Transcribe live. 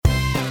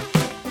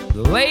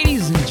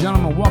Ladies and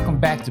gentlemen, welcome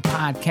back to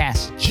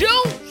Podcast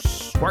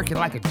Juice. Working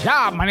like a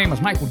job. My name is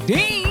Michael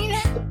Dean.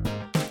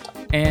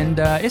 And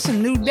it's a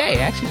new day.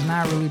 Actually, it's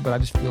not really, but I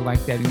just feel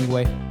like that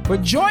anyway.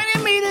 But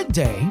joining me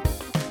today,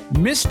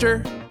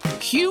 Mr.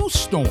 Q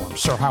Storm.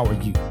 Sir, how are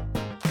you?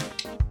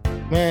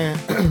 Man,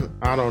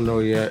 I don't know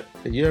yet.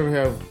 You ever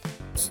have,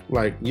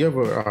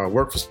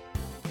 work for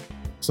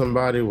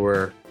somebody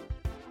where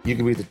you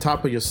can be at the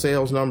top of your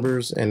sales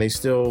numbers and they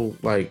still,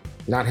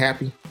 not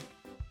happy?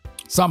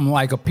 Something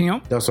like a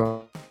pimp? That's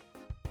all.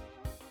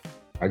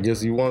 I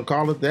guess you want to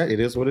call it that. It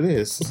is what it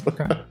is.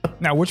 Okay.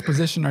 Now, which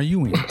position are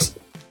you in?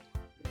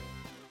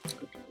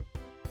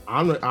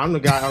 I'm the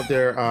guy out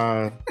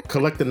there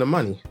collecting the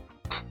money.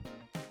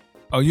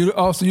 So you're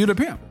the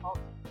pimp?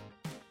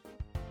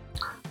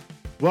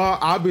 Well,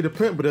 I'll be the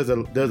pimp, but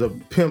there's a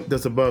pimp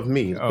that's above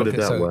me. Put it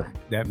that way.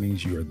 That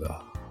means you're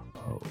the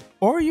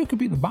or you could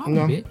be the bottom,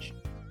 bitch.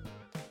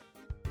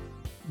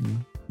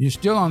 You're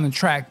still on the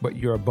track, but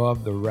you're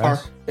above the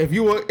rest. Or if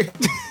you were,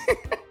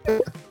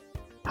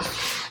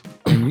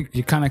 and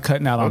you're kind of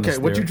cutting out on this.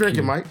 Okay, what you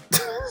drinking, Mike?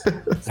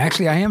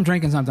 Actually, I am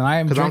drinking something. I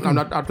am drinking.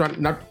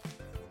 I'm not.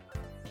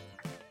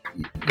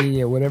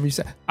 Yeah, whatever you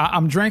say.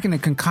 I'm drinking a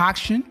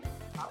concoction.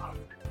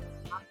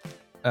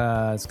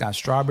 It's got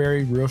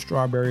real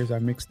strawberries. I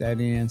mixed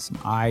that in, some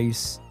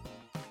ice.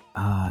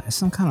 It's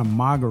some kind of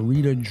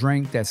margarita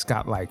drink that's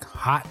got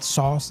hot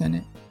sauce in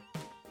it.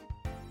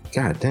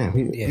 God damn,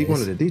 he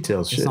wanted the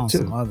details. Shit on too.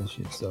 Some other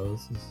shit. So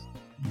this is.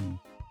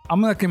 I'm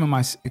like in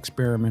my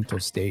experimental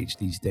stage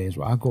these days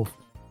where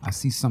I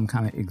see some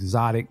kind of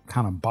exotic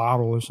kind of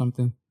bottle or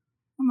something.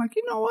 I'm like,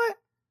 you know what?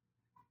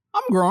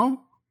 I'm grown.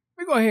 Let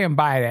me go ahead and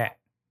buy that.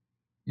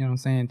 You know what I'm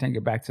saying? Take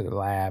it back to the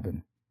lab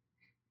and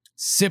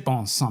sip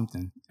on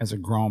something as a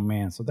grown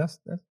man. So that's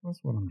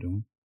what I'm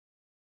doing.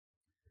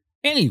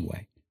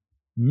 Anyway,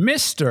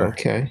 Mr.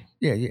 Okay.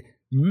 Yeah.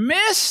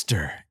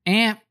 Mr.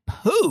 Amp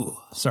Pooh.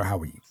 Sir, how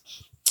are you?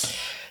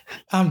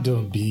 I'm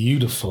doing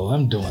beautiful.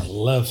 I'm doing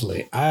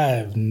lovely.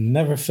 I've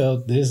never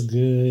felt this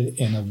good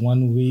in a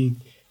 1 week.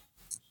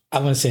 I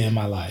want to say in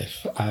my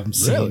life. I'm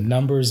seeing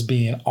numbers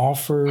being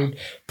offered,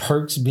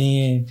 perks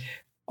being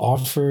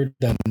offered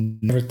that I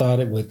never thought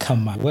it would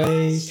come my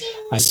way.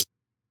 I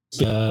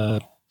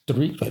spent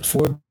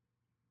 4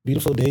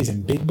 beautiful days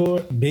in Big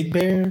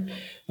Bear,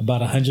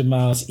 about 100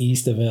 miles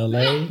east of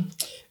LA.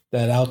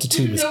 That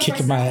altitude was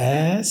kicking my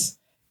ass.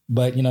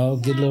 But,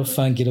 good little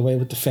fun getaway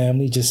with the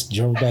family, just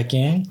drove back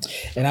in.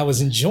 And I was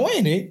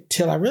enjoying it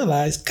till I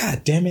realized,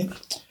 God damn it,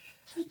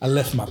 I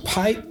left my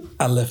pipe,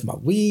 I left my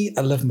weed,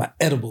 I left my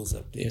edibles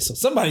up there. So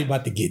somebody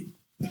about to get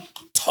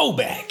towed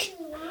back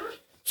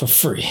for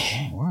free.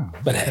 Oh, wow.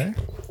 But hey,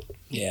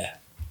 yeah.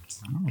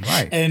 All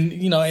right. And,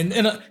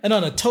 and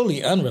on a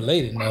totally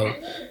unrelated note,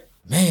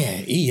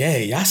 man,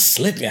 EA, y'all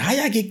slipping. How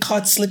y'all get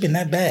caught slipping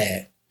that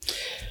bad?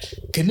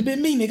 Couldn't have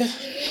been me, nigga.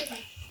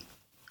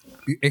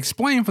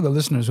 Explain for the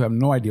listeners who have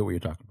no idea what you're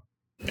talking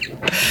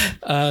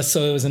about.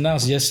 So it was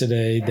announced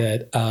yesterday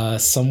that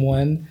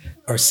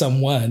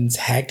someone's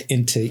hacked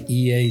into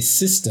EA's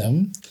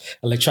system,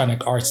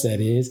 Electronic Arts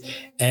that is,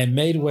 and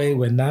made away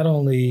with not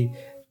only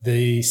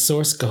the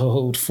source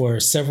code for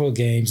several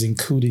games,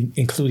 including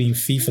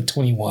FIFA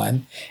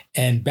 21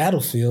 and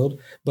Battlefield,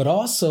 but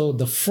also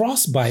the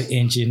Frostbite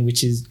engine,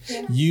 which is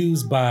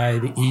used by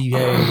the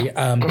EA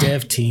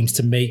dev teams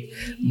to make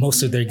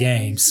most of their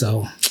games.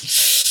 So,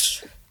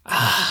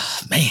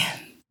 man.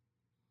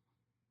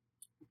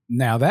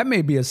 Now that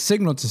may be a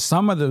signal to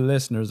some of the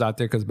listeners out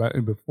there, because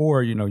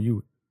before,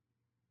 you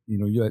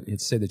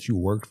had said that you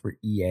worked for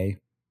EA.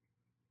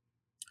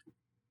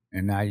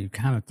 And now you're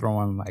kind of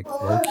throwing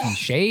low-key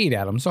shade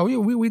at them. So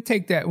we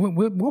take that.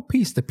 We'll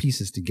piece the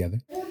pieces together.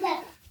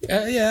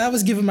 I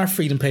was given my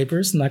freedom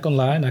papers. Not gonna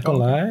lie.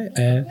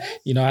 And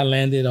I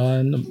landed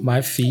on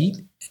my feet.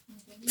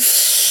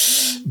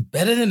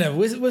 Better than ever.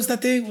 What's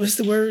that thing? What's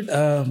the word?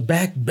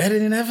 Back better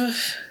than ever.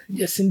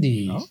 Yes,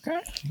 indeed.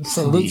 Okay.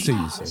 Salute to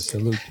you, sir.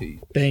 Salute to you.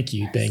 Thank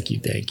you.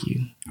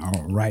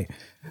 All right.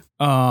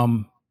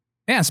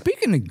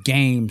 Speaking of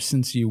games,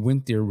 since you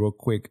went there real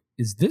quick,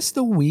 is this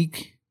the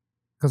week?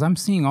 Because I'm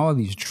seeing all of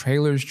these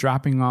trailers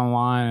dropping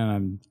online,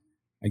 and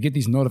I get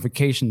these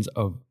notifications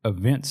of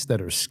events that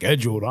are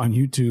scheduled on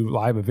YouTube,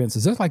 live events.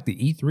 Is this like the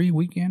E3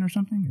 weekend or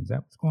something? Is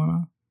that what's going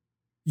on?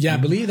 Yeah, I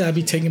believe that'll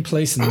be taking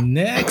place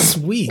next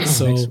week.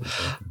 So,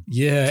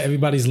 yeah,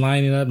 everybody's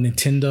lining up.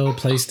 Nintendo,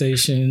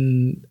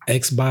 PlayStation,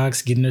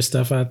 Xbox, getting their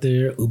stuff out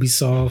there.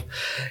 Ubisoft,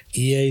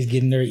 EA's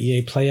getting their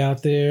EA Play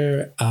out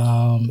there.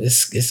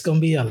 It's going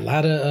to be a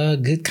lot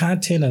of good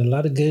content and a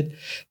lot of good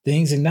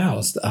things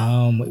announced.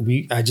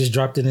 I just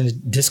dropped it in the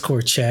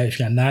Discord chat.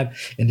 If you're not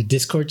in the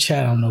Discord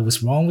chat, I don't know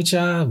what's wrong with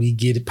y'all. We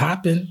get it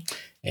popping,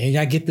 and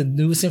y'all get the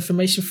newest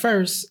information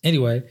first.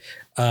 Anyway,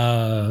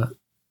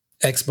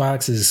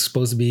 Xbox is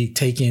supposed to be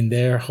taking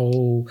their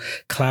whole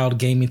cloud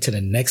gaming to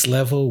the next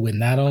level with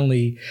not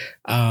only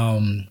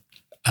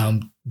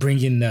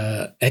bringing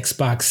the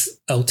Xbox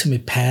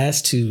Ultimate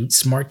Pass to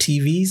smart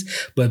TVs,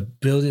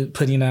 but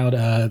putting out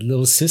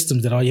little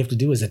systems that all you have to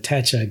do is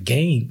attach a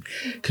game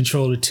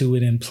controller to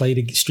it and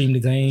stream the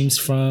games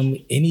from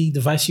any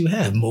device you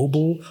have,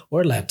 mobile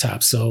or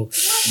laptop. So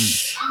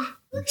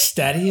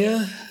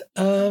Stadia.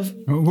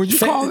 What'd you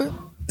call it?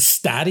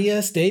 Stadia.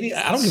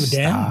 I don't give a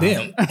damn.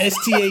 Them.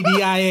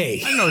 Stadia.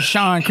 I know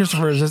Sean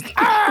Christopher is just,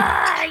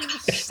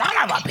 son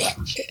of a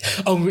bitch.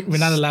 Oh, we're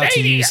not allowed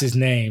to use his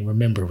name.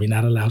 Remember, we're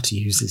not allowed to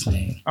use his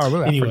name. Oh,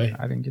 really? Anyway.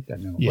 I didn't get that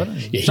name.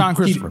 Yeah. Sean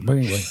Christopher. But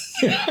anyway.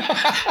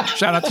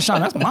 Shout out to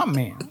Sean. That's my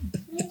man.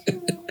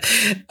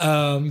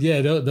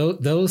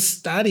 Those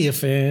Stadia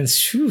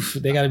fans, whew,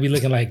 they got to be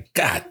looking like,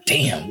 God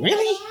damn,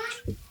 really?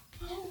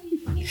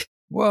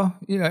 Well,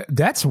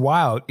 that's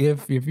wild.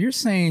 If you're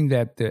saying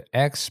that the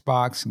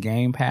Xbox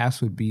Game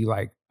Pass would be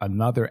like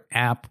another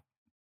app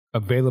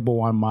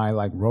available on my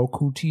like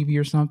Roku TV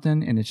or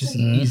something, and it's just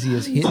as easy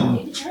as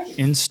hitting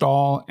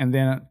install, and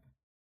then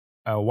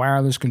a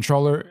wireless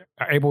controller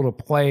are able to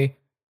play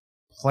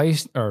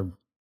or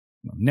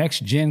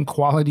next gen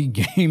quality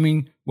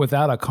gaming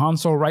without a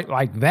console, right?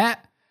 Like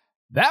that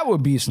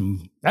would be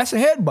that's a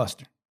head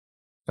buster.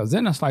 Because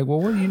then it's like,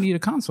 well, what do you need a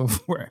console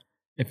for?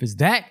 If it's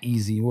that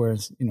easy,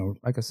 whereas,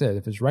 like I said,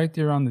 if it's right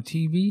there on the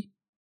TV,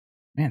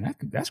 man,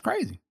 that's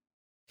crazy.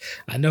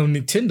 I know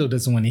Nintendo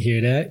doesn't want to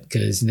hear that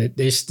because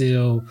they're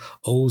still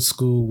old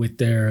school with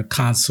their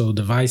console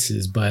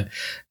devices. But,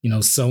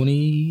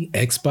 Sony,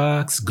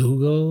 Xbox,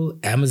 Google,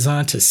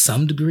 Amazon to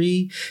some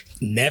degree,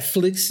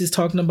 Netflix is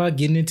talking about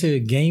getting into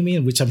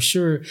gaming, which I'm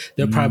sure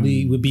there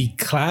probably would be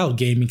cloud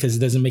gaming because it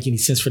doesn't make any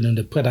sense for them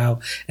to put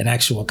out an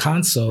actual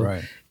console.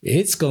 Right.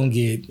 It's going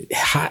to get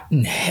hot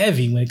and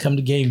heavy when it comes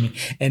to gaming.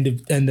 And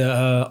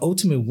the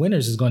ultimate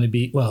winners is going to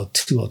be, well,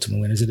 two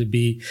ultimate winners. It'll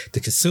be the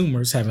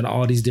consumers having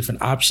all these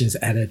different options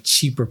at a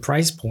cheaper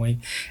price point,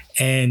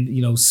 and,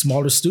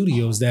 smaller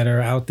studios that are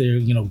out there,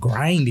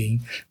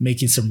 grinding,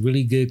 making some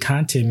really good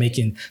content,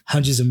 making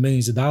hundreds of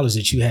millions of dollars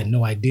that you had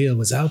no idea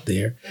was out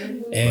there,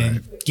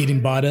 and getting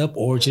bought up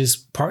or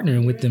just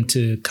partnering with them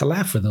to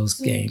collab for those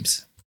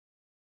games.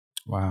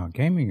 Wow.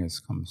 Gaming has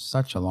come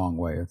such a long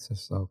way. It's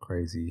just so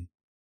crazy.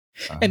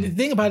 And the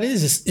thing about it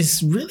is,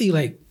 it's really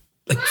like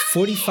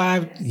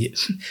 45,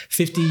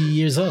 50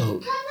 years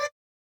old.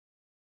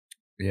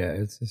 Yeah,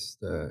 it's just,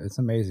 it's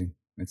amazing.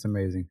 It's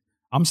amazing.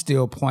 I'm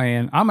still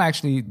playing. I'm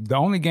actually, the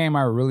only game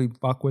I really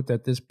fuck with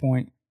at this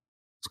point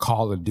is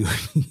Call of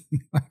Duty.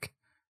 Like,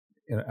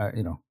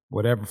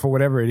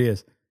 whatever it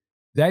is.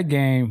 That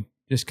game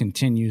just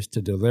continues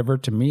to deliver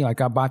to me. Like,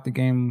 I bought the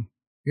game,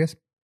 I guess,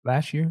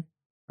 last year,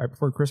 right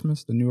before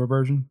Christmas, the newer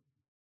version.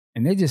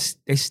 And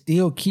they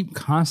still keep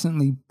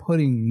constantly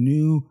putting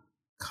new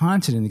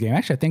content in the game.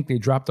 Actually, I think they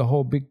dropped a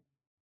whole big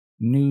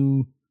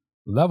new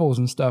levels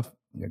and stuff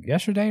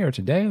yesterday or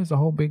today. It was a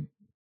whole big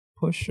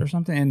push or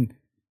something. And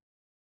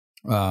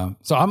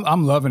so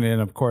I'm loving it.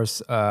 And of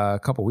course, a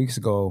couple weeks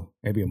ago,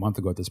 maybe a month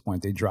ago at this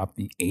point, they dropped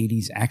the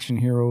 80s action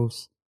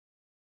heroes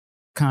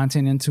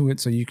content into it.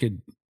 So you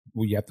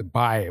have to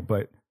buy it,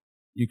 but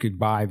you could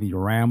buy the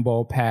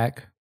Rambo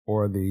pack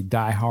or the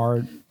Die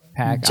Hard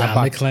pack. John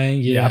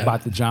McClane, yeah. I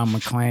bought the John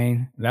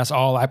McClane. That's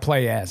all I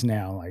play as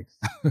now. Like,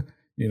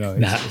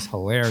 it's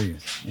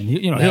hilarious. And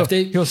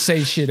he'll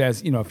say shit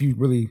as, if you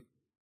really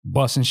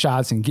busting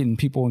shots and getting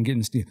people and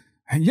getting steel.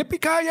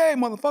 Yippee-ki-yay,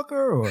 motherfucker,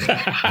 or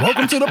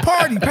welcome to the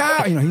party,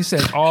 pal. He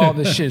says all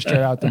this shit straight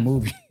out the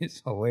movie.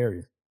 It's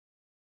hilarious.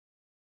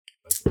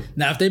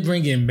 Now, if they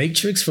bring in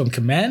Matrix from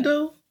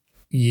Commando,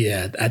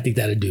 yeah, I think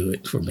that'll do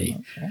it for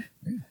me. Okay.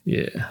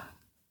 Yeah.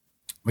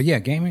 But yeah,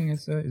 gaming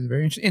is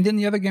very interesting. And then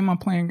the other game I'm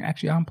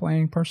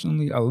playing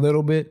personally a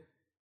little bit.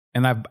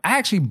 And I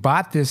actually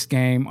bought this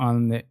game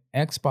on the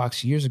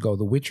Xbox years ago,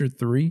 The Witcher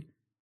 3.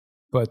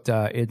 But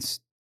it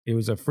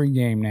was a free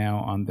game now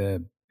on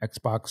the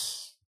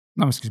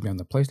on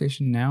the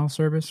PlayStation Now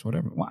service,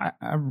 whatever. Well,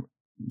 I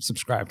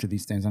subscribe to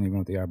these things. I don't even know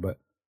what they are. But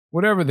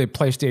whatever the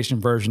PlayStation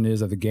version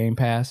is of the Game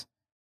Pass,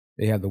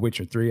 they have The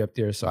Witcher 3 up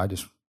there. So I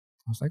was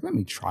like, let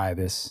me try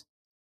this.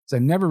 So I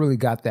never really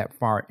got that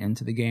far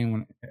into the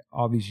game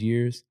all these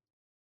years.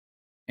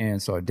 And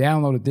so I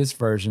downloaded this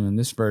version, and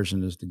this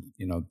version is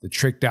the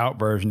tricked out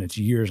version. It's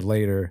years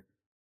later.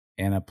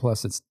 And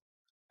plus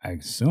I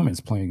assume it's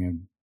playing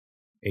in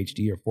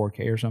HD or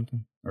 4K or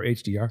something, or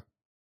HDR.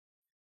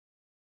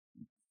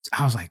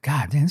 I was like,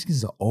 God damn, this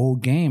is an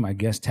old game, I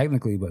guess,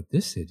 technically, but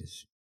this shit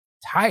is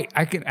tight.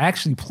 I could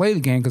actually play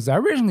the game because I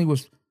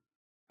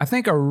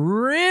think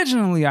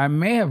originally I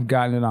may have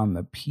gotten it on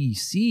the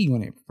PC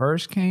when it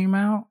first came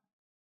out.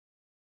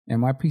 And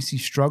my PC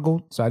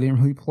struggled, so I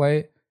didn't really play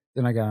it.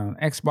 Then I got it on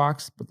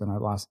Xbox, but then I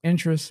lost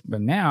interest.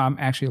 But now I'm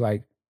actually I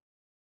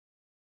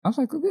was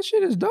like, this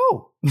shit is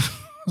dope. I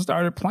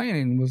started playing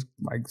it and was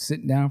like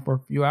sitting down for a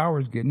few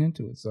hours getting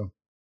into it. So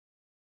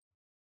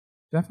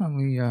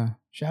definitely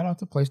shout out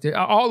to PlayStation.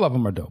 All of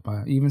them are dope.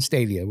 Even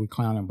Stadia, we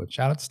clown them, but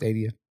shout out to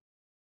Stadia.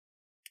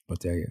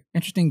 But yeah,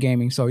 interesting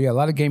gaming. So yeah, a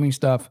lot of gaming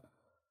stuff.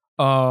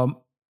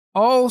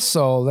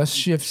 Also, let's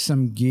shift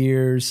some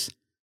gears.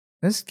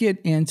 let's get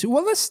into,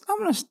 I'm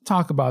going to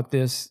talk about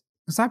this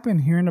because I've been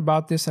hearing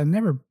about this. I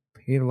never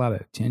paid a lot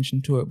of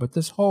attention to it, but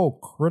this whole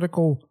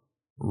critical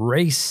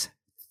race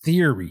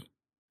theory.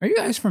 Are you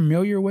guys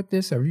familiar with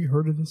this? Have you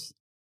heard of this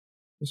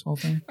whole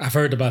thing? I've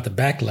heard about the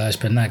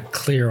backlash, but not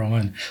clear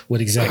on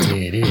what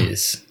exactly it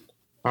is.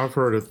 I've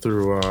heard it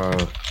through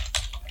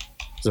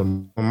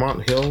the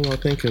Mont Hill, I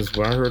think, is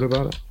where I heard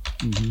about it.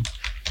 Mm-hmm.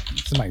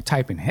 Somebody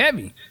typing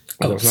heavy.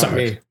 Oh,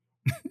 sorry.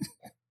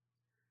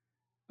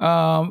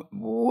 Well,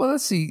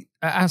 let's see.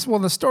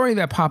 The story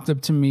that popped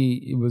up to me,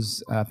 it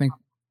was, I think,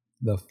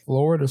 the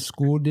Florida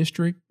school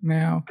district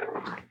now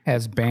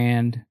has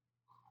banned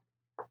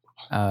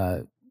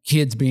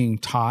kids being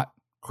taught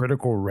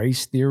critical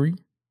race theory.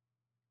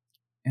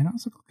 And I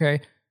was like,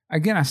 okay.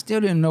 Again, I still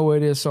didn't know what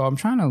it is, so I'm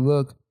trying to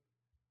look.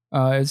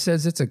 It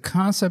says it's a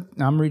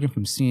concept, I'm reading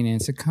from CNN,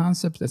 it's a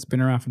concept that's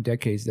been around for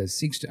decades that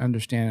seeks to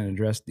understand and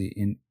address the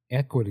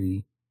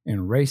inequity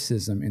and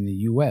racism in the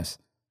U.S.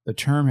 The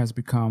term has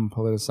become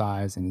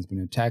politicized and has been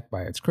attacked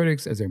by its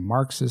critics as a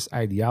Marxist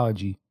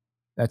ideology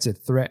that's a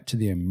threat to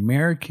the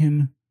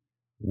American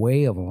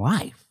way of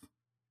life.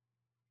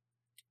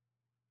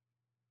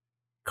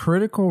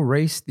 Critical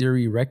race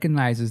theory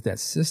recognizes that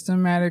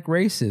systematic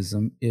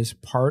racism is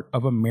part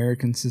of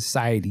American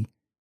society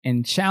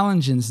and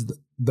challenges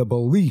the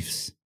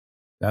beliefs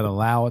that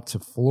allow it to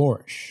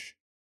flourish.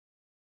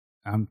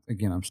 I'm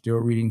still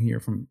reading here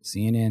from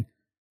CNN.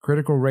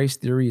 Critical race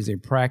theory is a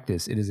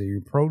practice. It is an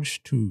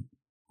approach to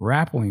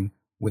grappling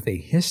with a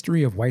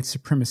history of white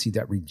supremacy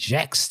that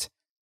rejects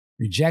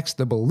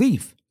the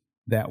belief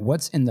that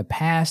what's in the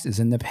past is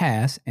in the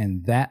past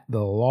and that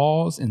the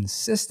laws and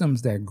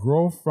systems that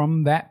grow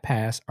from that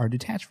past are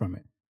detached from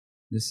it.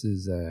 This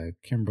is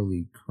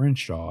Kimberly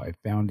Crenshaw, a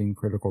founding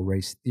critical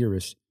race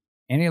theorist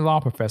and a law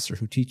professor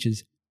who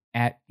teaches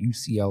at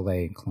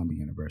UCLA and Columbia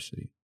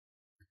University.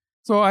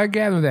 So I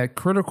gather that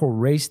critical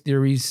race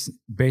theories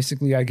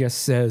basically,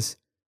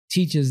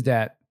 teaches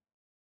that,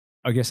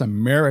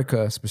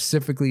 America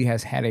specifically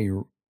has had a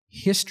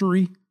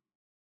history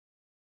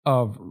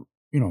of,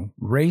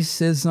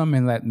 racism,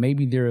 and that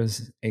maybe there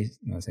is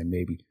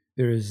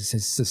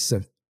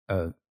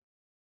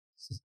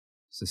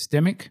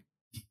systemic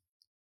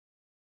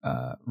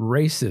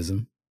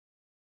racism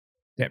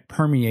that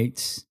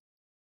permeates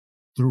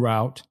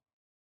throughout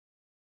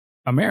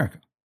America,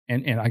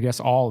 and I guess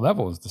all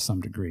levels to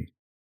some degree.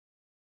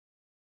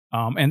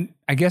 And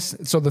I guess,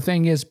 so the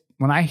thing is,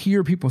 when I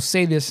hear people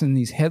say this in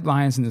these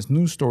headlines and these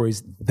news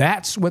stories,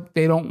 that's what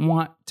they don't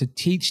want to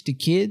teach the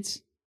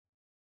kids.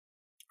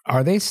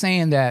 Are they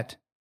saying that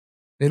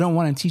they don't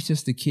want to teach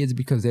this to kids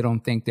because they don't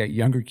think that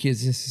younger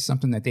kids, this is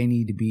something that they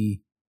need to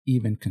be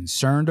even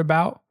concerned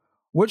about?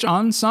 Which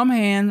on some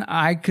hand,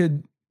 I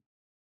could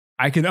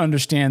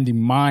understand the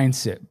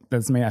mindset.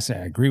 That may not say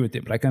I agree with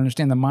it, but I can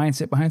understand the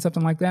mindset behind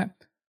something like that.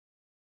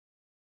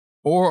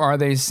 Or are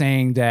they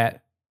saying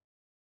that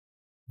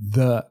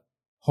the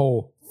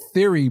whole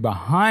theory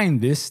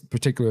behind this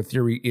particular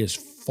theory is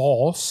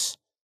false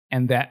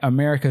and that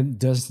America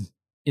does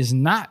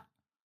not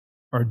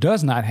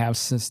have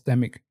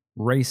systemic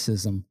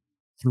racism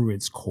through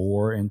its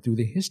core and through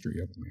the history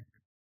of America,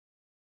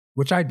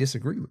 which I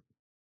disagree with.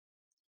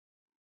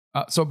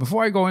 So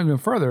before I go even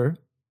further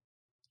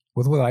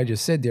with what I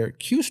just said there,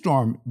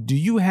 Q-Storm, do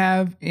you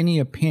have any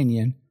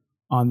opinion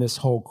on this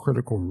whole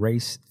critical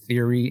race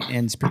theory,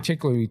 and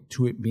particularly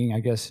to it being,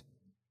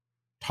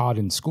 taught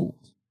in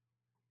schools?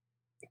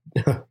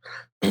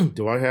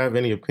 Do I have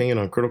any opinion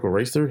on critical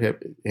race theory?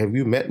 Have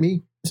you met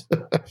me?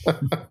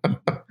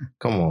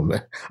 Come on,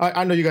 man.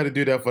 I know you got to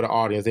do that for the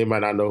audience. They might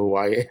not know who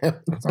I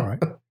am. That's all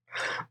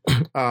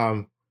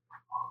right.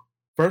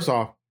 First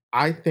off,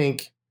 I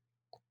think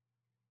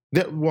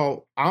that,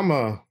 I'm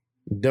a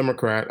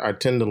Democrat. I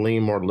tend to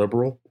lean more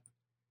liberal.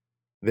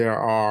 There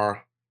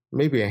are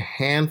maybe a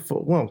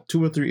handful,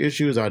 2 or 3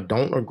 issues I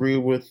don't agree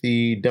with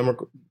the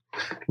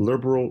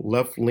liberal,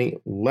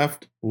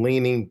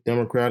 left-leaning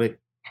Democratic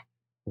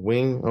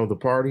wing of the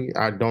party.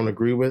 I don't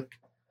agree with.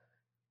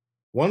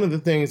 One of the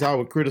things I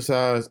would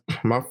criticize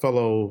my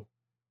fellow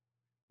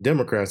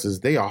Democrats is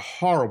they are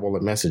horrible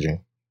at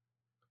messaging.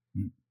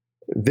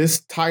 This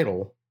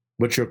title,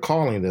 what you're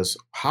calling this,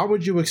 how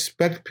would you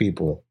expect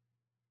people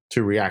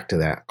to react to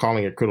that,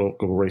 calling it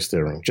critical race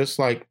theory? Just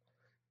like...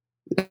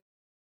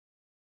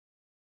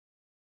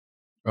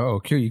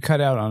 Oh, Q, you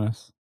cut out on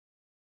us.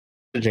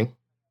 Can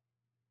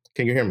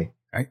you hear me?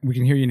 We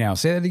can hear you now.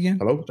 Say that again.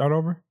 Hello? Start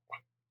over.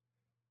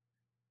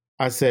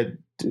 I said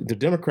the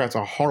Democrats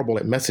are horrible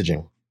at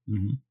messaging.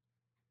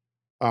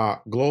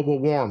 Mm-hmm. Global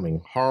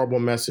warming, horrible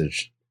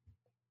message.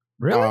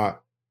 Really?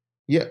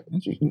 Yeah.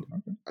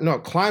 No,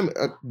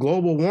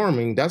 global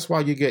warming, that's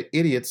why you get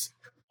idiots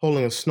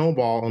holding a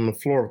snowball on the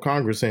floor of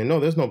Congress saying, no,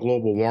 there's no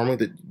global warming.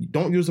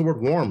 Don't use the word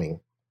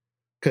warming,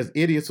 because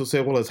idiots will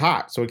say, well, it's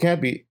hot, so it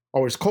can't be,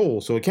 or it's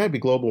cold, so it can't be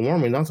global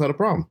warming. That's not a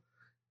problem.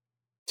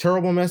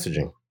 Terrible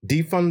messaging.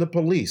 Defund the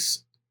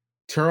police.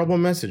 Terrible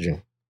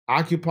messaging.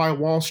 Occupy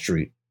Wall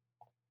Street.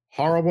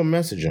 Horrible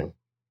messaging.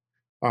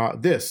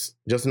 This,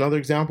 just another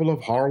example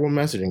of horrible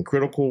messaging,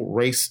 critical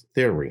race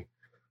theory.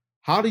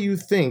 How do you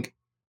think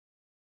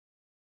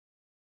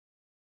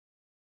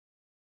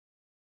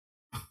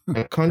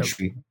a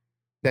country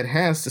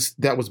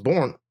that was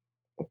born,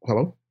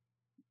 hello?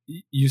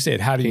 You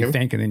said, how do Can you you hear me?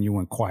 think? And then you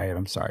went quiet.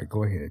 I'm sorry.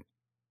 Go ahead.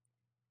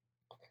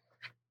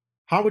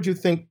 How would you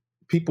think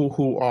people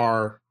who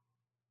are,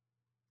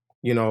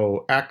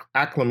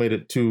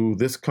 acclimated to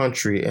this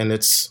country and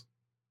its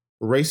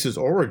racist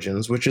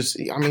origins, which is,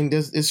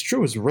 it's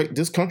true,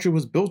 this country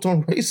was built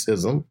on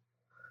racism.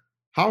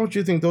 How would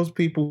you think those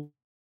people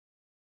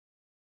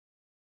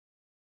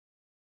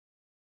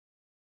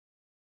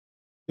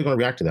are going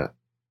to react to that?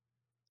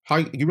 How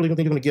you really don't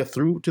think you're going to get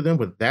through to them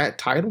with that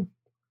title?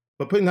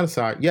 But putting that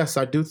aside, yes,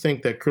 I do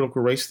think that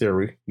critical race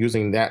theory,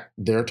 using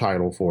their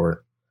title for it,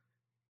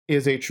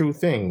 is a true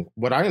thing.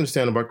 What I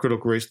understand about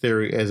critical race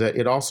theory is that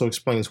it also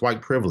explains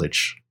white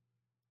privilege.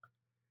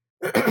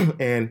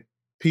 And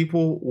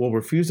people will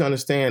refuse to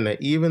understand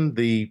that even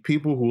the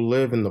people who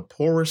live in the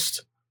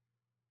poorest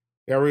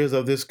areas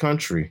of this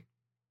country,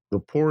 the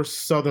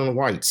poorest Southern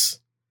whites,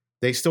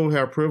 they still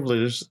have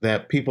privileges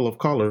that people of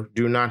color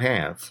do not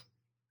have.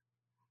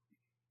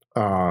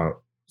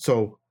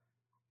 So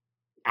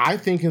I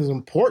think it's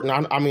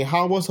important. I mean,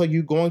 how else are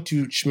you going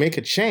to make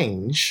a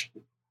change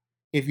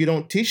if you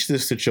don't teach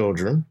this to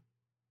children?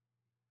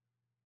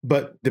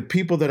 But the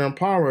people that are in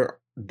power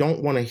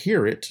don't want to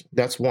hear it.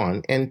 That's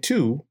one. And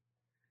two,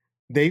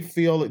 they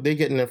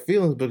get in their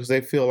feelings because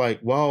they feel like,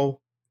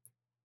 well,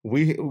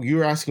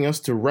 you're asking us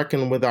to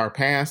reckon with our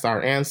past,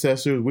 our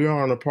ancestors. We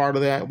aren't a part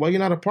of that. Well, you're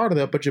not a part of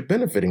that, but you're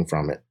benefiting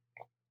from it.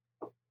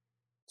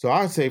 So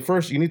I'd say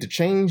first you need to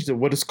change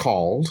what it's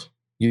called.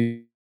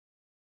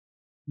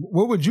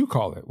 What would you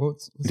call it?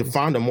 To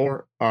find a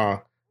more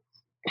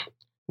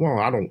well,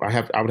 I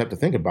would have to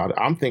think about it.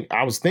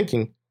 I was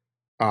thinking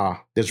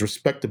there's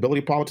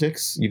respectability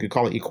politics. You could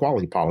call it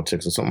equality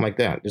politics or something like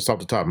that, just off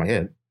the top of my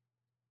head.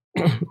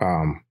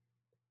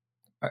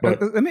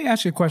 But let me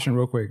ask you a question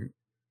real quick,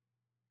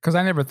 because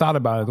I never thought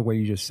about it the way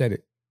you just said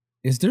it.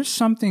 Is there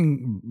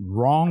something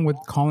wrong with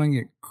calling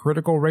it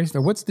critical race?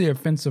 Like, what's the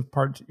offensive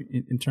part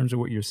in terms of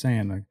what you're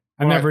saying? Like,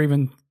 I never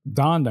even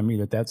dawned on me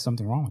that that's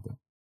something wrong with it.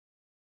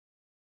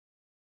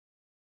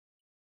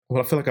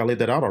 Well, I feel like I laid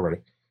that out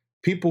already.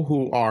 People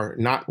who are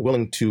not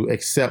willing to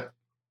accept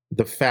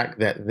the fact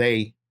that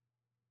they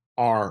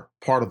are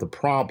part of the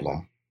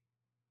problem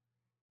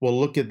will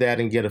look at that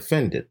and get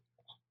offended.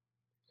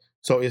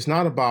 So it's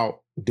not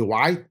about, do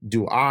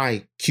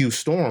I Q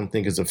Storm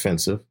think is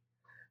offensive?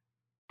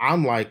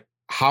 I'm like,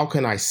 how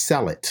can I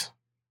sell it?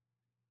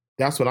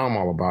 That's what I'm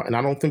all about. And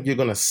I don't think you're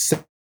going to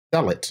sell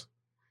it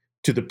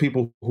to the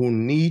people who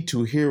need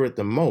to hear it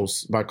the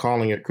most by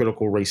calling it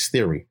critical race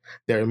theory.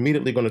 They're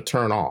immediately going to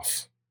turn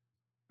off.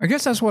 I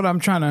guess that's what I'm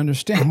trying to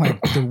understand.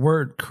 Like the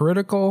word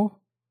critical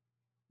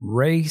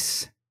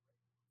race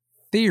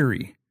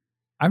theory.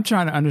 I'm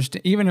trying to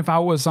understand, even if I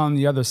was on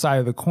the other side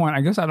of the coin,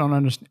 I guess I don't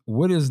understand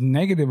what is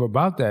negative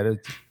about that.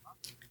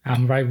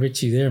 I'm right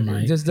with you there,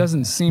 Mike. It just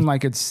doesn't seem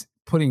like it's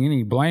putting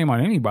any blame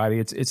on anybody.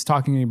 It's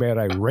talking about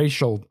a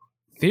racial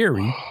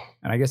theory.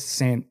 And I guess it's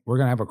saying we're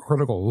going to have a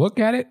critical look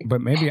at it,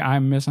 but maybe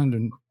I'm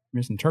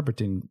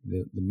misinterpreting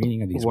the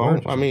meaning of these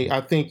words. Well, I mean,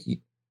 I think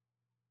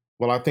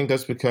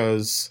that's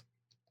because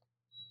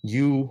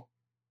you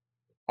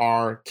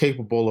are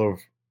capable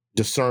of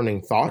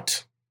discerning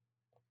thought.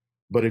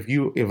 But if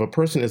a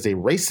person is a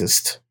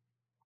racist,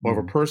 or if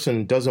a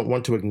person doesn't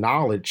want to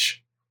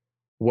acknowledge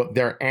what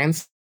their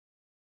ancestors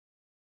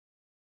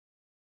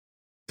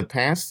the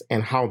past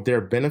and how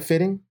they're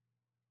benefiting,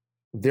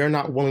 they're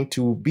not willing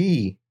to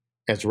be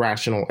as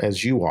rational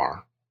as you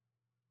are.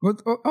 Well,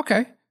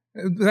 okay.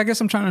 I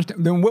guess I'm trying to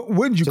understand. Then what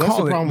would you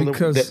call it?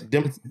 Because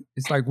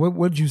it's like, what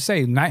would you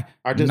say?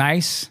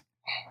 Nice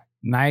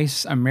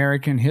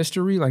American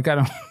history? Like, I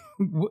don't...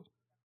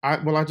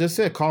 I just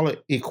said call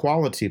it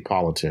equality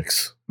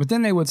politics. But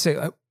then they would say,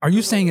 are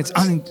you saying it's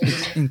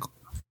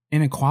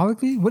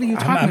inequality? What are you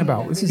talking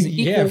about? This is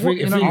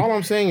equal. All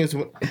I'm saying is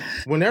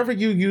whenever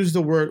you introduce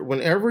the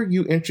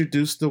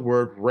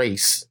word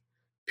race,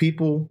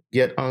 people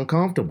get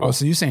uncomfortable. Oh,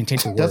 so you're saying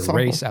take the word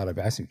race out of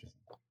it.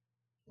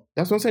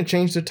 That's what I'm saying.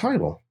 Change the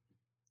title.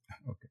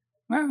 Okay.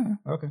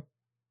 Okay.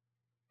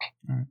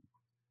 All right.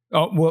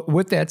 Oh, well,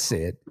 with that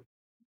said,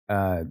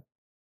 do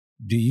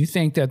you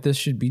think that this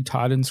should be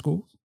taught in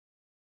schools?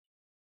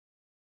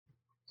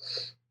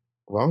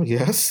 Well,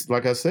 yes.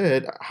 Like I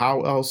said,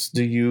 how else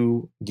do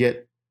you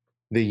get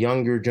the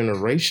younger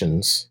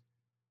generations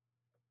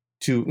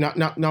to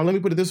now? Let me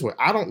put it this way: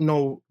 I don't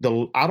know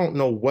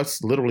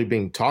what's literally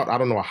being taught. I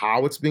don't know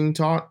how it's being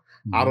taught.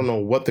 Mm-hmm. I don't know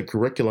what the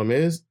curriculum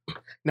is.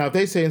 Now, if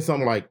they say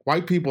something like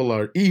 "white people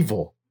are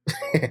evil"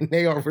 and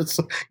they are,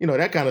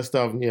 that kind of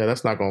stuff, yeah,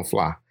 that's not going to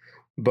fly.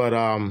 But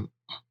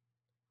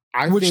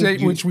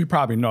which we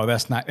probably know they're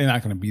not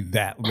going to be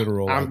that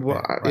literal.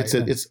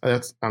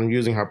 I'm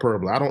using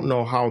hyperbole. I don't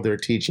know how they're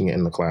teaching it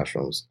in the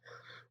classrooms,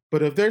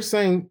 but if they're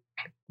saying,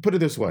 put it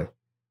this way.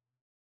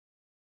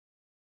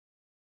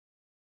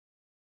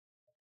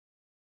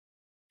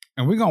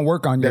 And we're gonna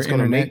work on your that's going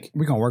to internet. make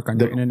We're gonna work on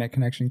your internet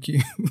connection,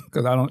 Q,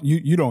 because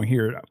you don't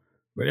hear it.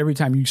 But every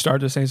time you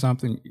start to say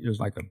something, there's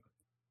like a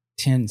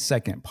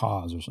 10-second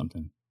pause or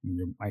something. And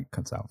your mic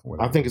cuts out for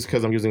whatever. I think it's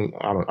because I'm using.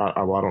 I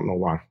don't know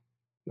why.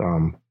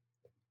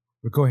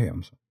 But go ahead.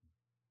 I'm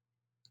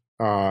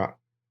sorry.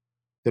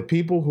 The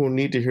people who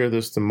need to hear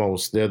this the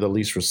most, they're the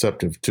least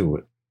receptive to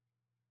it.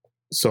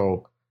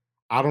 So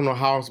I don't know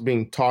how it's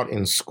being taught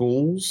in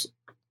schools,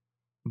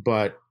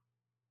 but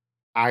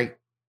I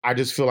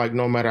just feel like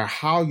no matter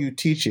how you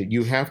teach it,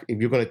 you have, if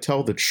you're going to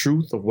tell the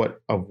truth of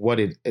what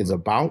it is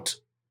about,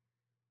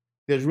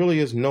 there really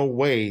is no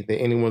way that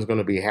anyone's going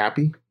to be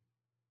happy.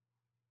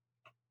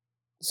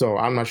 So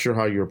I'm not sure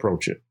how you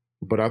approach it,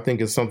 but I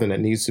think it's something that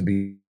needs to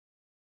be.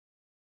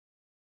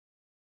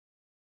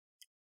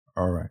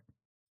 All right.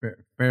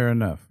 Fair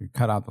enough. You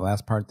cut out the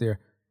last part there.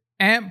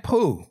 Aunt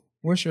Pooh,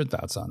 what's your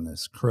thoughts on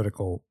this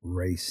critical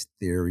race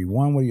theory?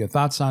 One, what are your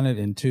thoughts on it?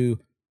 And two,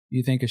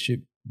 you think it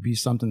should be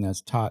something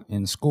that's taught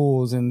in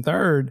schools? And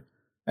third,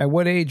 at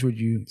what age would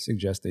you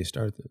suggest they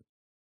start this?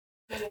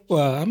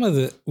 Well, I'm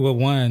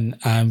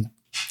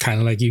kind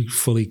of like you,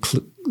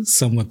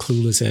 somewhat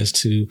clueless as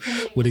to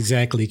what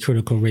exactly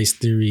critical race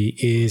theory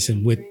is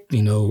and what,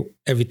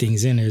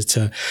 everything's in it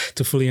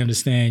to fully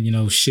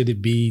understand, should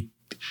it be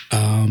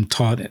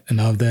taught and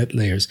all that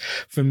layers.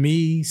 For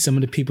me, some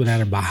of the people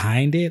that are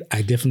behind it,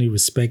 I definitely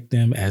respect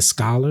them as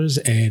scholars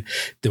and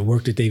the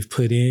work that they've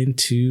put in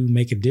to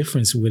make a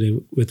difference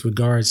with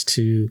regards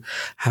to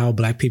how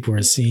Black people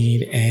are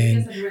seen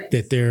and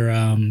that their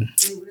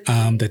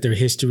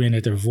history and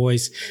that their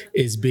voice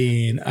is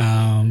being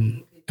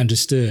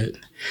understood.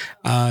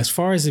 As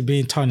far as it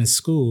being taught in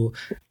school,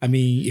 I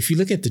mean, if you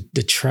look at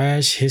the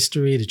trash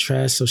history, the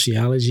trash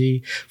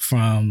sociology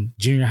from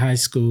junior high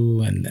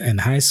school and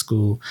high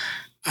school,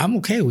 I'm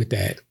okay with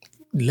that.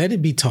 Let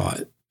it be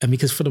taught. I mean,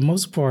 because for the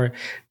most part,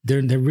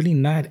 they're really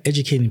not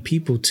educating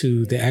people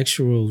to the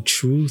actual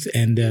truth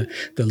and the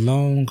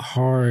long,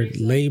 hard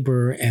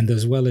labor, and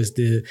as well as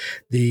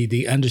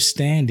the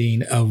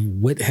understanding of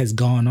what has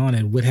gone on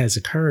and what has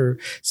occurred.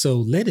 So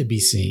let it be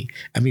seen.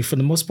 I mean, for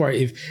the most part,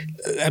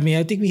 I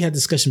think we had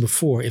discussion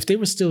before. If they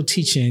were still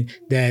teaching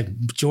that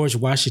George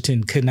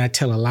Washington could not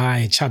tell a lie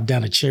and chop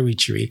down a cherry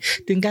tree,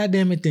 then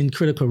goddamn it, then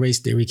critical race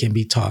theory can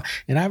be taught.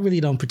 And I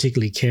really don't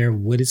particularly care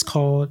what it's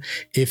called.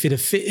 If it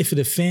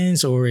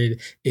offends or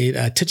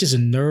it touches a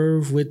nerve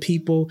with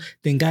people,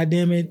 then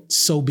goddamn it,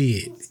 so be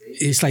it.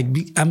 It's like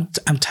I'm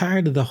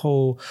tired of the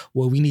whole,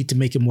 well, we need to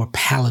make it more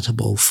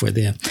palatable for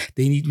them.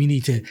 We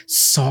need to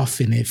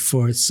soften it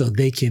so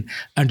they can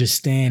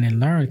understand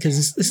and learn.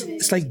 Because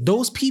it's like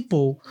those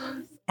people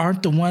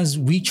aren't the ones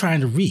we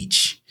trying to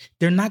reach.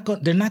 They're not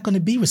going to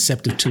be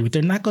receptive to it.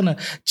 They're not going to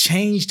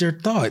change their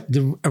thought.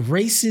 A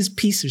racist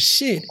piece of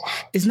shit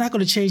is not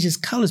going to change his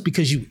colors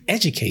because you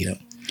educate them.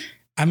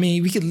 I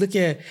mean, we could look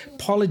at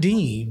Paula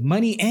Deen,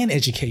 money and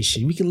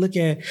education. We could look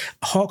at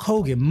Hulk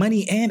Hogan,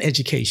 money and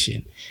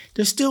education.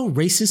 They're still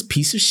racist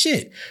piece of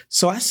shit.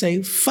 So I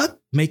say, fuck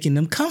making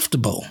them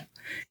comfortable.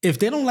 If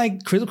they don't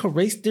like critical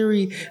race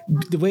theory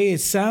the way it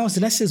sounds,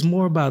 then that says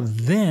more about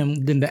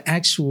them than the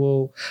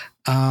actual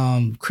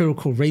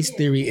critical race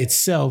theory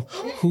itself,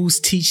 who's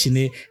teaching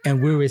it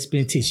and where it's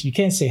been teached. You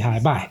can't say hi,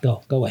 bye,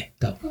 go away,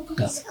 go.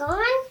 It's gone?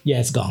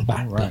 Yeah, it's gone,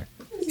 bye. Right. Go.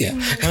 Yeah.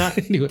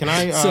 Can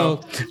I? So,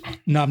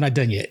 no, I'm not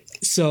done yet.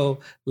 So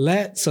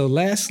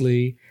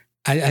lastly,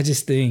 I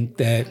just think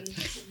that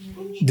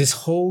this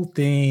whole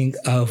thing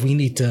of we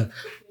need to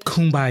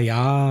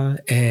kumbaya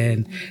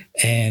and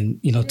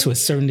to a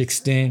certain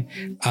extent,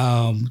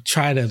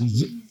 try to.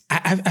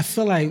 I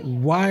feel like,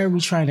 why are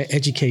we trying to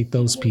educate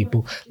those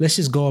people? Let's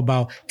just go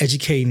about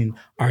educating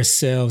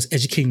ourselves,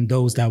 educating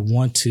those that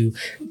want to.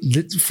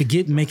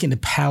 Forget making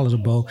it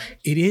palatable.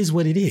 It is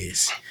what it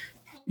is.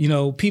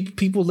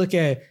 People look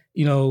at,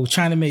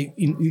 trying to make,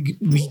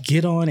 we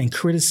get on and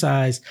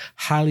criticize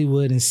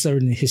Hollywood and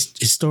certain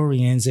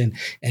historians and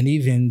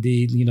even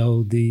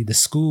the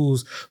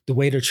schools, the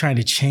way they're trying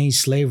to change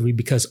slavery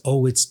because,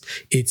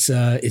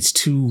 it's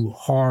too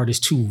hard, it's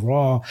too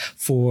raw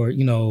for,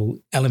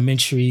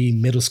 elementary,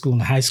 middle school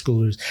and high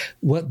schoolers.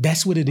 Well,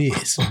 that's what it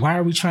is. Why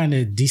are we trying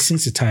to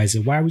desensitize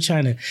it? Why are we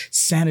trying to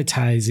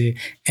sanitize it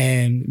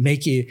and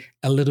make it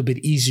a little bit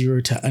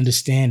easier to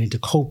understand and to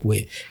cope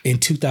with in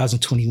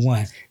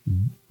 2021?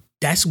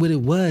 That's what it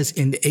was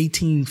in the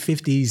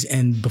 1850s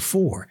and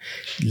before.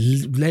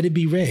 Let it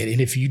be read. And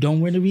if you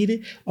don't want to read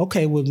it,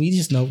 okay, well, we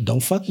just know,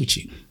 don't fuck with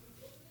you.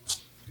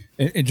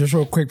 And just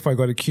real quick before I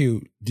go to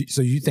Q,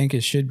 so you think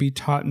it should be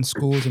taught in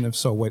schools? And if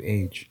so, what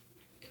age?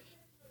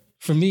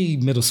 For me,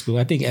 middle school.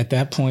 I think at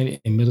that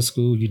point in middle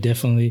school, you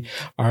definitely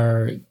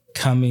are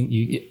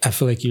I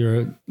feel like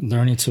you're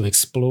learning to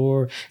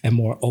explore and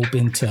more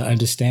open to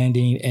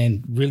understanding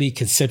and really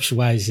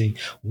conceptualizing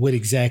what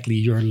exactly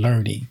you're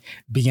learning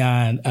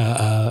beyond,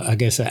 I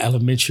guess, an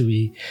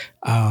elementary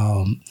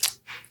a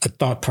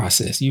thought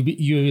process.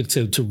 You're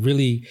to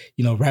really,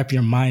 wrap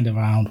your mind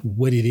around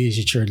what it is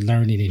that you're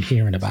learning and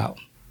hearing about.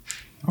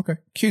 Okay.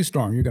 Q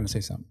Storm, you're going to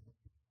say something.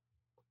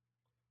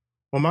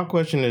 Well, my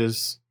question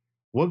is,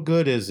 what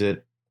good is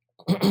it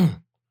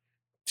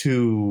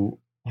to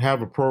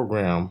have a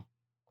program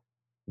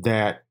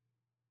that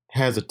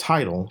has a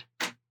title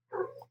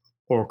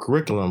or a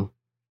curriculum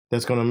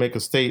that's going to make a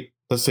state,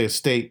 let's say a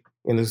state,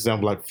 in this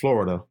example like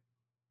Florida,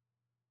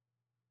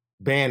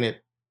 ban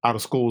it out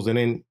of schools, and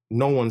then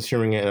no one's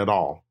hearing it at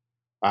all?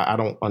 I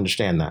don't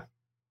understand that.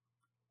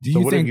 Do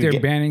you think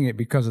they're banning it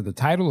because of the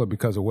title or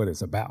because of what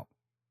it's about?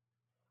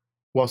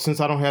 Well, since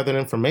I don't have that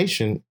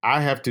information,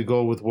 I have to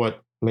go with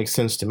what makes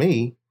sense to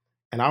me.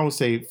 And I would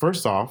say,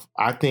 first off,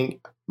 I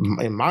think,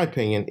 in my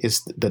opinion,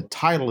 it's the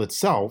title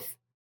itself.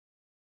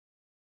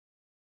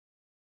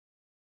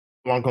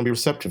 I'm going to be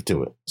receptive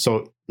to it.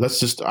 So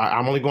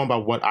I'm only going by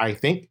what I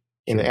think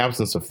in the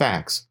absence of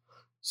facts.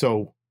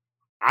 So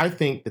I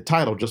think the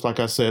title, just like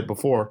I said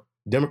before,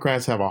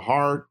 Democrats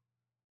are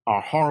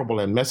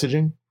horrible at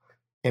messaging.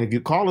 And if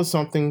you call it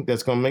something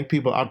that's going to make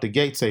people out the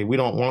gate say, we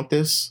don't want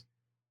this,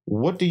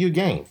 what do you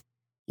gain?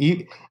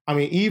 I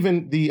mean,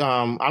 even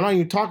I'm not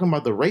even talking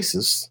about the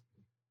racists,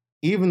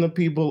 even the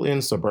people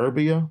in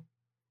suburbia.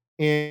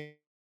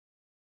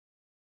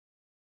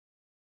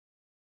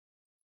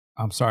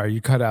 I'm sorry,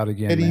 you cut out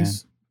again, man.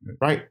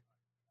 Right.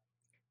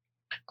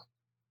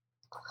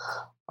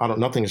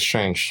 Nothing has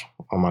changed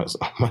on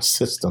my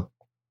system.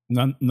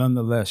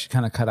 Nonetheless, you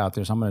kind of cut out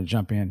there, so I'm going to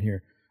jump in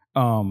here.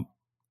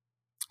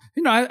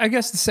 I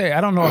guess to say,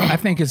 I don't know. I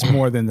think it's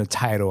more than the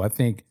title. I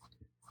think,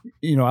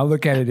 I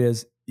look at it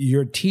as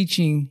you're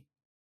teaching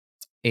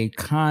a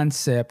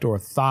concept or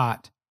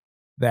thought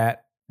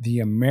that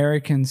the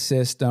American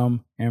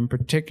system, and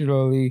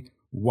particularly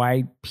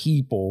white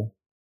people,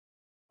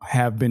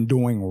 have been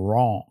doing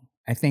wrong.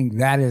 I think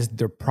that is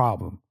the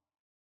problem.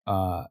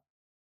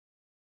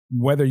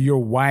 Whether you're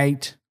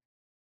white,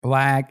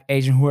 black,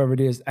 Asian, whoever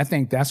it is, I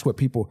think that's what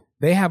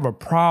they have a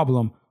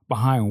problem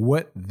behind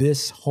what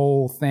this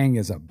whole thing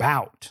is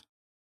about.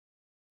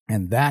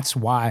 And that's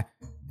why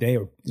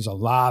there's a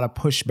lot of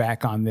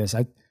pushback on this.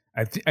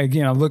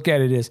 Again, I look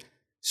at it as,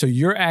 so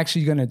you're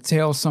actually going to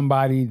tell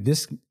somebody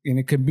this, and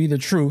it could be the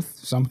truth.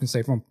 Some can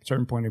say from a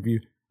certain point of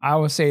view. I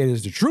would say it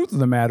is the truth of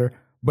the matter,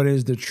 but it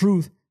is the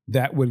truth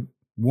that would,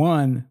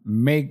 one,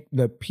 make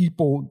the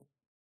people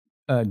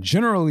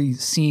generally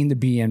seen to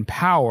be in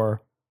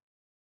power,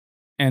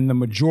 and the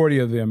majority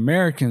of the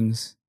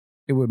Americans,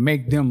 it would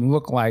make them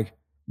look like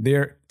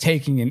they're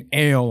taking an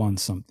L on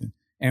something.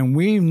 And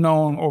we've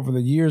known over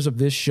the years of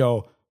this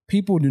show,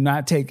 people do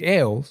not take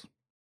L's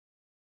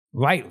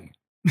lightly,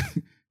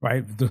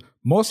 right?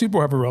 Most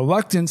people have a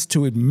reluctance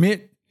to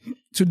admit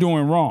to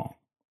doing wrong.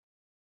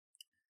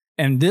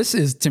 And this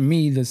is, to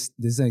me, this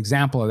is an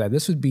example of that.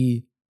 This would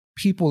be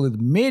people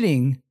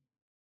admitting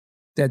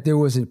that there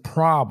was a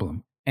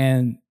problem.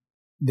 And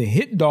the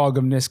hit dog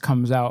of this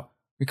comes out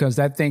because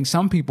I think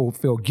some people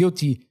feel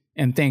guilty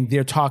and think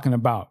they're talking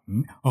about,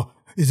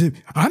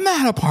 I'm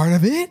not a part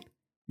of it.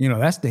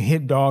 That's the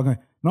hit dog.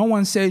 No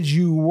one said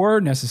you were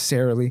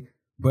necessarily,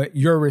 but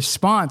your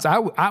response,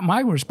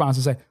 my response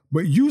is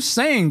but you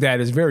saying that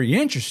is very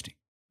interesting.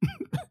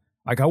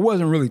 Like, I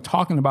wasn't really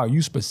talking about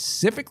you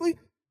specifically,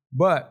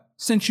 but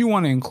since you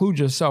want to include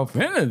yourself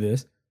into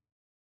this,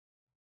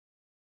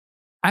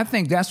 I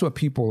think that's what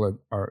people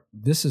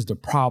this is the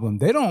problem.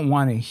 They don't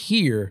want to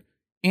hear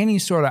any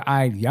sort of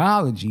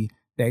ideology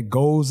that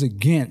goes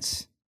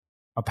against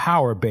a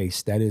power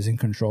base that is in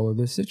control of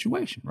this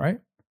situation, right?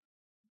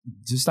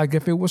 Just like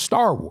if it was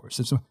Star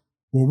Wars.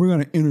 We're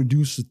going to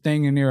introduce a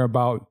thing in there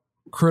about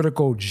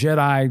critical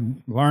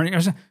Jedi learning.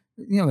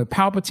 The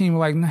Palpatine were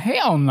like,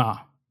 hell no.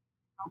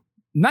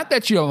 Not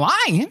that you're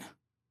lying,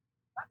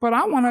 but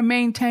I want to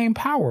maintain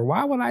power.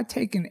 Why would I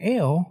take an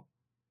L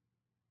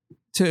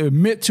to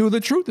admit to the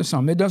truth of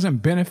something? It doesn't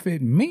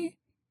benefit me.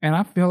 And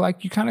I feel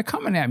like you're kind of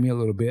coming at me a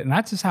little bit. And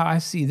that's just how I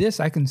see this.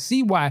 I can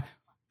see why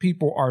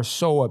people are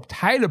so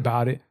uptight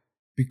about it,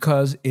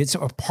 because it's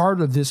a part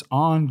of this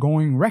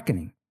ongoing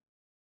reckoning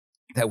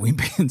that we've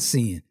been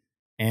seeing.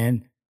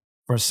 And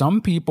for some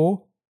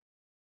people,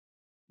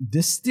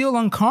 this is still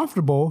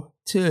uncomfortable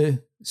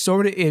to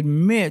sort of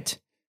admit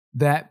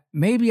that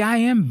maybe I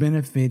am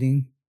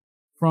benefiting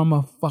from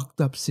a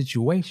fucked up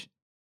situation.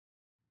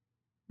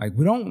 Like,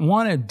 we don't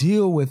want to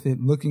deal with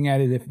it looking at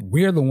it if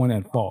we're the one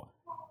at fault.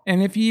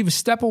 And if you even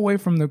step away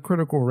from the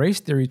critical race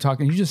theory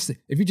talking,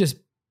 if you just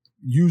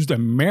used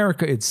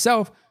America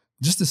itself,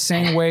 just the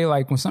same way,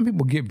 like when some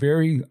people get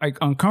very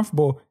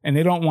uncomfortable and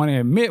they don't want to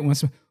admit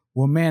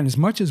well, man, as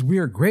much as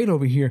we're great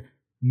over here,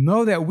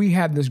 know that we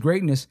have this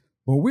greatness,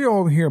 but we're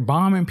over here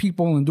bombing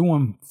people and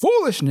doing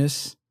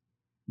foolishness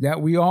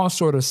that we all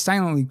sort of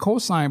silently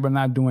co-sign but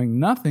not doing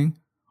nothing.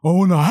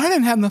 Oh, no, I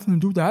didn't have nothing to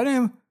do with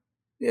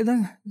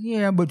that.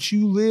 Yeah, but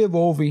you live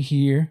over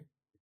here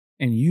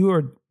and you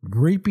are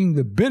reaping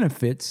the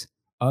benefits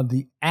of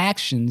the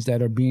actions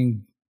that are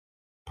being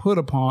put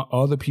upon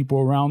other people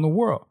around the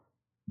world.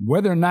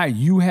 Whether or not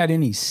you had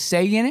any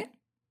say in it,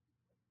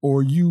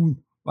 or you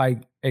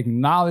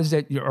acknowledge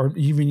that, or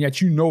even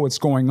yet what's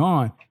going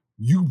on,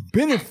 you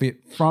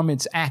benefit from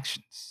its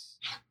actions.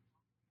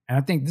 And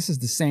I think this is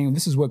the same.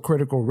 This is what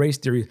critical race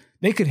theory is.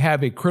 They could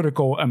have a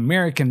critical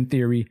American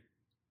theory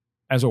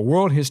as a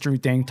world history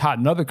thing taught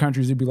in other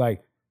countries, it'd be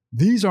like,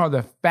 these are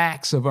the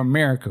facts of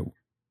America.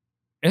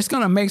 It's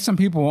going to make some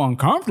people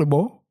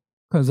uncomfortable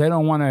because they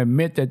don't want to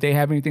admit that they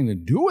have anything to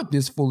do with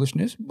this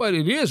foolishness, but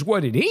it is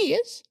what it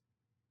is.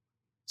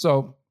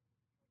 So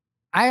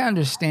I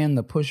understand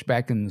the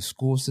pushback in the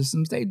school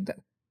systems.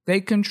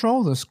 They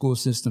control the school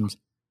systems.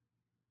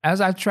 As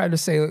I tried to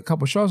say a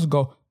couple shows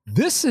ago,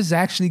 this is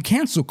actually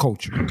cancel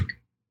culture.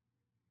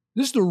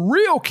 This is the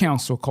real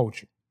cancel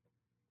culture,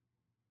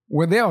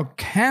 where they are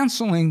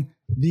canceling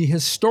the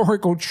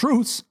historical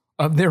truths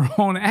of their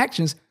own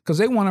actions because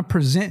they want to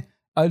present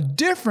a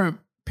different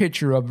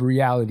picture of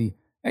reality.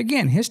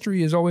 Again,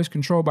 history is always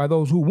controlled by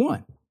those who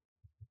won,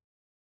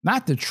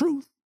 not the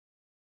truth.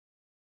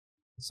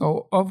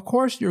 So, of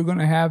course, you're going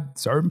to have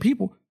certain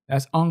people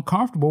that's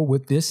uncomfortable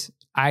with this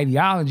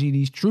ideology,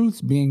 these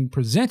truths being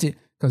presented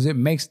because it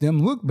makes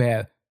them look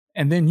bad.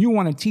 And then you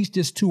want to teach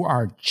this to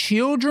our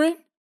children?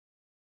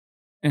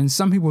 And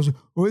some people say,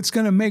 well, it's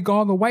going to make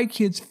all the white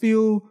kids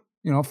feel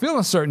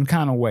a certain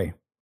kind of way.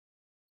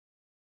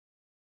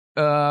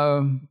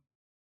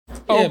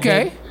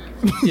 Okay.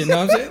 You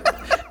know what I'm saying?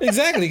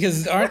 Exactly,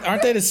 because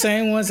aren't they the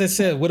same ones that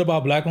said, what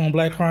about black on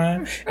black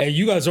crime? And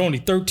you guys are only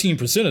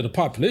 13% of the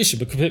population,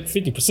 but commit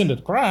 50% of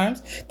the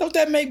crimes. Don't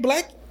that make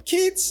black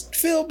kids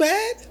feel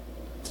bad?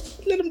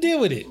 Let them deal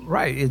with it.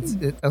 Right.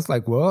 That's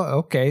like, well,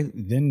 okay,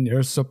 then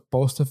you're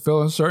supposed to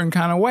feel a certain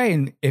kind of way.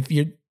 And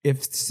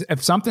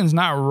if something's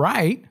not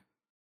right,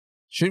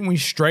 shouldn't we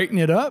straighten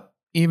it up?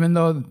 Even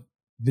though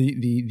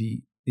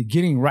the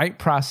getting right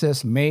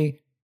process may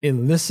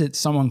elicit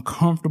some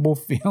uncomfortable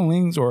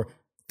feelings or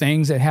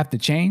things that have to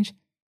change.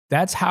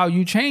 That's how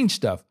you change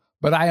stuff.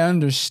 But I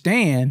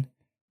understand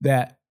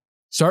that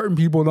certain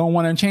people don't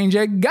want to change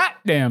a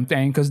goddamn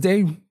thing because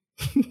they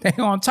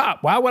on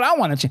top. Why would I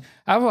want to change?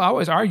 I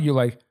always argue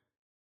like,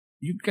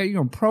 you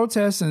can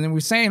protest and then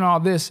we're saying all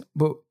this,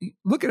 but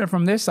look at it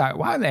from this side.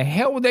 Why the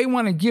hell would they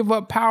want to give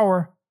up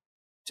power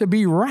to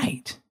be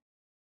right?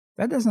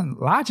 That doesn't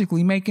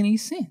logically make any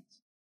sense.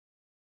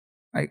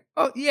 Like,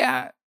 oh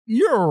yeah,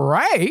 you're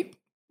right,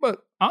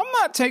 but I'm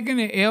not taking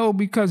the L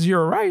because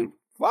you're right.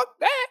 Fuck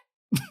that.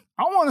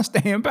 I want to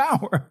stay in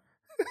power.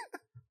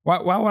 Why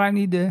would I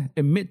need to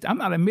admit? I'm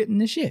not admitting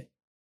this shit.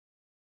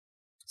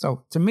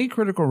 So to me,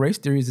 critical race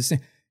theory is the same.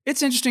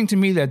 It's interesting to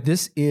me that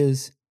this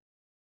is,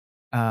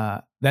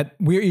 that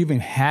we're even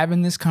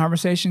having this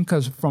conversation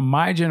because from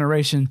my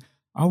generation,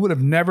 I would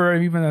have never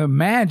even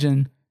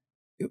imagined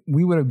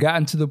we would have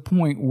gotten to the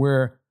point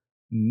where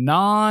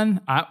I'm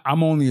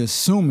only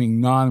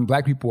assuming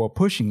non-black people are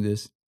pushing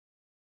this,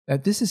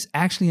 that this is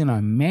actually in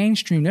our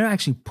mainstream. They're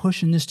actually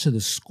pushing this to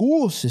the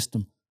school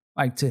system,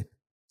 like to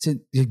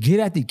get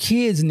at the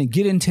kids and to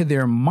get into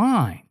their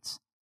minds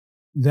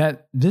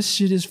that this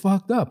shit is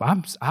fucked up.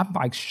 I'm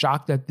like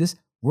shocked that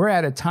we're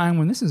at a time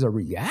when this is a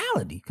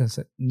reality because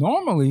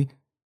normally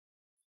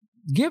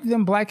give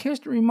them Black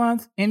History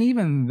Month and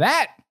even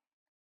that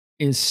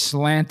is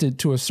slanted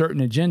to a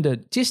certain agenda.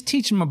 Just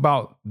teach them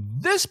about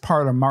this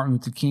part of Martin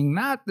Luther King,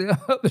 not the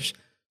other.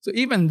 So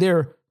even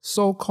their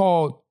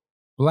so-called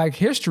Black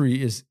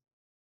history is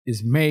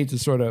made to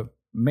sort of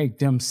make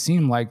them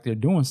seem like they're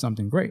doing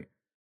something great.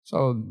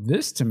 So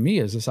this to me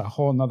is just a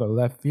whole nother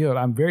left field.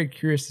 I'm very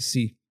curious to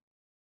see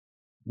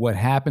what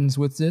happens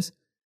with this.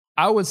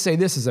 I would say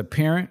this as a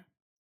parent,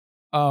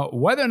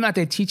 whether or not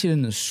they teach it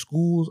in the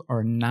schools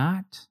or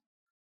not,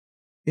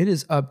 it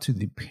is up to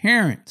the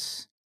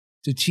parents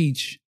to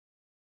teach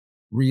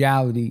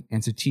reality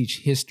and to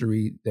teach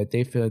history that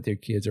they feel that their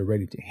kids are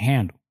ready to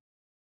handle.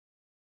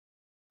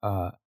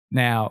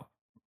 Now,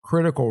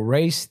 critical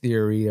race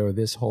theory or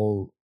this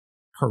whole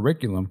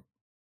curriculum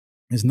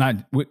is not,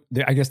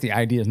 I guess the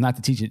idea is not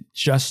to teach it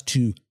just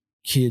to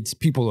kids,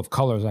 people of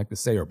color, as I like to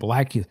say, or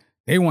Black kids.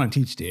 They want to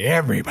teach to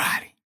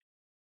everybody.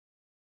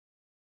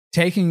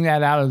 Taking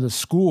that out of the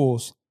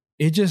schools,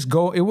 it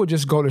would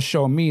just go to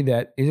show me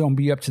that it don't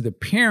be up to the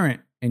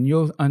parent, and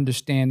you'll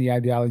understand the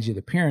ideology of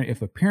the parent.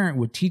 If a parent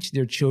would teach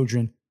their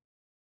children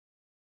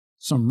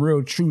some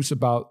real truths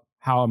about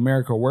how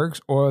America works,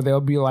 or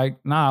they'll be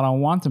like, nah, I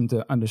don't want them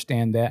to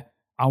understand that.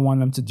 I want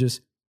them to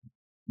just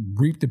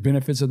reap the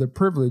benefits of the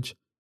privilege.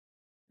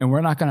 And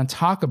we're not going to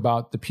talk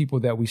about the people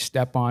that we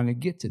step on to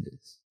get to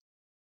this.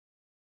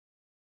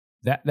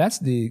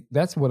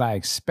 That's what I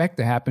expect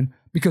to happen,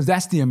 because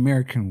that's the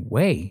American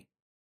way,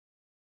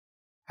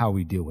 how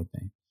we deal with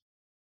things.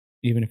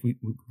 Even if we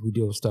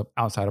deal with stuff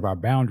outside of our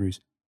boundaries,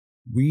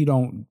 we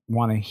don't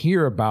want to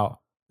hear about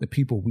the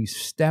people we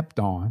stepped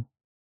on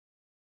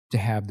to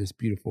have this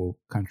beautiful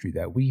country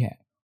that we have.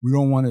 We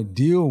don't want to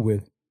deal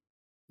with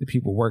the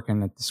people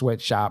working at the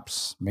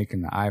sweatshops,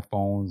 making the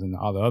iPhones and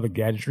all the other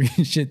gadgetry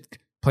and shit,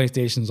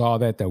 PlayStations, all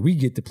that we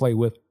get to play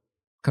with,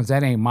 because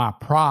that ain't my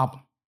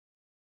problem.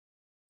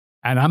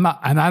 And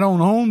I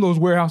don't own those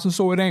warehouses,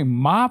 so it ain't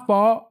my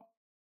fault.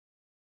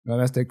 No,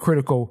 that's the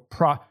critical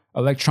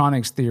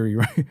electronics theory,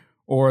 right?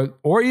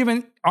 Or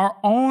even our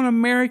own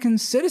American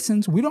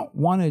citizens, we don't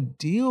want to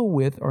deal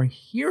with or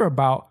hear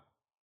about,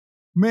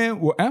 man,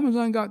 well,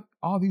 Amazon got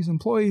all these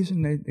employees,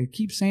 and they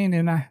keep saying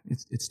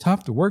it's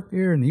tough to work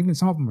there, and even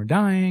some of them are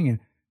dying, and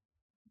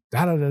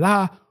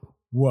da-da-da-da.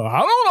 Well, I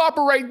don't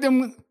operate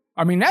them.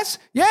 I mean, it's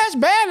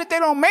bad that they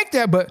don't make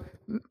that, but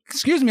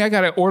excuse me, I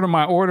got to order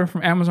my order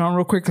from Amazon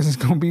real quick because it's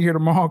going to be here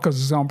tomorrow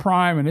because it's on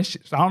Prime, and I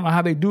don't know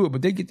how they do it,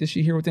 but they get this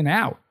shit here within an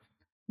hour.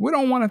 We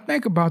don't want to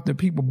think about the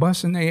people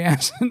busting their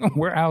ass in the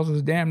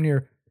warehouses damn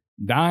near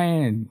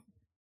dying and,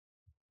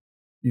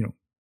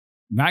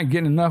 not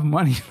getting enough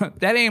money.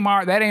 That ain't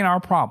our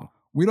problem.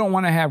 We don't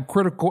want to have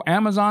critical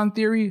Amazon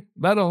theory,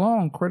 let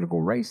alone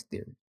critical race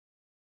theory.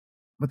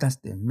 But that's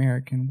the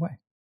American way.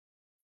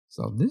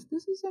 So this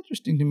is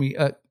interesting to me.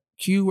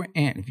 Q or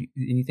Ant, if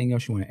anything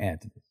else you want to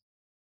add to this?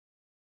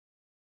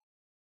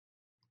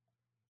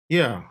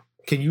 Yeah.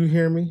 Can you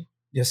hear me?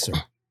 Yes, sir.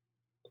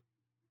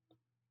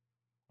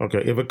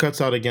 Okay. If it cuts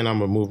out again, I'm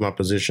gonna move my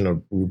position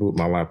or reboot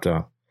my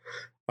laptop.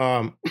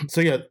 So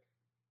yeah,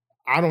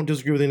 I don't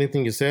disagree with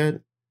anything you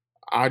said.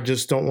 I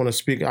just don't want to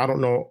speak. I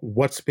don't know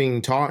what's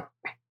being taught.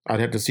 I'd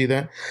have to see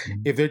that.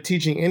 Mm-hmm. If they're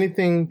teaching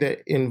anything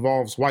that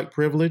involves white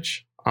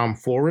privilege, I'm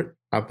for it.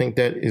 I think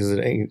that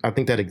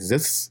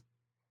exists.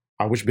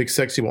 I wish Big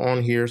Sexy were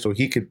on here so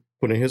he could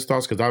put in his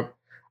thoughts, because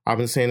I've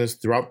been saying this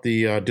throughout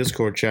the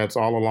Discord chats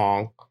all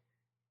along.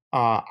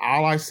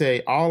 All I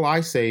say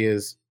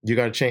is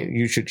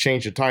you should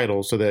change the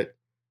title so that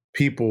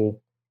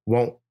people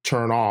won't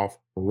turn off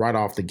right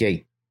off the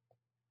gate.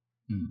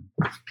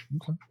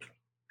 Okay.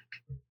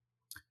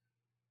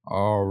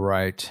 All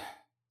right.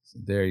 So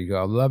there you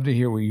go. I'd love to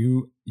hear what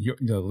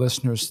the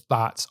listeners'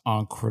 thoughts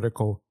on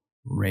critical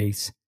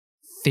race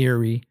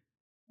theory.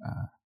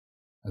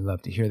 I'd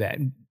love to hear that.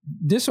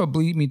 This will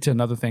lead me to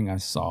another thing I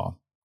saw.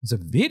 It's a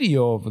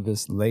video of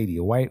this lady,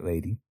 a white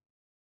lady.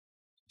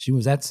 She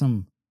was at I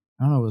don't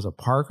know, it was a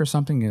park or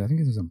something. I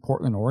think it was in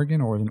Portland, Oregon,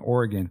 or in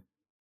Oregon.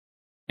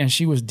 And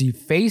she was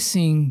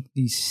defacing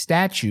the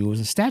statue. It was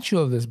a statue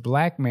of this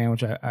black man,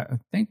 which I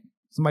think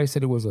somebody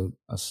said it was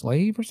a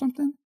slave or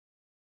something.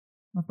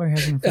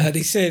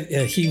 They said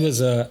he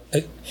was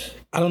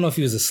I don't know if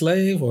he was a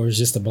slave or was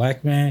just a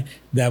black man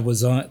that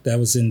was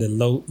in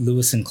the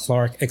Lewis and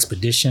Clark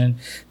expedition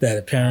that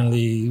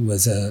apparently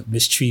was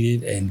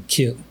mistreated and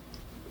killed.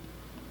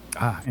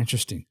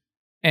 Interesting.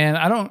 And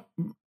I don't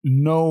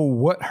know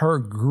what her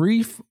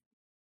grief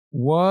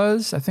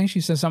was. I think she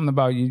said something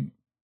about you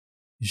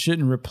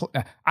shouldn't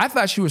replace. I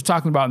thought she was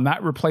talking about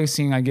not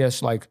replacing, I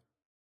guess, like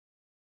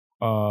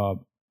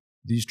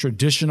these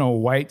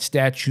traditional white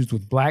statues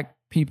with black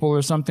people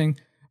or something.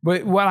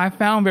 But what I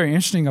found very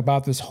interesting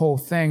about this whole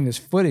thing, this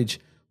footage,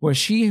 was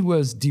she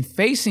was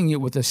defacing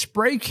it with a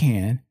spray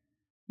can.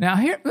 Now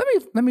here,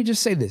 let me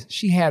just say this.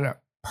 She had a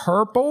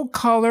purple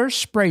color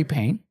spray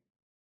paint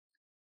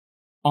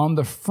on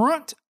the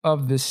front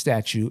of this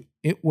statue.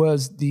 It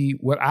was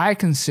what I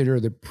consider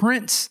the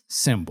Prince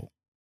symbol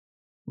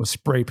was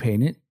spray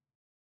painted.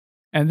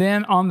 And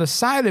then on the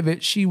side of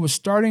it, she was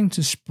starting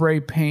to spray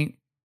paint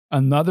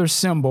another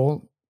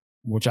symbol,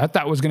 which I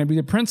thought was going to be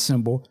the Prince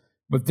symbol.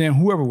 But then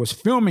whoever was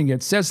filming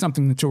it said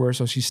something to her,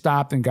 so she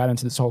stopped and got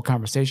into this whole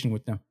conversation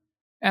with them.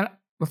 And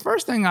the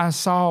first thing I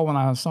saw when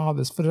I saw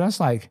this footage, I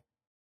was like,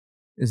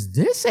 is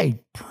this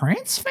a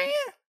Prince fan?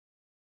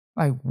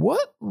 Like,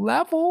 what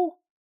level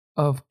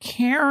of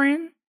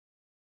Karen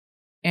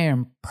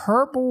and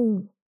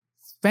purple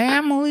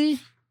family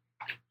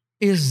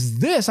is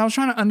this? I was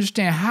trying to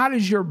understand, how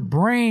does your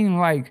brain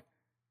like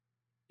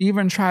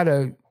even try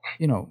to,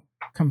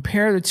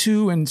 compare the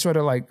two and sort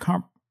of like,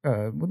 what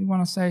do you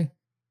want to say?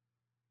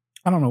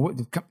 I don't know what,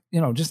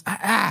 just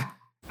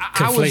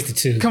conflate the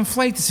two.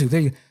 Conflate the two.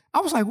 There you, I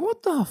was like,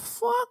 what the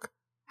fuck?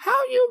 How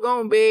you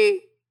gonna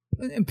be?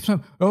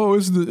 Oh,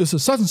 it's a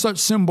such and such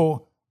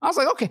symbol. I was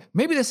like, okay,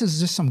 maybe this is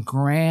just some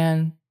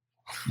grand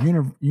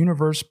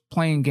universe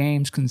playing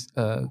games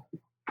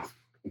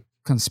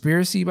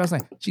conspiracy. But I was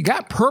like, she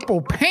got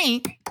purple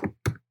paint.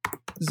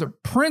 There's a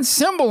Prince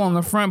symbol on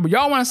the front, but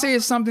y'all want to say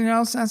it's something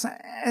else? I was like,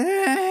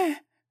 I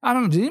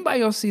don't know. Did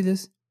anybody else see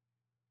this?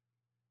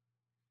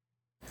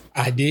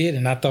 I did,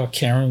 and I thought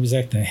Karen was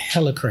acting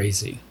hella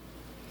crazy.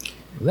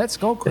 Let's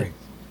go crazy.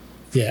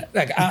 Yeah,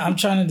 like I'm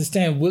trying to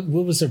understand what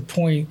was her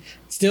point.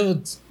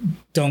 Still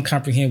don't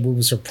comprehend what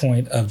was her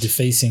point of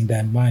defacing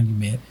that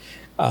monument.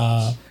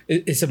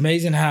 It's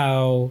amazing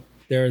how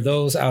there are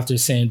those out there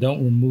saying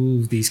don't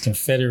remove these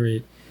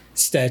Confederate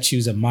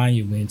statues and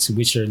monuments,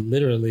 which are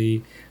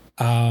literally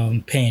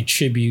paying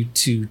tribute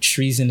to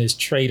treasonous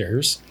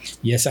traitors.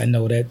 Yes, I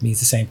know that means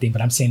the same thing,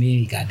 but I'm saying it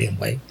any goddamn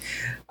way.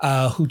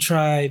 Who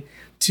tried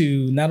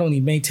to not only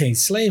maintain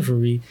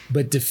slavery,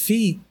 but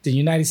defeat the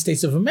United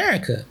States of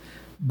America.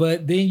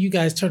 But then you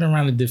guys turn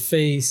around and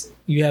deface,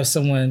 you have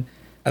someone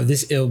of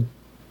this ilk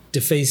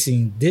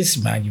defacing this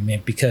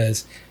monument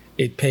because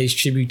it pays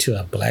tribute to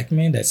a black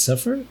man that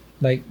suffered?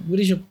 Like, what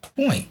is your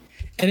point?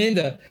 And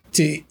then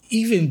to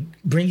even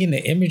bring in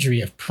the imagery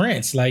of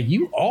Prince, like,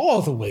 you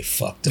all the way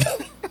fucked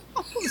up.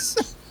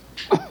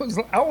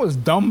 I was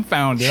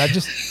dumbfounded.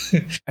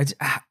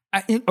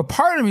 A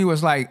part of me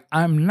was like,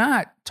 I'm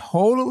not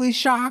totally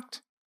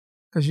shocked,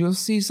 because you'll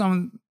see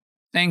some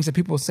things that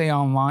people say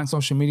online,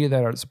 social media,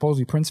 that are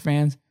supposedly Prince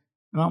fans,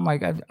 and I'm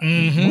like,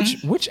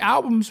 which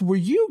albums were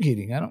you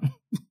getting? I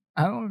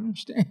don't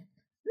understand.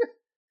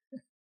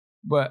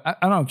 But I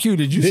don't know. Q,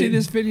 did you see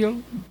this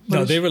video?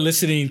 No, they were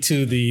listening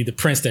to the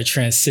Prince that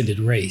transcended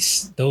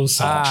race. Those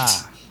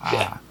songs.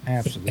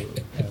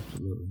 Absolutely.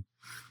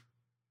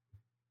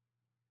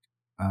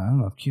 I don't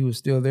know if Q is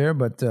still there,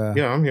 but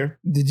yeah, I'm here.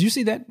 Did you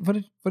see that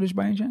footage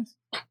by any chance?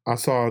 I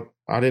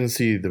didn't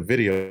see the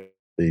video.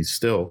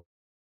 Still.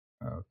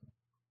 Okay.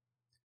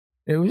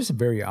 It was just a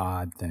very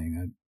odd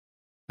thing.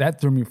 That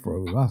threw me for a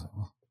loop. I was like,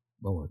 oh,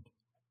 Lord,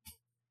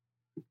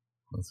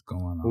 what's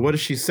going on? What did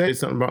she say?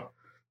 Something about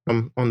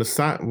on the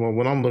side? Well,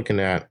 what I'm looking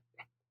at,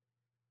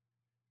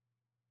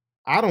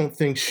 I don't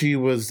think she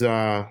was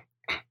doing.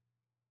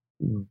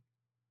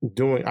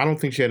 I don't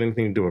think she had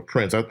anything to do with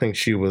Prince. I think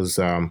she was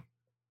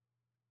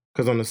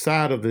because on the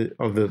side of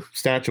the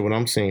statue, what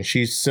I'm seeing,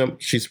 she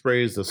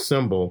sprays the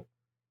symbol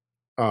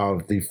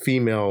of the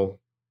female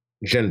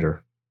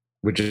gender,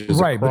 which is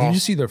right. But did you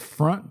see the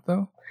front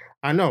though?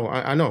 I know.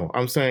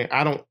 I'm saying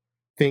I don't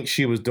think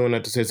she was doing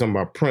that to say something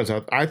about Prince.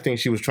 I think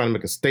she was trying to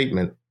make a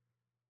statement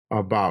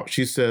about.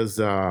 She says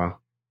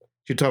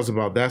she talks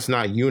about that's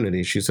not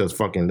unity. She says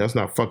that's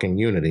not fucking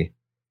unity.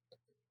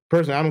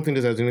 Personally, I don't think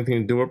this has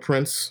anything to do with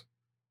Prince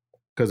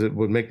because it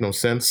would make no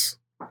sense.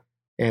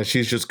 And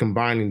she's just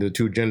combining the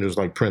two genders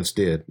like Prince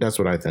did. That's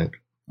what I think.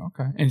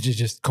 Okay, and she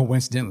just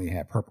coincidentally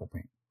had purple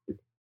paint.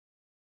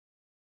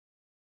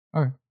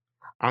 Okay.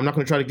 I'm not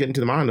going to try to get into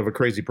the mind of a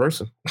crazy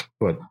person,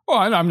 but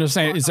I'm just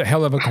saying it's a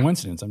hell of a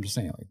coincidence. I'm just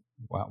saying, like,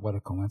 wow, what a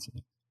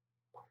coincidence.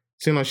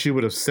 Seemed like she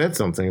would have said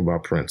something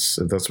about Prince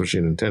if that's what she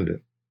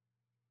intended.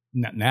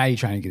 Now you're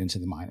trying to get into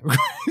the mind of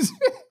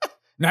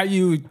now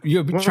you're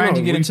trying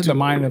to get into the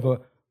mind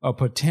of a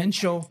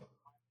potential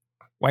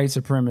white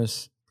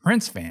supremacist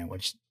Prince fan,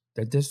 which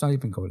that does not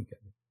even go together.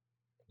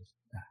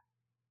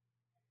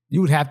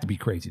 You would have to be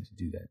crazy to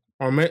do that.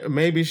 Or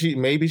maybe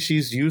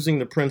she's using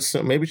the Prince.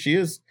 Maybe she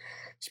is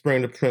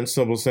spraying the Prince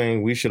symbol,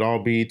 saying we should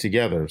all be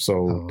together.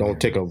 So don't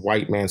take a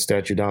white man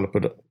statue down to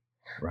put it.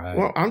 Right.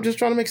 Well, I'm just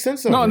trying to make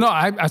sense of it. No,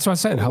 that's what I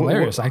said.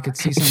 Hilarious. I could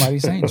see somebody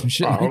saying some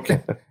shit.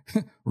 Okay.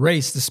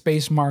 Race, the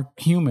space mark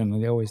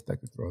human. They always like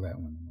to throw that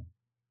one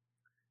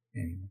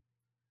in. Anyway.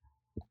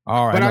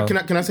 All right.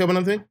 But can I say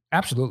one thing?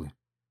 Absolutely.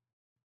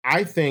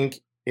 I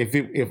think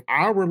if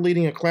I were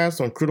leading a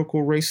class on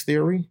critical race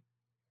theory,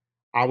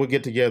 I would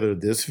get together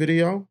this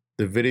video,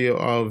 the video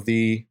of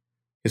the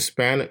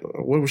Hispanic,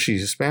 what was she,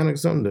 Hispanic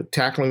something,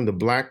 tackling the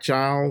black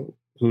child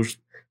whose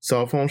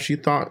cell phone she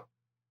thought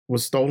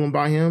was stolen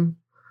by him.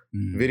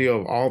 Video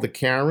of all the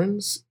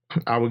Karens.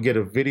 I would get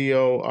a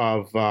video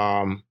of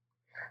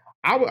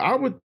I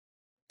would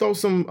throw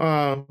some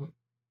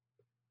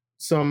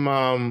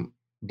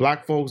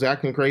black folks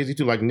acting crazy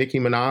too, like Nicki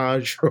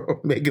Minaj or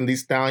Megan Thee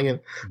Stallion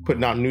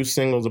putting out new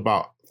singles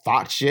about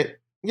thought shit.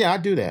 Yeah,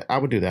 I'd do that. I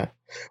would do that.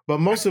 But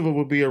most of it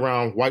would be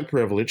around white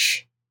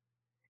privilege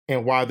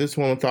and why this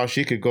woman thought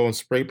she could go and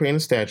spray paint a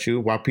statue,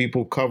 why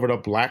people covered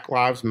up Black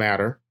Lives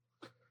Matter,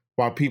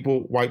 why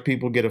white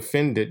people get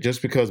offended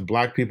just because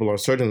black people are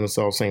asserting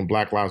themselves saying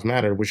Black Lives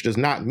Matter, which does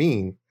not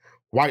mean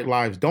white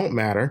lives don't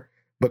matter,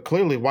 but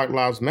clearly white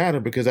lives matter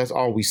because that's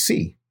all we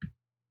see.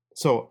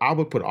 So I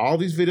would put all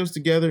these videos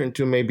together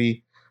into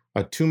maybe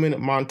a 2-minute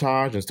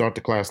montage and start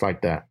the class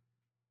like that.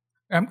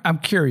 I'm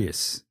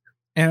curious.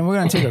 And we're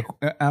going to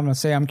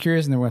I'm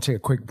curious, and then we're going to take a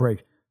quick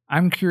break.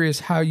 I'm curious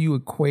how you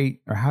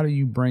equate or how do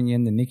you bring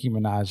in the Nicki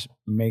Minaj,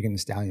 Megan Thee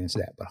Stallion into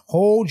that? But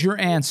hold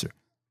your answer.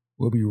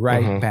 We'll be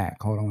right back.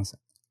 Hold on a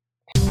second.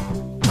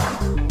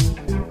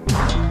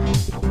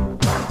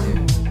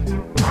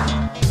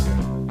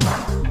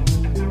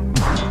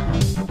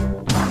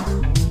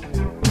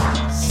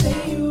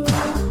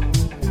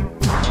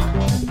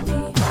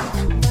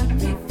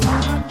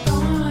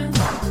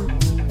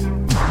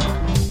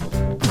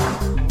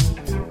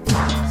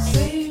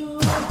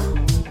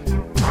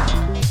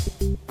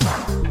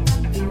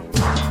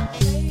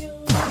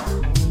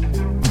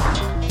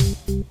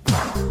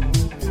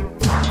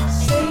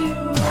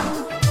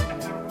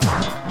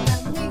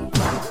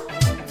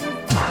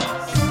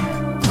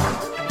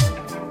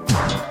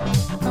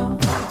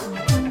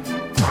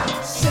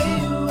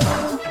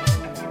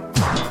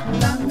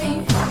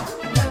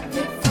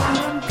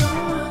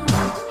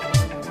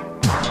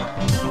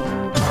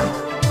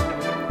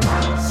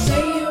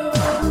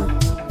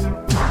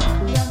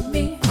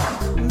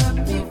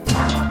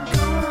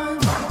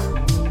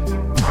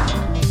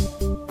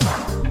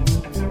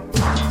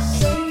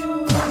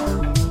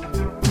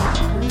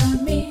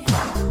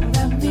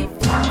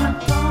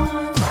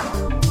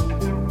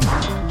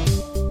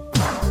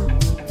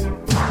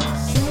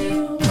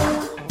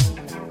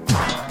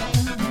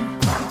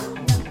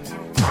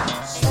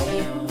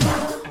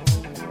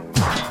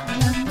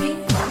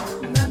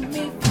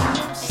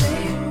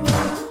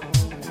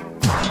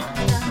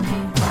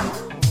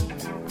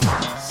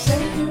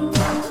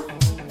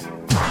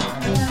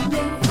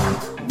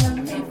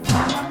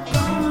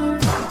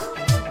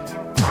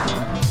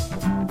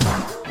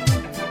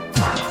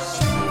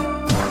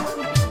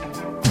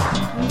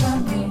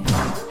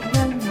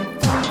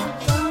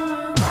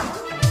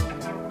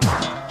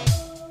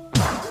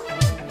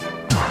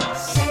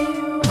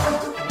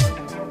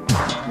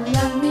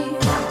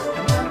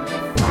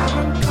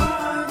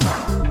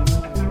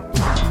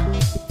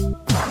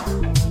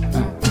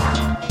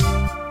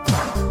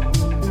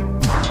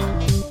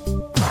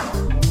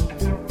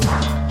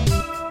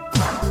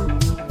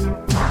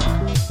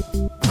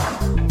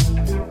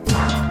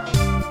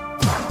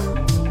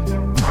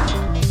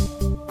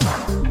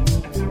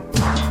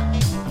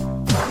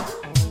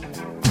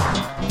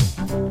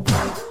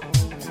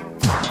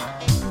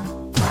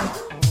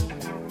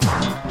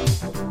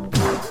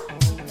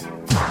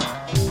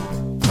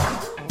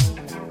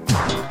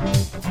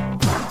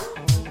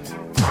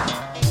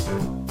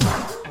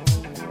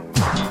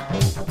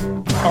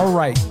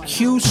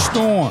 Q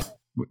Storm.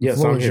 Yes,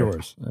 the floor I'm is here.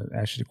 yours.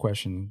 Ask you the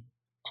question.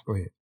 Go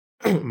ahead.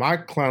 My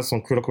class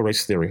on critical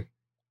race theory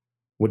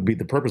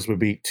the purpose would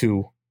be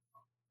to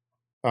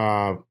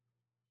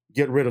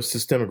get rid of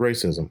systemic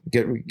racism,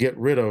 get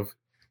rid of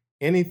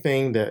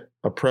anything that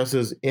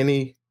oppresses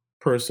any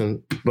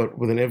person, but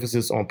with an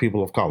emphasis on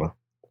people of color.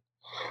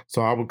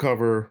 So I would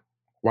cover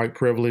white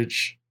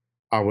privilege.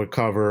 I would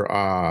cover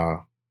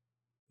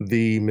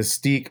the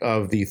mystique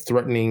of the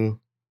threatening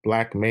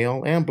black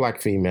male and black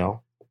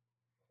female.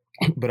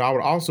 But I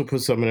would also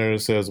put something there that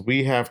says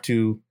we have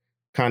to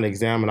kind of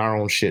examine our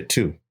own shit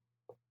too.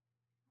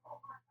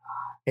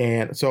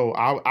 And so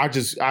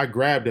I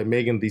grabbed at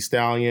Megan Thee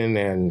Stallion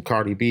and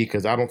Cardi B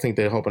because I don't think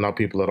they're helping out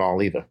people at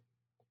all either.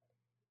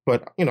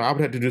 But I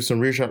would have to do some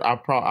research.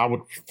 I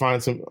would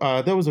find some.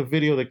 There was a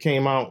video that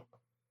came out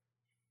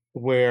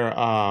where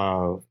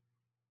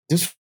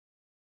this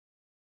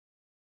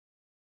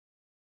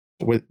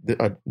were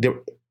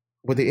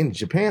they in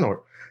Japan, or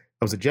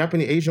it was a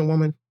Japanese Asian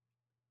woman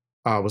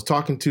was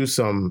talking to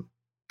some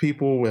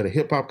people at a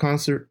hip hop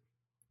concert,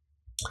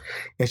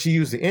 and she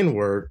used the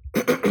N-word.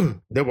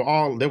 They were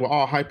all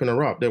hyping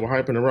her up.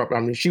 I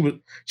mean, she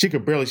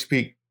could barely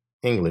speak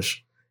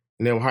English,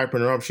 and they were hyping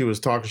her up. She was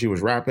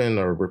rapping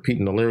or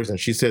repeating the lyrics, and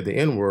she said the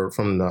N-word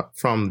from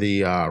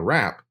the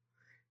rap,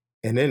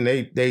 and then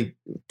they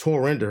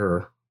tore into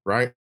her,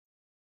 right?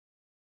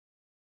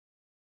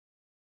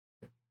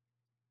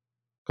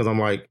 Because I'm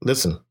like,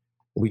 listen,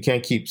 we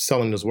can't keep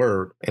selling this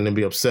word and then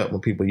be upset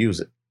when people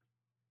use it.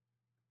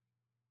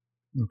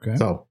 Okay.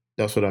 So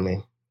that's what I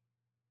mean.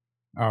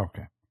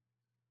 Okay.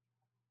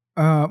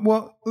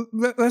 Well,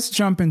 let's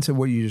jump into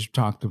what you just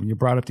talked about. You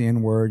brought up the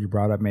N-word. You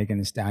brought up Megan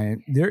Thee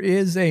Stallion. There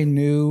is a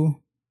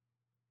new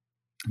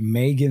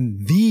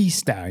Megan Thee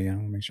Stallion. I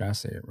want to make sure I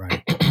say it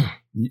right.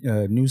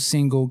 New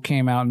single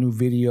came out, new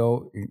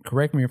video.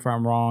 Correct me if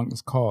I'm wrong.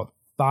 It's called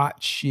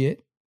Thought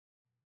Shit.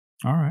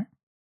 All right.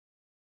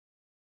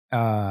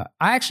 I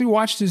actually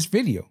watched this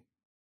video.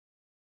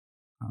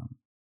 I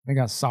think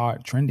I saw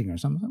it trending or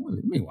something.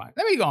 Let me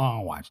go on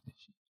and watch this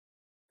shit.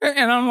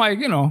 And I'm like,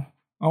 on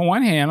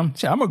one hand,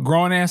 I'm a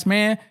grown ass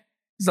man.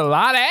 There's a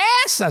lot of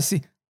ass I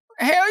see.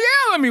 Hell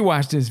yeah, let me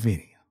watch this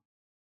video.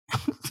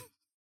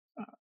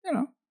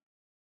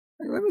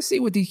 Let me see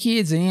what these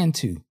kids are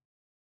into.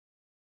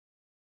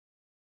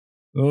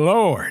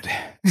 Lord.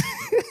 It's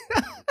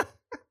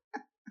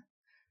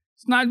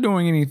not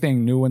doing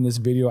anything new in this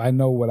video. I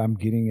know what I'm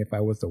getting if I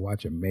was to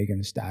watch a Megan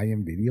Thee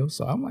Stallion video.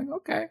 So I'm like,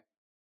 okay.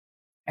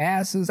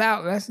 Ass is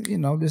out. That's,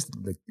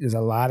 there's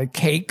a lot of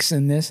cakes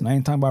in this. And I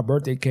ain't talking about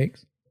birthday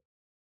cakes.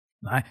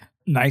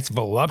 Nice,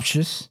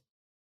 voluptuous,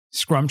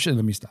 scrumptious.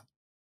 Let me stop.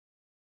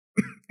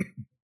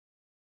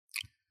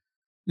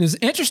 This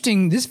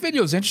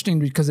video is interesting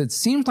because it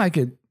seems like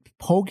it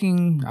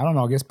poking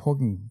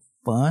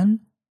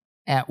fun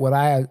at what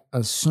I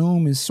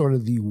assume is sort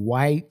of the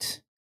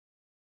white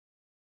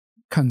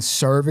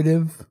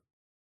conservative,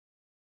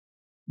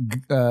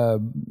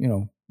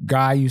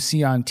 guy you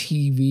see on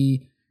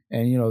TV,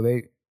 and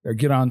they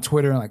get on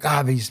Twitter and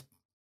like, these,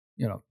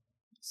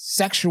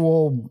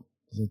 sexual.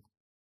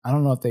 I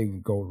don't know if they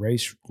go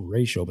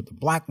racial, but the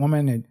black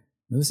woman, and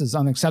this is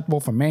unacceptable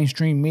for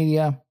mainstream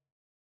media.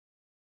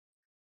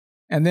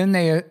 And then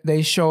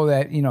they show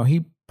that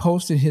he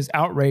posted his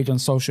outrage on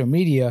social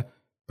media,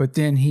 but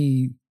then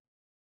he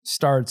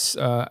starts,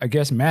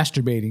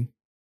 masturbating.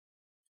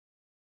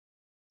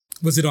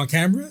 Was it on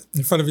camera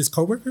in front of his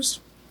coworkers?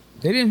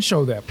 They didn't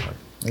show that part.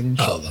 They didn't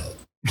show that.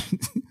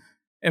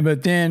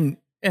 But then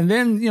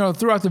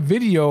throughout the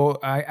video,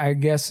 I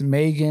guess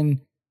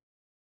Megan,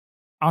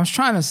 I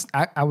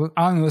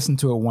only listened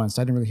to it once.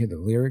 I didn't really hear the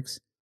lyrics,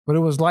 but it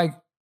was like,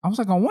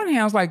 on one hand,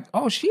 I was like,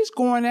 oh, she's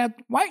going at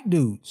white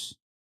dudes,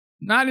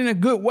 not in a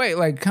good way,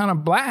 like kind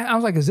of black. I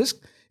was like,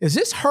 is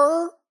this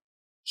her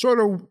sort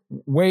of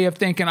way of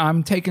thinking?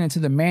 I'm taking it to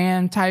the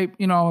man type.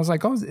 I was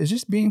like, oh, is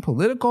this being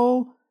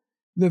political?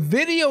 The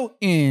video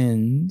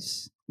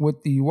ends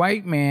with the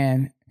white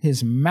man,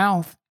 his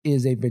mouth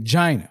is a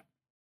vagina.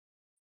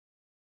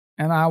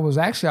 And I was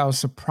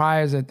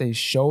surprised that they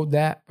showed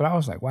that, but I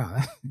was like, wow,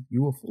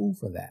 you a fool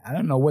for that. I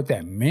don't know what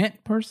that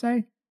meant per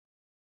se,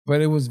 but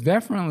it was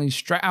definitely,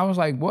 I was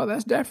like, well,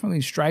 that's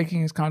definitely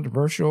striking. It's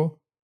controversial.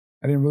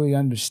 I didn't really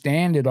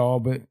understand it all,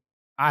 but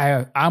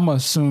I'm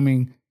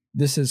assuming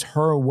this is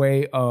her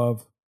way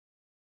of,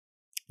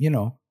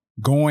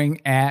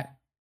 going at,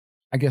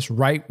 I guess,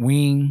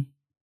 right-wing,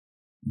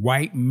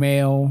 white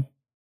male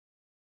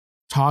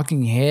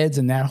talking heads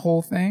and that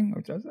whole thing,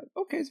 which I was like,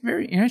 okay, it's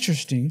very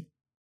interesting.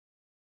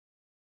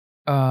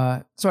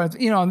 So,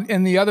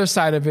 and the other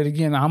side of it,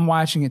 again, I'm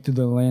watching it through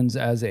the lens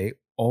as a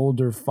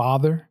older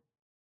father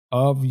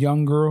of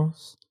young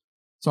girls.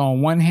 So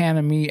on one hand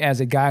of me as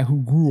a guy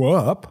who grew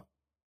up,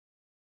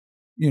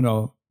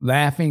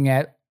 laughing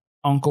at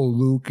Uncle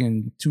Luke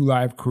and Two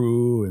Live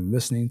Crew and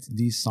listening to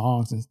these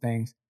songs and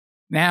things.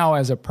 Now,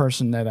 as a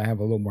person that I have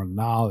a little more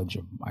knowledge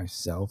of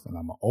myself and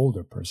I'm an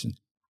older person,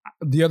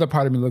 the other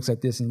part of me looks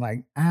at this and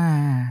like,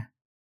 I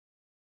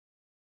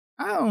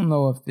don't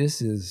know if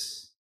this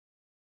is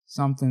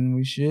something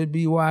we should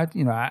be watching.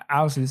 You know,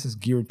 obviously this is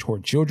geared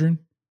toward children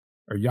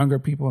or younger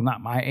people,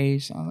 not my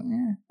age. So I was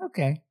like,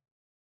 okay.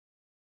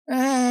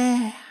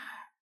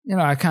 You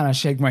know, I kind of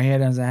shake my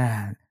head and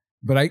say,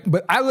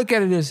 But I look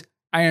at it as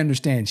I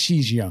understand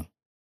she's young,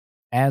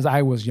 as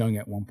I was young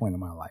at one point in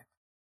my life.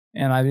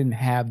 And I didn't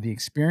have the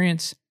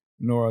experience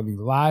nor the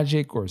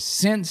logic or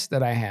sense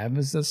that I have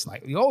as a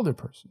slightly older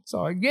person.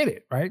 So I get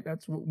it, right?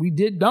 That's what we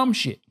did, dumb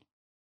shit.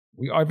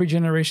 Every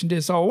generation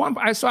did. So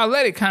I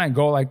let it kind of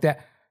go like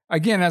that.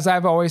 Again, as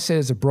I've always said,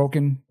 it's a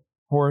broken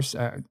horse.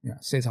 I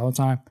say this all the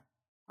time.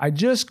 I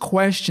just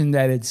question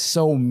that it's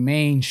so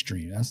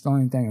mainstream. That's the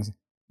only thing.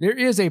 There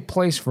is a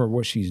place for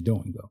what she's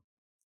doing, though.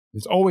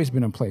 There's always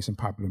been a place in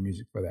popular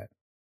music for that.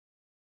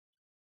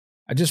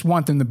 I just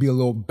want them to be a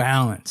little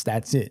balanced.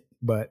 That's it.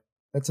 But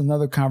that's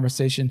another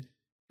conversation.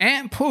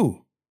 Aunt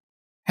Pooh,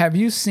 have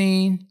you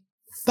seen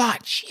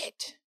Thought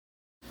Shit?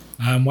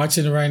 I'm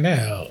watching it right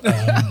now.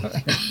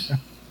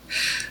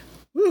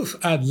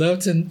 I'd love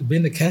to be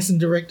the casting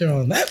director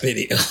on that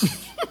video.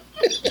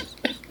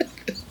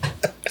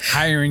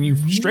 Hiring you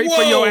straight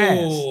for your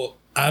ass.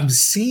 I'm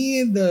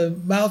seeing the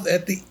mouth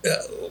at the...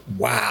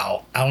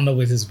 wow. I don't know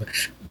what this...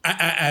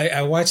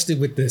 I watched it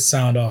with the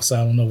sound off,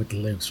 so I don't know what the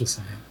lyrics were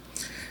saying.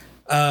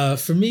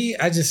 For me,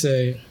 I just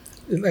say,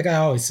 like I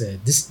always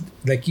said, this,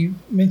 like you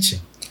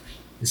mentioned,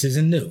 this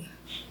isn't new.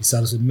 We saw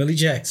this with Millie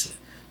Jackson.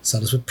 We saw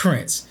this with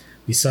Prince.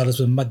 We saw this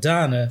with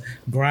Madonna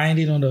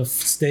grinding on the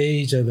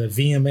stage of the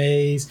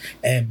VMAs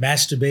and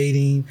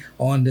masturbating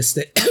on the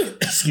stage.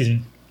 Excuse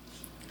me.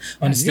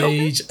 On the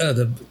stage of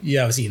the...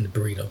 Yeah, I was eating the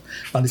burrito.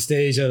 On the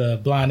stage of the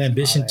Blonde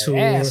Ambition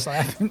tour.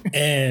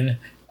 And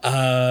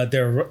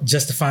their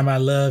Justify My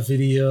Love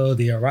video,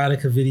 the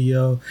erotica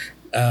video.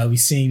 We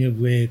seen it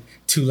with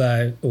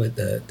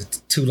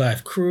the Two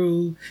Live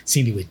crew.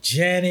 Seen it with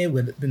Janet,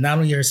 with not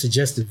only her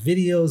suggestive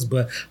videos,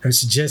 but her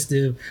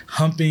suggestive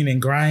humping and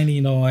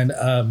grinding on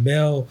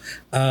male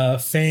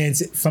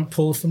fans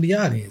pulled from the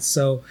audience.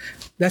 So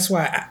that's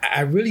why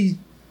I really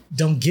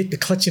don't get the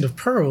clutching of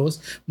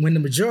pearls when the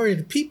majority of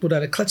the people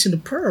that are clutching the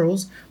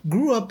pearls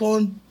grew up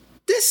on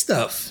this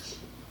stuff.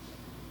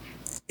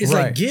 It's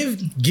right. Like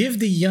give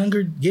the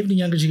younger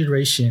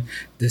generation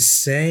the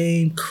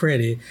same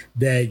credit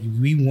that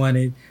we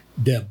wanted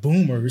the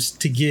boomers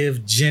to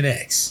give Gen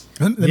X.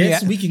 Let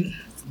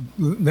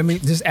me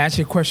just ask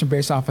you a question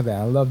based off of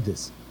that. I love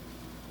this.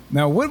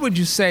 Now, what would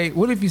you say?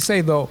 What if you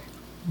say though,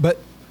 but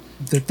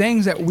the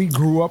things that we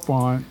grew up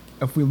on,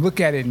 if we look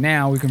at it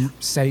now, we can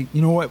say,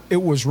 you know what,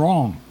 it was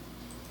wrong.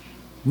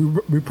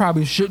 We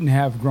probably shouldn't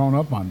have grown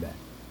up on that.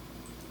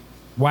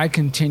 Why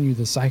continue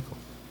the cycle?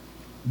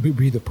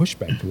 Be the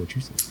pushback to what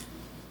you said.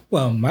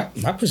 Well, my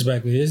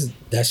pushback is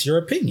that's your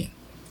opinion.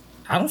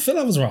 I don't feel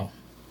I was wrong.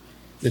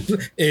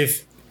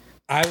 If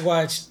I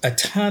watched a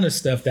ton of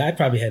stuff that I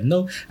probably had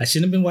I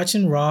shouldn't have been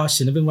watching Raw,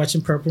 shouldn't have been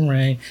watching Purple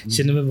Rain,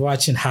 shouldn't have been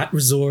watching Hot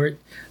Resort.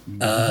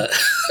 I'm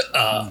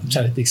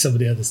trying to think some of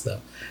the other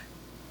stuff.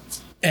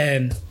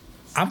 And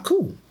I'm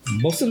cool.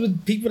 Most of the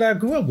people that I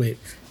grew up with,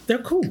 they're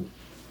cool.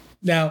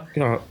 Now,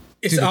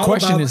 it's the all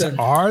question about is,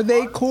 are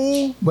they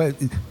cool? But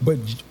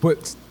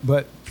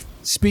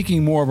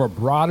speaking more of a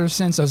broader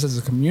sense, us as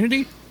a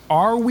community,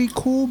 are we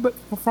cool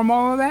from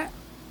all of that?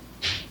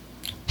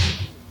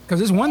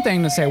 Because it's one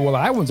thing to say, well,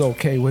 I was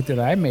okay with it,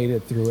 I made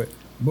it through it.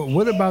 But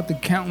what about the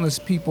countless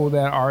people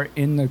that are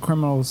in the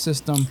criminal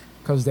system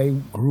because they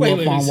grew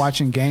up on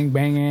watching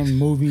gangbanging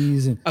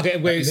movies?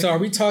 So are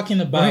we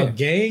talking about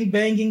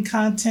gangbanging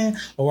content,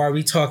 or are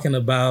we talking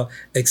about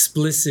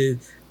explicit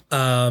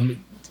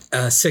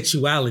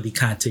sexuality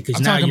content?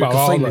 Because now you're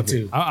conflating the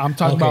two. I'm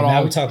talking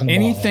about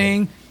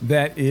anything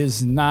that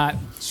is not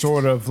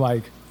sort of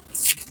like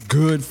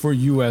good for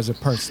you as a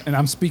person. And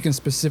I'm speaking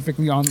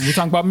specifically we're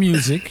talking about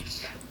music,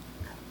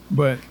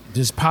 but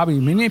there's probably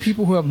many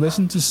people who have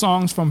listened to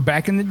songs from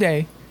back in the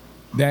day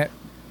that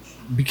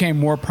became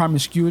more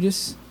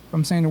promiscuous, if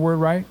I'm saying the word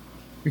right,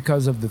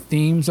 because of the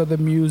themes of the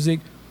music,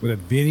 or the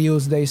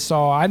videos they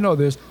saw. I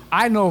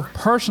know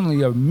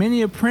personally of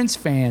many of Prince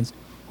fans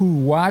who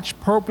watched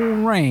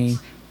Purple Rain,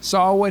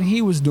 saw what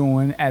he was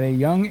doing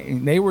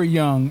they were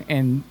young,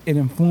 and it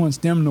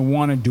influenced them to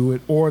want to do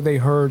it, or they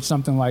heard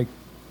something like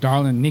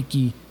Darling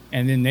Nikki,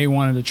 and then they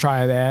wanted to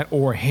try that,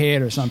 or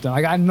Head or something.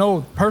 Like, I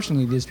know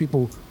personally there's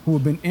people who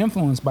have been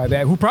influenced by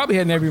that, who probably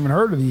had never even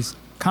heard of these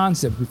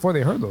concepts before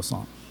they heard those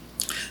songs.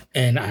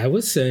 And I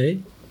would say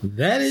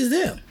that is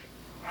them.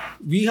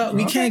 We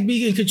can't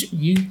be in control.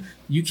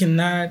 You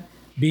cannot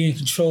be in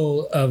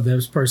control of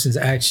this person's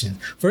action.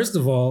 First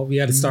of all, we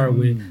got to start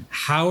with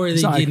how are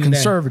they getting like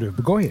conservative,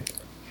 but go ahead.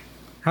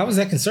 How is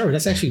that conservative?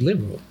 That's actually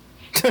liberal.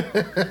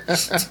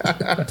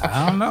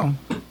 I don't know.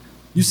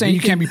 You saying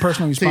you can't be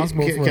personally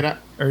responsible for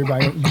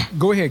everybody?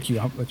 Go ahead, Q.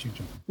 I'll let you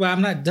jump. Well,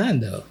 I'm not done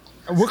though.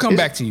 We'll come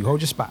back to you.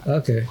 Hold your spot.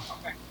 Okay.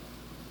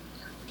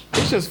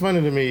 It's just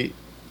funny to me.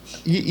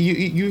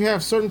 You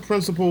have certain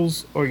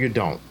principles or you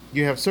don't.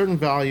 You have certain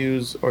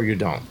values or you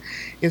don't.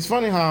 It's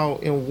funny how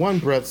in one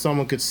breath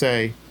someone could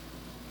say,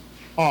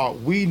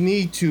 we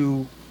need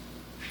to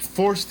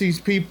force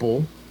these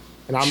people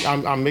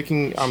and I'm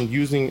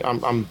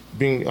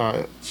being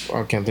I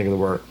can't think of the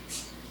word,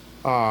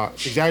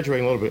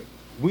 exaggerating a little bit.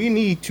 We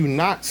need to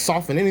not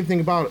soften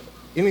anything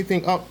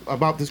up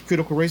about this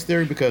critical race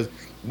theory, because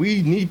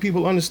we need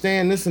people to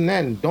understand this and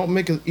that, and don't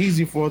make it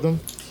easy for them.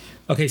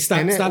 Okay, stop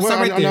right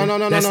there.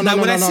 No, that's not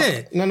what I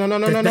said. No.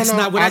 That's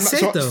not what I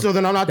said, though. So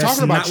then I'm not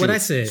talking about you. That's not what I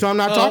said. So I'm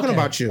not talking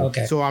about you.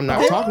 Okay. So I'm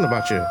not talking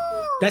about you.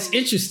 That's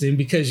interesting,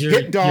 because you're...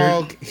 Hit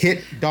dog,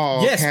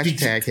 yes,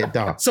 hashtag hit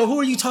dog. So who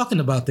are you talking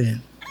about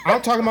then?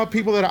 I'm talking about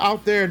people that are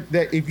out there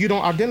that if you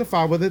don't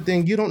identify with it,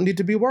 then you don't need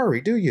to be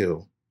worried, do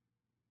you?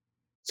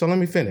 So let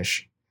me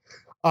finish.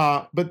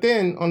 But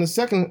then on the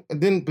second,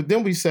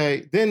 then we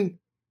say, then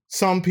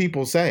some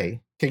people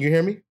say, can you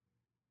hear me?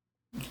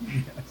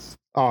 Yes.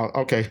 Oh,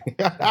 okay.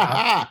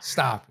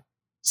 Stop.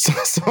 So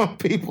some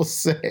people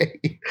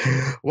say,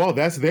 well,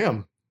 that's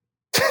them.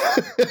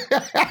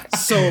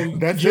 So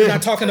you're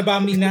not talking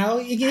about me now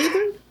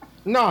either?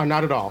 No,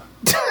 not at all.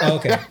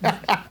 Okay.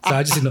 So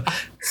I just know.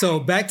 So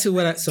back to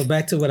what I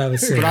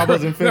was saying. But I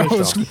wasn't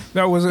finished.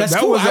 I wasn't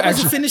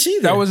finished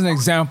either. That was an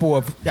example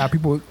of how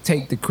people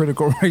take the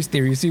critical race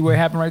theory. You see what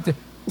happened right there?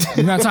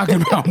 You're not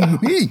talking about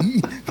me.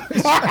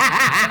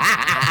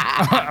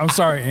 I'm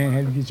sorry, Ann. I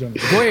had to get you on.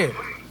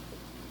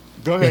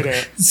 Go ahead,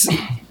 Ann.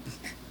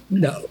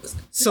 No.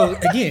 So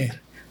again,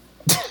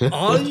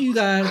 all of you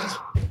guys.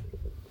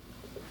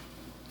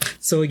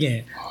 So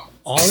again,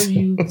 all of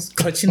you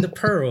clutching the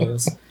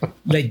pearls,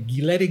 like,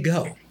 you let it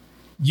go.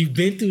 You've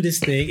been through this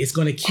thing. It's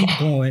going to keep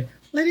going.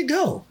 Let it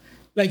go.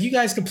 Like, you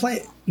guys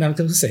complain. Now I'm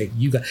going to say,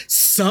 you guys,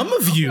 some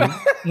of you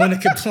want to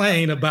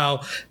complain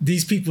about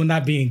these people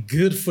not being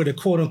good for the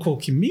quote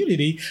unquote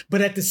community.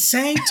 But at the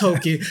same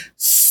token,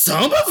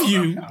 some of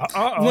you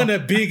want to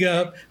big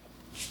up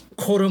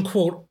quote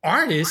unquote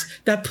artists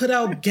that put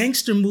out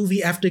gangster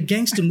movie after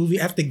gangster movie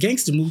after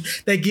gangster movie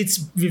that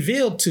gets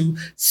revealed to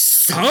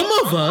some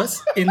of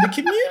us in the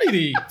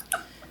community.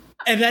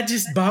 And that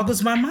just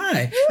boggles my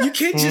mind. You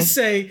can't just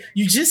say,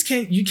 you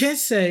can't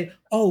say,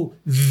 oh,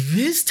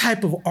 this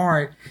type of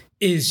art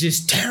is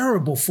just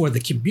terrible for the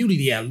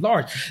community at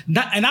large.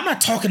 And I'm not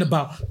talking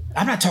about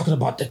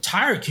the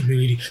entire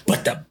community,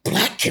 but the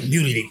Black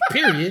community,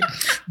 period.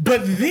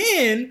 But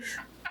then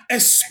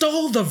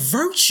extol the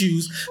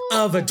virtues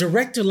of a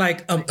director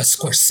like a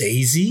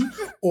Scorsese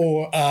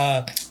or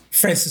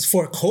Francis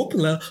Ford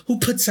Coppola, who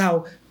puts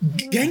out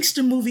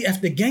gangster movie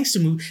after gangster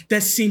movie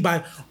that's seen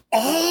by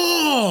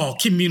all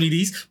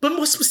communities, but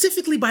more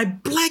specifically by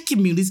Black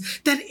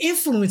communities, that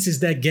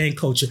influences that gang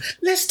culture.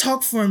 Let's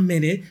talk for a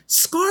minute.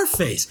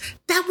 Scarface,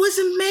 that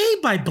wasn't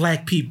made by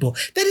Black people.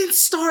 That didn't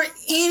star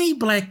any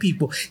Black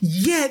people.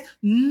 Yet,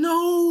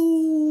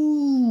 no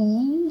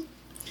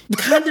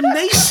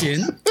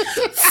condemnation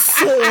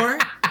for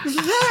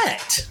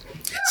that.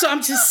 So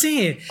I'm just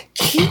saying,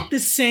 keep the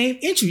same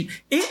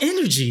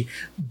energy.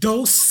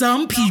 Though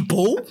some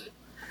people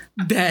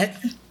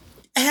that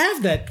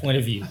have that point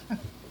of view.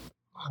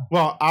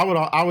 Well,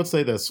 I would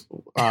say this,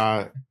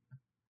 and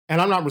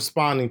I'm not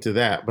responding to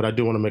that, but I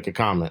do want to make a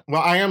comment.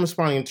 Well, I am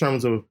responding in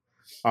terms of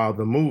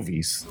the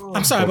movies.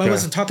 I'm sorry, but I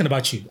wasn't talking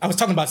about you. I was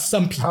talking about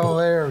some people.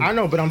 I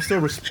know, but I'm still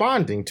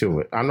responding to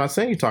it. I'm not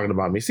saying you're talking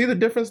about me. See the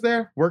difference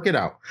there? Work it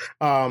out.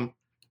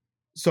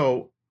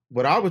 So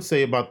what I would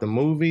say about the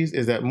movies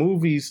is that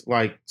movies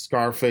like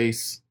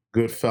Scarface,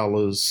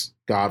 Goodfellas,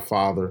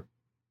 Godfather,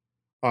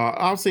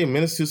 I'll say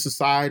Menace to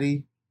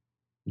Society,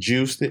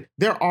 Juice,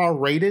 they're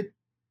R-rated.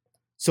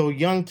 So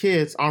young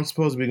kids aren't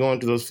supposed to be going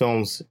to those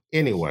films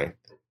anyway.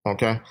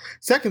 Okay.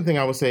 Second thing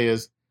I would say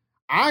is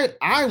I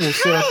will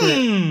sit up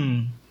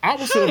here. I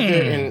will sit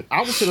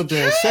up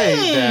there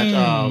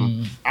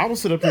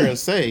and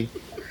say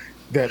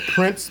that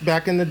Prince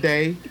back in the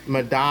day,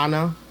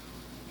 Madonna,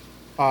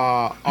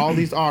 all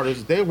these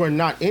artists, they were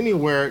not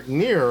anywhere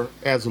near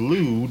as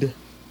lewd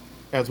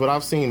as what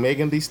I've seen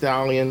Megan Thee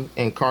Stallion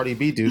and Cardi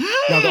B do.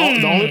 Now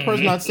the only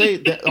person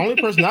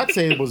I'd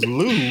say was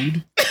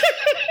lewd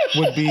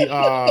would be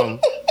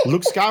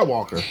Luke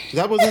Skywalker.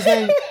 That was his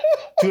name?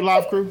 Two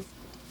Live Crew?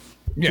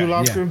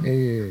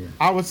 Yeah.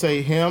 I would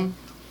say him.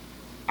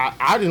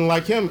 I didn't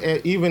like him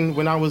even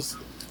when I was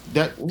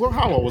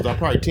how old was I?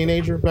 Probably a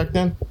teenager back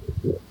then.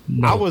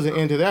 No. I wasn't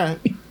into that,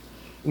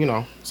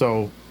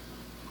 so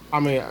I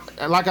mean,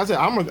 like I said,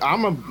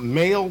 I'm a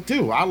male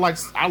too. I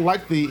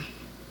like the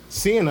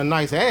seeing a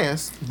nice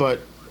ass, but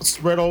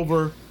spread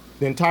over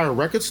the entire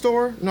record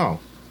store, no.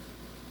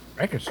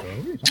 Record store.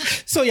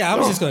 So yeah, I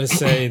was just going to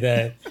say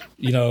that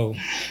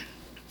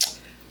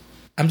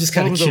I'm just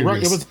kind of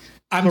curious.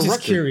 I'm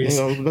just curious.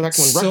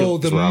 So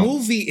the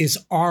movie is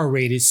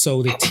R-rated,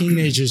 so the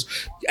teenagers,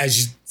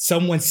 as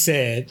someone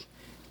said,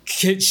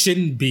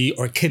 shouldn't be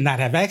or could not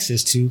have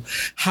access to.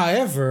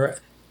 However,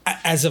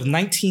 as of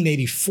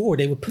 1984,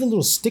 they would put a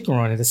little sticker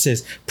on it that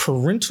says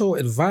parental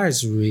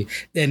advisory,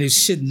 and it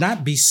should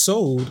not be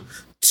sold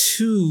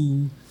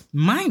to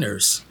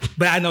minors.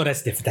 But I know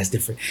that's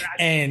different.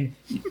 And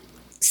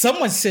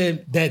someone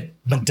said that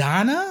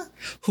Madonna,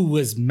 who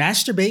was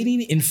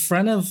masturbating in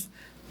front of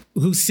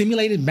who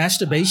simulated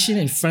masturbation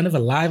in front of a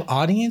live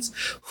audience,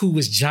 who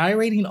was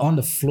gyrating on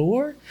the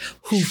floor,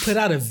 who put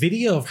out a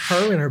video of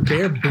her and her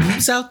bare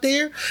boobs out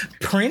there,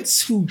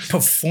 Prince, who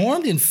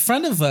performed in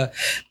front of a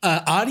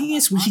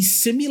audience where he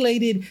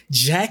simulated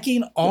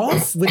jacking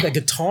off with a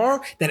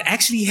guitar that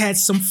actually had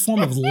some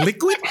form of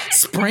liquid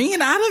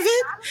spraying out of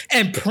it,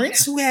 and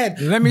Prince, who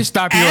had let me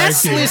stop you right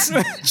there.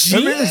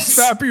 jeans, Let me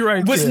stop you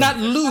right was there. not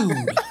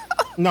lewd.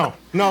 No.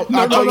 No, wait.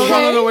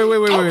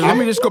 Let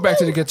me just go back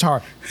to the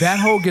guitar. That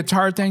whole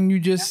guitar thing you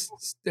just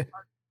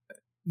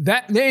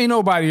that there ain't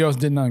nobody else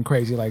did nothing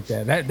crazy like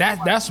that.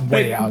 That's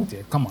way out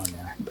there. Come on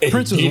now.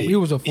 Prince was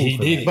a fool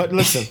for that. But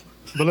listen.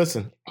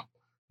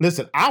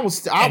 I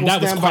was And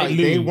that was stand quite by. lewd.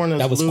 They weren't as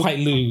That was lewd. quite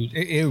lewd.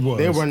 It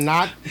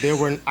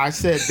was. I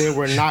said they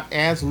were not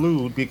as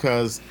lewd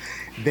because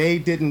they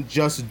didn't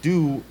just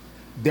do.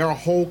 Their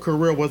whole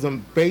career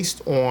wasn't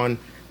based on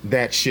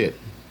that shit.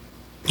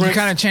 You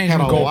kind of changed the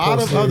had a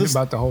lot of other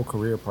about the whole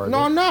career part. No,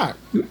 I'm not.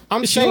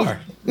 I'm saying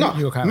no.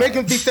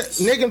 Megan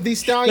Thee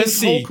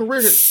Stallion's whole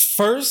career.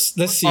 First,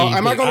 let's see.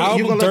 Am I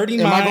going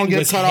to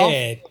get cut off?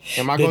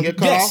 Am I going to get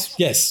cut off?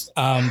 Yes.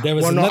 There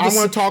was Well, no, another. I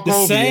want to talk the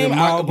over same you.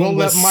 album We'll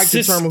let was Mike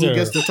determine who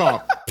gets to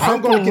talk. I'm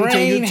Purple going to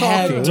continue Rain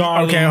had talking.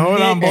 Darling Okay, hold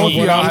on. Nick, Both of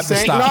and y'all have to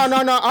stop.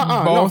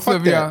 No. Both fuck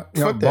of y'all, that.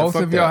 Fuck that. both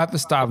Fuck of y'all that. have to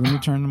stop. Let me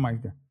turn the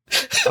mic down.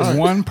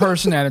 One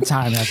person at a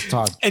time has to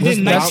talk. And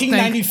then Let's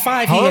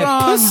 1995, he hold had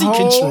on, Pussy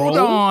hold Control.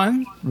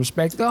 on.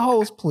 Respect the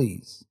host,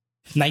 please.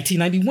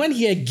 1991,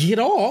 he had Get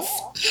Off.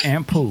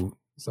 And Pooh.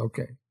 It's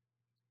okay.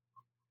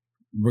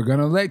 We're going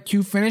to let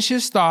Q finish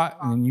his thought,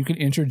 and then you can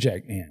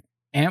interject.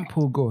 And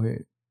Pooh, go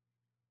ahead.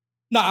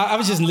 No, I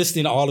was just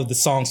listing all of the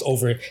songs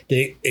over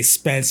the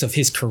expanse of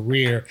his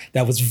career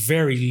that was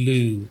very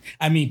lewd.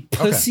 I mean,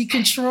 Pussy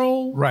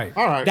Control. Right.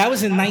 All right. That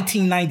was in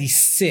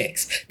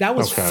 1996. That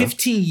was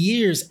 15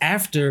 years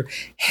after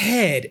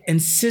Head and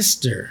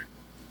Sister.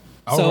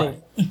 All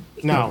right.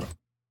 Now,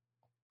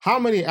 how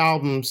many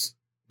albums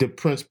did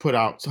Prince put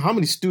out? So how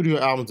many studio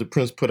albums did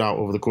Prince put out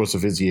over the course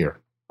of his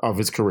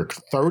career?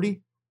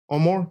 30 or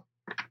more?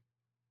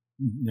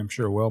 I'm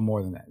sure well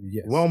more than that.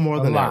 Yes. Well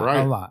more than that, right?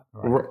 A lot.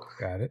 Right.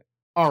 Got it.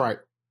 All right.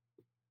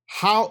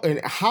 How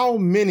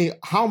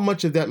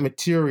much of that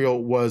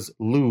material was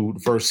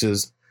lewd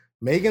versus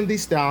Megan Thee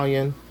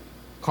Stallion,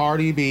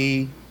 Cardi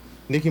B,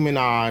 Nicki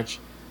Minaj?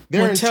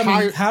 Tell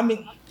me how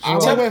many.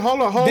 Wait,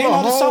 hold up. Name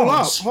all the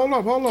songs. Hold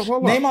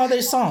up. Name all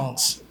their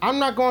songs. I'm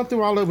not going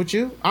through all of it with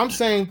you. I'm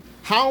saying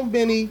how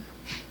many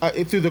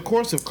through the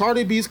course of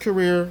Cardi B's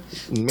career,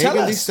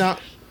 Megan Thee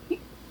Stallion.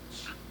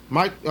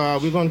 Mike,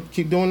 we're going to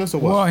keep doing this or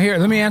what? Well, here,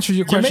 let me answer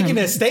your question. You're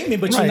making a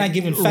statement, but you're not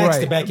giving facts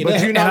to back it up.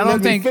 But you're not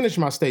letting me finish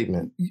my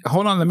statement.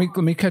 Hold on, let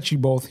me cut you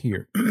both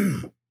here.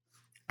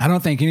 I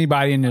don't think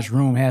anybody in this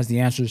room has the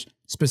answers,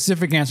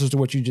 specific answers to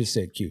what you just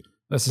said, Q.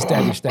 Let's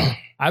establish that.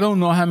 I don't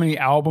know how many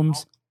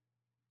albums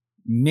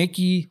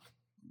Nicki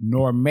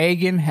nor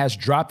Megan has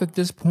dropped at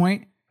this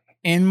point.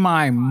 In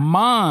my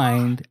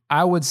mind,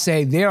 I would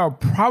say they are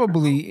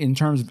probably, in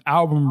terms of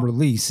album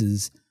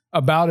releases,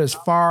 about as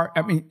far,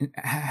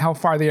 how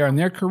far they are in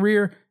their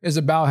career is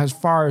about as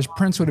far as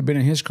Prince would have been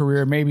in his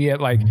career, maybe at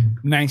like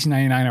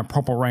 1999 or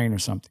Purple Rain or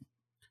something.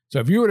 So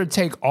if you were to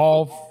take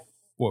all,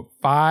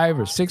 5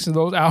 or 6 of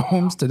those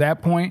albums to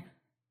that point,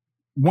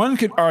 one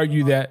could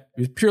argue that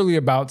it's purely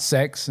about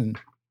sex and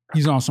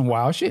he's on some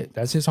wild shit.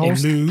 That's his whole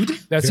lewd.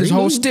 That's his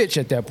whole stitch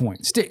at that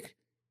point. Stick.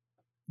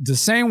 The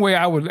same way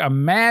I would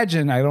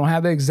imagine, I don't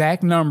have the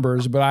exact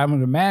numbers, but I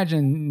would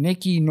imagine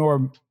Nicki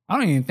nor I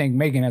don't even think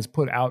Megan has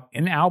put out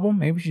an album.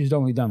 Maybe she's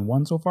only done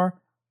one so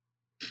far.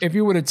 If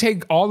you were to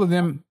take all of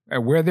them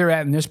at where they're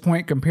at in this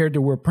point compared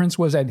to where Prince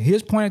was at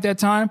his point at that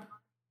time,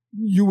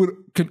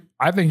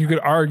 I think you could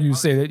argue,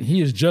 say that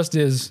he is just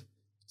as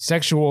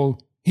sexual.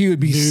 He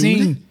would be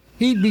seen.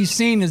 He'd be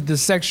seen as the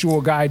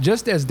sexual guy,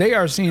 just as they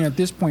are seen at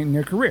this point in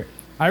their career.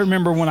 I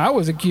remember when I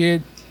was a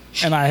kid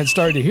and I had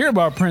started to hear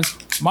about Prince,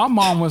 my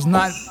mom was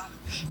not,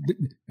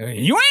 you ain't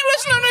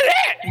listening to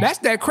that. That's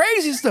that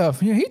crazy stuff.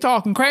 He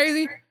talking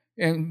crazy.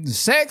 And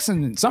sex,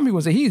 and some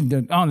people say he's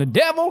on the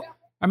devil.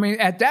 I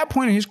mean, at that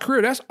point in his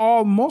career, that's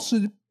all most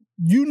of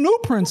you knew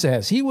Prince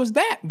as. He was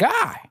that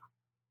guy.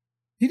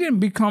 He didn't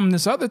become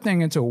this other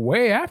thing until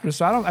way after.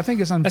 So I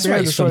think it's unfair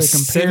to sort of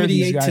compare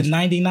these guys. 78 to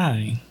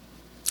 99.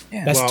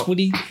 Yeah. That's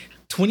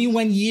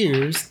 21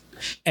 years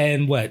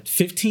and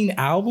 15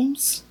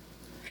 albums?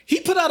 He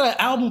put out an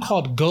album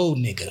called Gold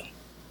Nigga.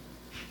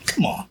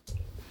 Come on.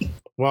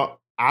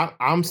 Well,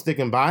 I'm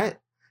sticking by it.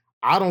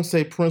 I don't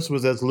say Prince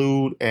was as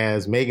lewd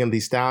as Megan Thee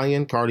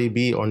Stallion, Cardi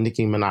B, or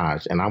Nicki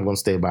Minaj, and I'm going to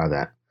stay by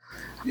that.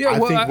 Yeah,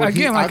 well,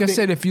 again, I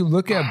said, if you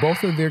look at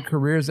both of their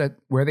careers at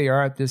where they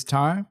are at this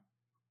time,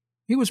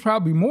 he was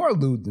probably more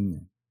lewd than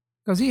them.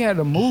 Because he had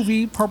a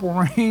movie, Purple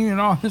Rain,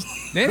 and all this.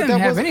 They didn't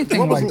have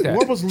anything like that.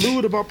 What was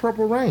lewd about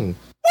Purple Rain?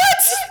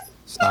 What?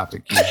 Stop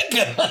it,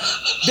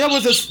 Keith. There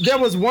was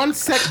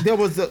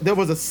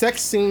a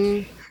sex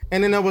scene,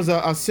 and then there was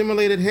a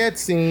simulated head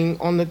scene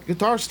on the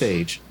guitar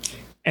stage.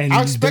 And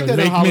I expected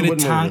Lake a Hollywood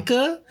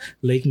Minnetonka.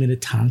 Lake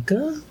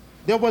Minnetonka.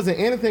 there wasn't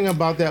anything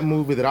about that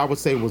movie that I would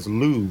say was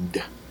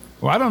lewd.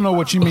 Well, I don't know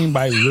what you mean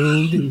by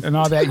lewd and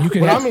all that. You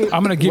can. I'm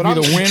going to give you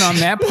the win on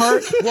that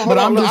part, but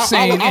I'm just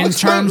saying in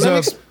terms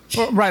of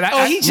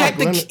right. He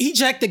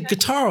jacked the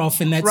guitar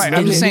off in that. Right.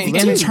 I'm just saying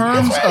in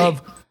terms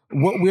of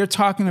what we're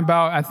talking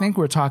about. I think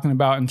we're talking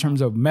about in terms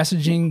of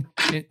messaging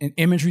and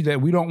imagery that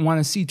we don't want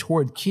to see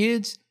toward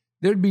kids.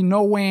 There'd be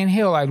no way in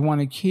hell I'd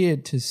want a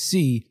kid to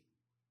see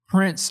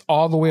Prince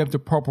all the way up to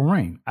Purple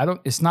Rain.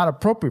 It's not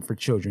appropriate for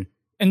children.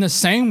 In the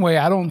same way,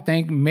 I don't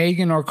think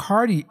Megan or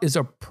Cardi is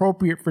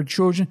appropriate for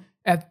children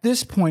at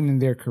this point in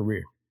their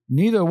career.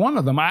 Neither one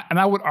of them. And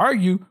I would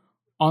argue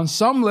on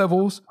some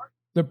levels,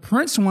 the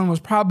Prince one was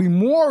probably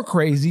more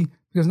crazy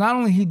because not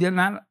only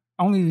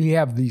did he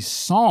have these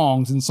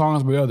songs and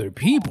songs by other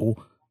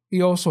people,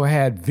 he also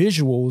had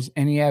visuals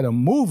and he had a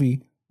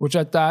movie, which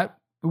I thought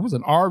it was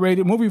an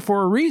R-rated movie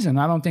for a reason.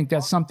 I don't think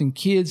that's something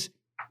kids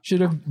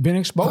should have been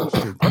exposed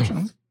to,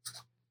 personally.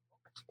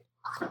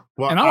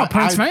 Well, and I'm a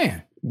Prince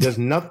fan. There's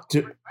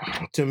nothing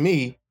to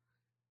me.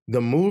 The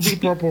movie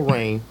Purple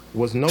Rain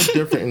was no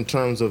different in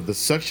terms of the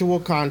sexual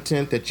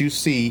content that you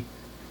see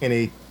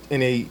in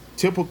a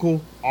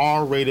typical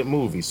R-rated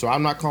movie. So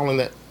I'm not calling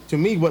that. To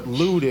me, what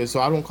lewd is, so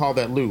I don't call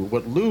that lewd.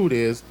 What lewd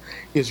is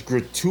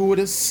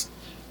gratuitous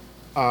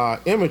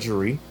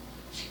imagery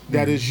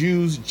that is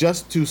used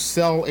just to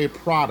sell a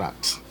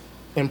product.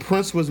 And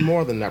Prince was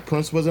more than that.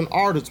 Prince was an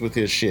artist with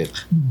his shit.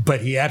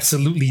 But he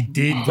absolutely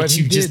did what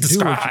you just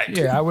described.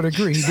 Yeah, I would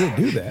agree. He did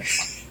do that.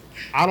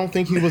 I don't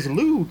think he was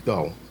lewd,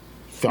 though.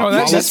 No,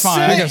 that's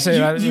fine. I gotta say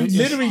you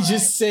literally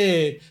just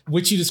said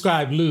what you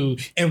described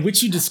lewd, and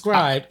what you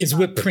described is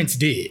what Prince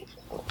did.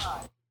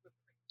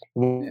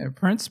 Yeah,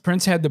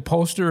 Prince had the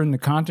poster in the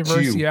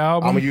Controversy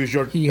album. I'm gonna use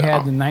your. He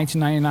had the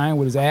 1999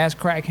 with his ass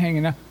crack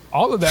hanging out.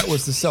 All of that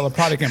was to sell a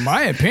product, in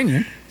my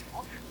opinion.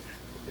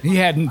 He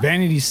had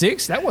Vanity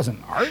 6. That wasn't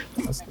art.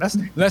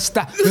 Let's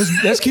stop.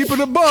 Let's keep it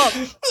a buck.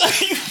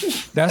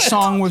 That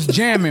song was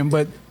jamming,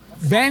 but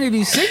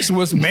Vanity 6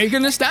 was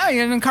Megan Thee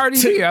Stallion and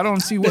Cardi B. I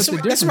don't see what the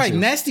difference That's right. is.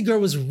 Nasty Girl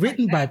was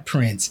written by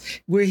Prince,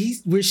 where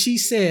she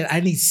said,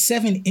 "I need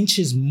 7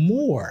 inches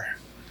more."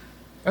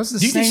 That's the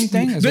same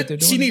thing as what they're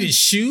doing. She needed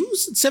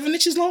shoes 7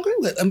 inches longer.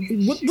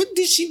 What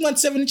did she want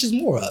 7 inches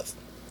more of?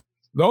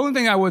 The only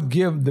thing I would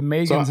give the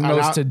Megans and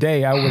those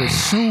today, I would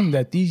assume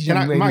that these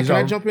young ladies can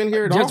I jump in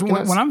here at all?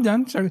 When I'm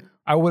done, sorry,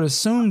 I would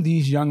assume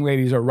these young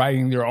ladies are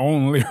writing their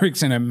own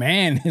lyrics and a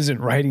man isn't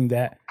writing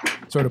that,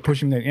 sort of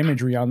pushing that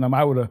imagery on them.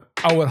 I would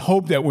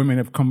hope that women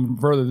have come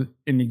further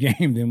in the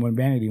game than when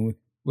Vanity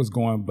was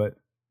going. But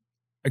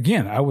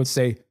again, I would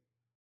say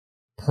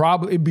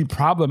it'd be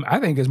I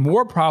think it's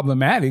more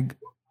problematic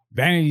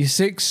Vanity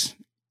 6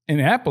 and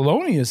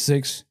Apollonia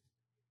 6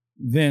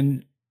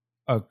 than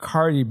a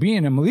Cardi B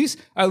and them.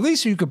 At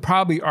least you could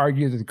probably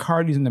argue that the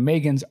Cardis and the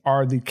Megans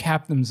are the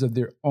captains of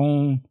their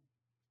own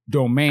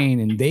domain,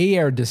 and they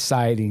are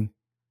deciding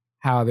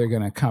how they're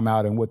going to come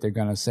out and what they're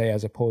going to say,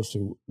 as opposed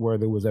to where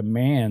there was a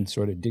man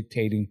sort of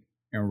dictating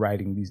and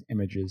writing these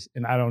images.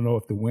 And I don't know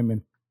if the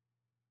women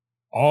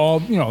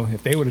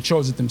if they would have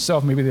chosen it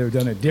themselves, maybe they would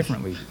have done it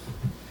differently.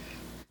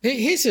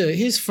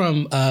 Here's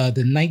from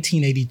the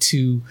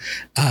 1982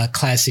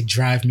 classic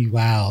Drive Me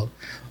Wild.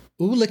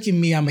 Ooh, look at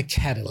me, I'm a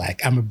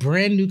Cadillac. I'm a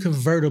brand new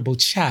convertible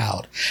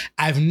child.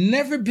 I've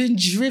never been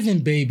driven,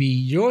 baby.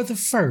 You're the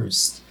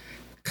first.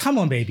 Come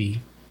on,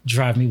 baby.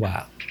 Drive me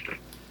wild.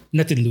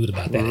 Nothing lewd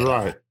about that.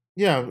 Right.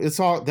 Yeah,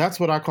 that's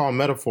what I call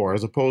metaphor,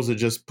 as opposed to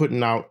just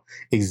putting out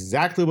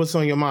exactly what's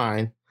on your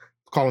mind,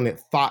 calling it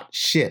thought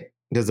shit.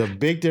 There's a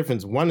big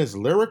difference. One is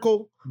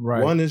lyrical,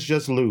 right. One is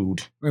just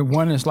lewd. And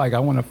one is like, I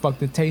want to fuck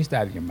the taste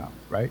out of your mouth,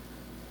 right?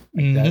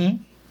 Like that.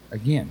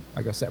 Again,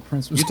 like I said,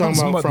 Prince was you talking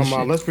about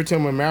from Let's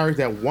Pretend We're Married,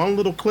 that one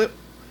little clip?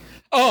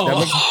 Oh.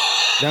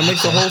 That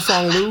makes the whole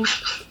song lewd?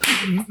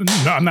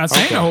 No, I'm not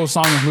saying the whole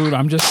song is lewd.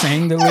 I'm just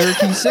saying the lyric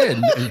he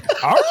said.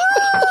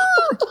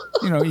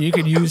 You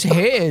could use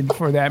head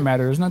for that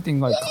matter. There's nothing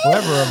like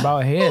clever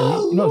about head.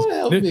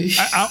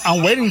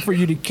 I'm waiting for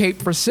you to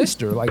cape for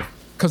sister. Like,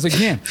 because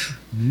again,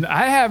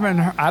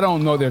 I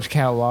don't know their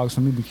catalogs,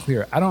 so let me be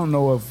clear. I don't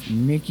know if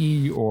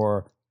Nicki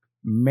or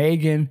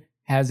Megan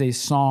has a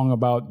song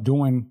about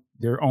doing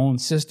their own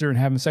sister and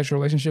having a sexual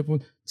relationship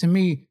with. To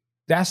me,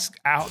 that's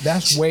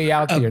way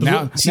out there.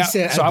 She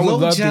said, so I would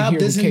love to hear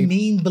doesn't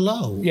mean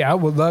below. Yeah, I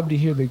would love to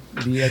hear the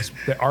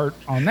art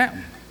on that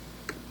one.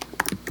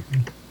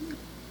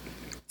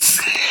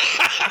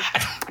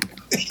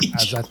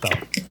 As I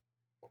thought.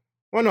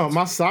 Well, no,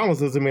 my silence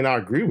doesn't mean I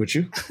agree with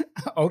you.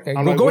 Okay,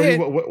 well, go ahead.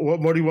 What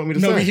more do you want me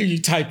to say? No, we hear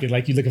you typing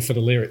like you're looking for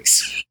the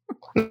lyrics.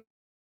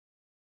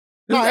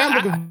 No, I am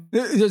looking.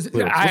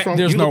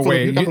 There's no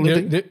way.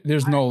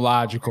 There's no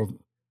logical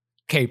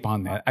cape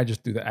on that. I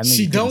just do that.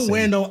 She don't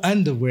wear no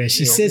underwear.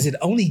 She says it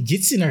only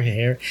gets in her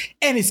hair,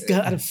 and it's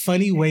got a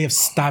funny way of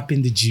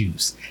stopping the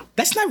juice.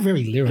 That's not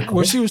very lyrical.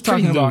 What he was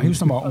talking about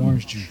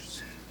orange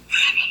juice.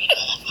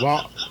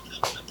 Well,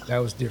 that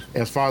was different.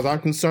 As far as I'm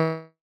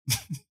concerned,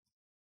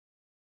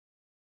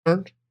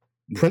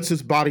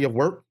 Prince's body of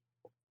work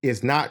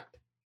is not.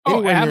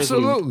 Oh,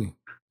 absolutely.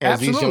 as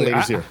these young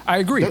ladies here. I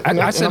agree.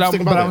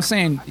 I was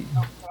saying,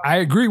 I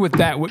agree with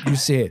that, what you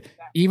said.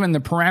 Even the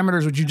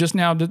parameters which you just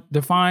now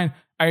defined,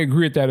 I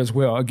agree with that as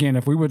well. Again,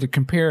 if we were to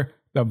compare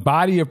the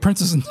body of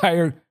Prince's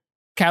entire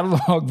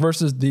catalog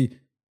versus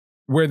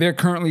where they're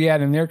currently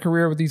at in their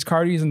career with these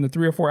Cardis and the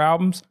 3 or 4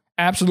 albums,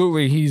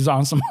 absolutely he's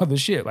on some other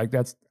shit. Like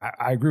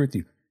I agree with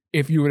you.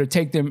 If you were to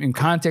take them in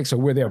context of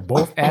where they're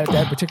both at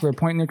that particular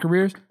point in their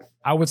careers,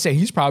 I would say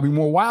he's probably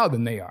more wild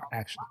than they are,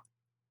 actually.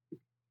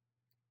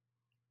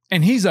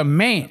 And he's a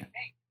man,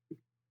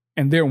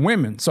 and they're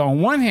women. So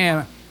on one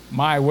hand,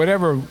 my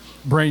whatever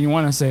brain you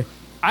want to say,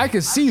 I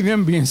could see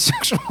them being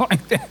sexual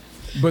like that.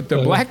 But the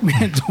black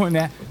man doing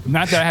that,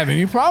 not that I have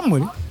any problem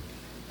with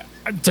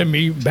it. To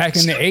me, back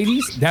in the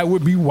 80s, that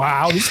would be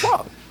wild as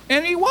fuck.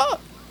 And he was.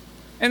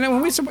 And then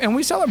when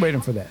we celebrate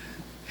him for that.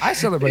 I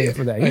celebrate him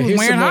for that. He was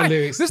wearing high.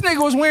 This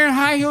nigga was wearing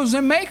high heels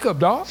and makeup,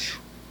 dog.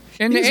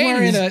 In the 80s.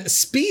 Wearing a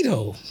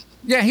Speedo.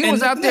 Yeah, he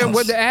was out there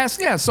with the ass.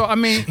 Yeah, so I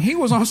mean, he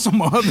was on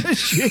some other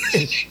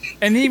shit.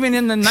 And even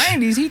in the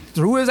 90s, he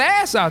threw his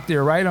ass out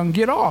there, right, on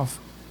Get Off.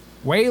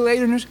 Way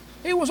later than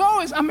he was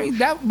always,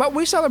 but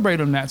we celebrate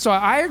him that. So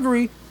I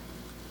agree.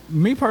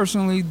 Me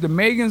personally, the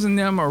Megans and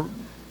them are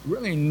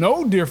really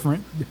no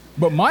different.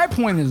 But my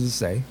point is to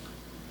say,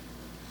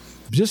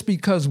 just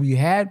because we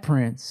had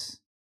Prince,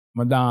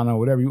 Madonna,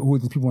 whatever, who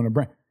the people in the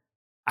brand,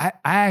 I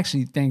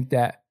actually think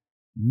that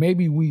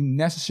maybe we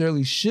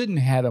necessarily shouldn't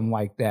have them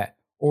like that.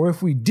 Or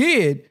if we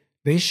did,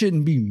 they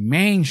shouldn't be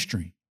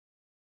mainstream.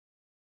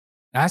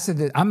 I said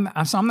that I'm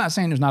not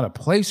saying there's not a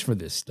place for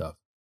this stuff.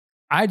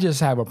 I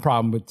just have a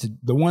problem with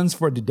the ones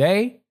for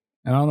today.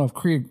 And I don't know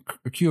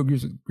if Q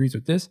agrees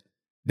with this.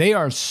 They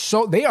are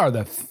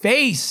the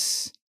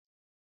face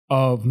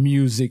of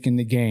music in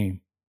the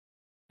game.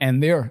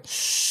 And they're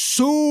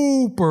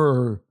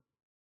super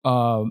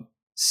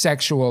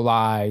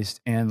sexualized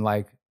and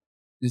like,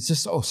 it's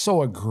just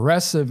so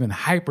aggressive and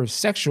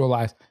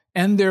hyper-sexualized.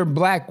 And they're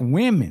black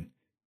women.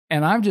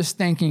 And I'm just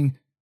thinking,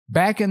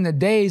 back in the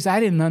days, I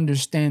didn't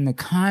understand the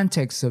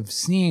context of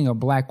seeing a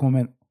black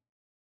woman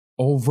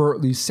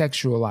overtly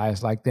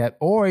sexualized like that,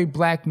 or a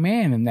black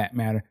man in that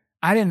matter.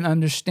 I didn't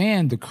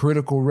understand the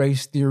critical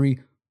race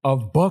theory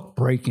of buck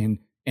breaking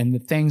and the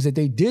things that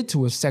they did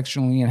to us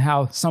sexually and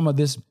how some of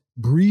this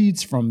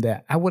breeds from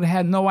that. I would have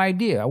had no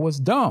idea. I was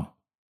dumb.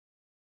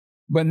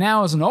 But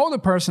now as an older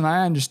person,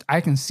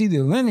 I can see the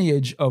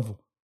lineage of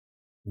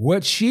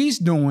what she's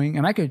doing,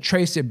 and I could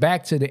trace it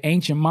back to the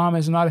ancient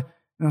mamas and all that.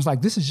 And I was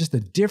like, this is just a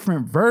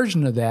different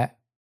version of that,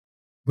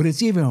 but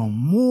it's even a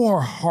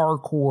more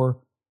hardcore.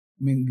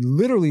 I mean,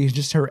 literally, it's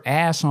just her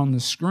ass on the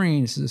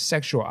screen. This is a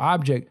sexual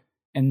object.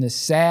 And the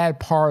sad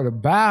part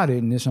about it,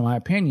 and this in my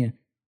opinion,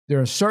 there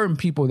are certain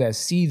people that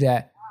see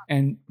that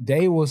and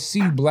they will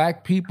see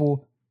black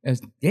people as,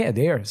 yeah,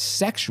 they are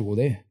sexual.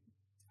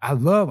 I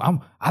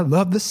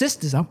love the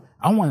sisters.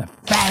 I want a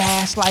fat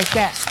ass like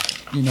that.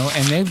 You know,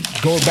 and they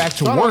go back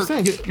to work,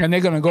 and they're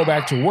going to go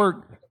back to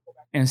work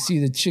and see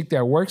the chick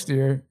that works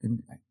there and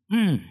be like,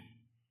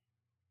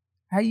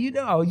 how you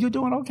doing? You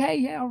doing okay?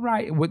 Yeah, all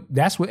right.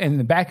 That's what, in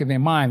the back of their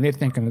mind, they're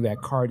thinking of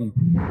that Cardi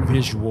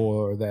visual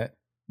or that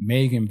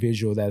Megan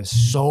visual that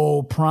is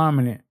so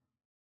prominent.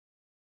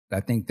 I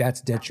think that's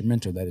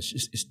detrimental. That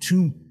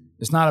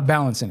it's not a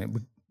balance in it.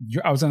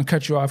 I was going to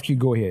cut you off. Q,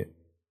 go ahead.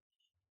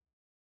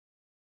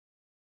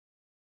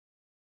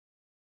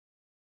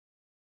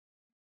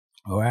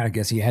 All right, I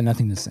guess he had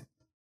nothing to say.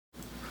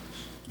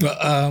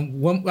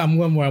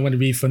 One more I want to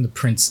read from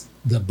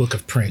the book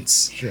of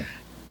Prince. Sure.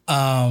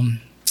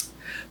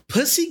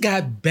 Pussy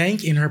got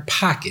bank in her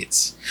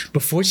pockets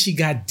before she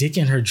got dick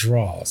in her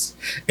drawers.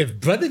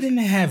 If brother didn't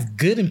have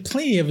good and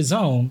plenty of his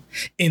own,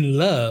 in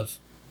love,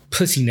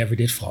 pussy never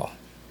did fall.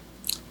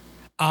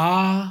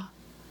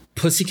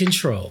 Pussy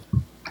control.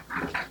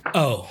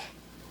 Oh.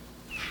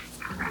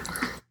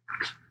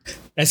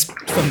 That's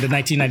from the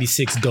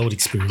 1996 Gold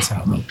Experience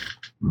album.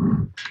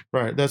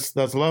 Right,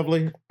 that's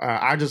lovely.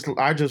 I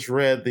just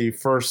read the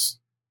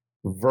first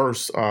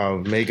verse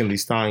of Megan Thee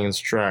Stallion's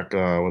track.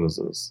 What is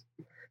this?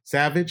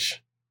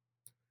 Savage.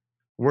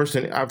 Worse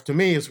than to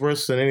me, it's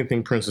worse than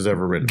anything Prince has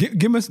ever written.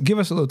 Give us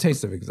a little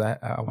taste of it, because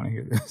I want to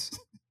hear this.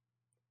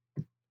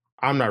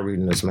 I'm not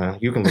reading this, man.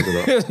 You can look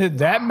it up. Is it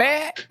that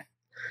bad?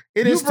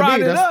 It you is brought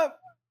to me. It up.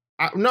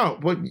 No,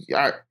 but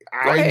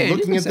I'm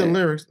looking at the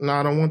lyrics. No,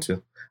 I don't want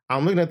to.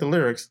 I'm looking at the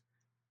lyrics.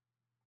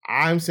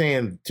 I'm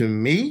saying, to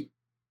me,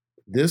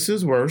 this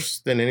is worse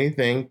than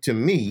anything, to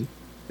me,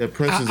 that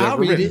Prince has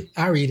ever written.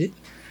 I'll read it.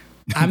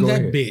 I'm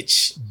that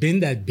bitch,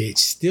 been that bitch,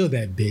 still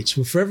that bitch,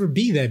 will forever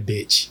be that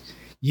bitch.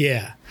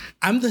 Yeah,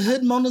 I'm the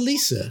hood Mona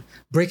Lisa,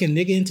 break a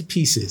nigga into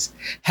pieces.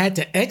 Had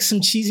to X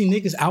some cheesy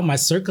niggas out my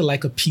circle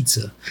like a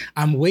pizza.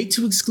 I'm way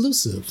too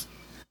exclusive.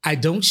 I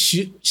don't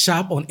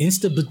shop on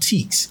Insta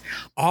boutiques.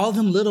 All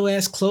them little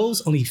ass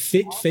clothes only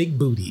fit fake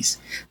booties.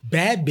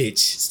 Bad bitch,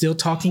 still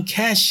talking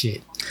cash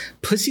shit.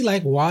 Pussy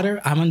like water,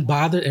 I'm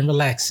unbothered and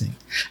relaxing.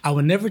 I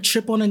would never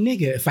trip on a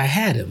nigga if I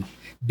had him.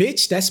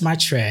 Bitch, that's my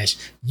trash.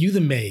 You the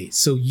maid,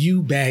 so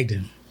you bagged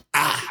him.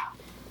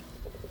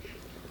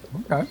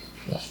 Okay.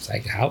 It's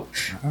like, how?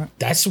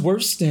 That's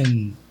worse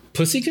than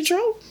pussy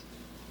control?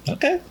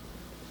 Okay.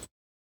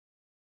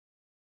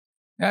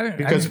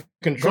 Because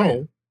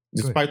control,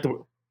 despite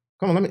the...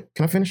 Come on,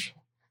 can I finish?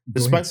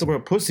 Despite the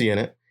word pussy in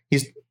it,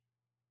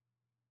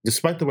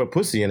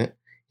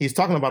 he's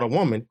talking about a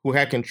woman who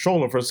had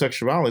control of her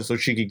sexuality so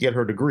she could get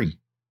her degree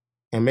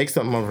and make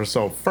something of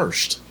herself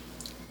first.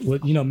 Well,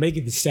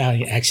 Megan Thee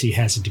Stallion actually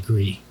has a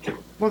degree.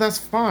 Well, that's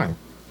fine.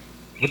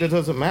 But it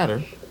doesn't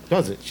matter,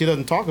 does it? She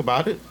doesn't talk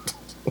about it.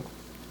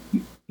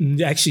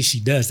 Actually, she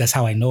does. That's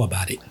how I know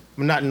about it.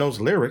 Not in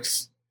those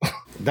lyrics.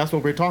 That's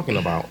what we're talking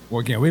about. Well,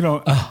 again, we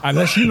don't,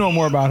 unless you know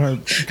more about her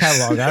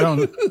catalog, I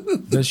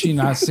don't, does she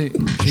not see,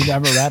 she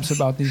never raps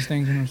about these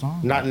things in her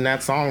song? Not in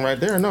that song right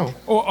there, no.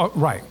 Oh,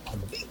 right.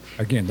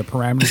 Again, the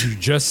parameters you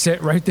just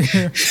set right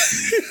there,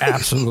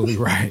 absolutely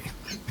right.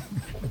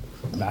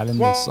 Not in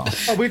this song.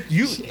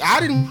 I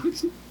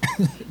didn't.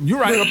 You're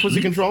right. Bring up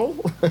pussy control.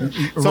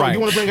 So right. You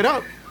want to bring it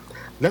up?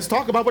 Let's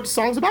talk about what the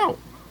song's about.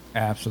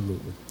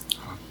 Absolutely.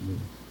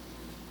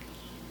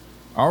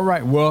 All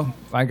right. Well,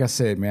 like I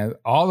said, man,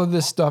 all of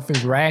this stuff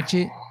is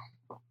ratchet,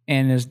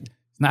 and it's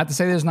not to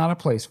say there's not a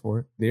place for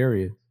it. There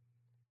is.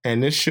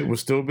 And this shit would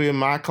still be in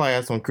my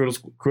class on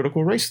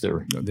critical race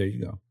theory. Oh, there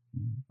you go.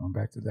 Going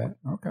back to that.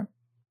 Okay.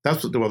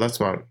 That's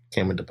why it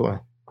came into play.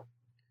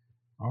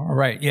 All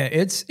right. Yeah,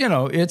 it's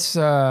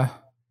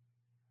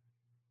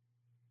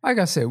like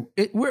I said,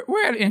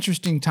 we're at an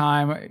interesting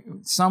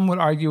time. Some would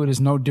argue it is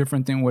no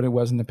different than what it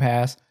was in the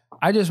past.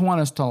 I just want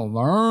us to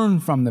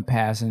learn from the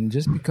past, and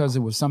just because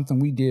it was something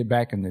we did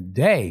back in the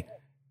day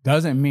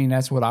doesn't mean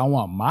that's what I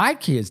want my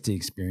kids to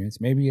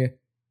experience. Maybe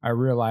I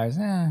realize,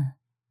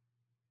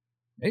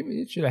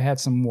 maybe it should have had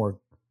some more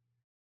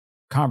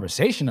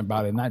conversation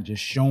about it, not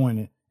just showing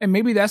it. And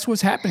maybe that's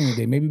what's happening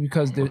today. Maybe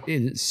because there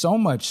is so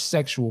much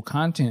sexual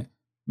content,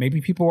 maybe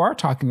people are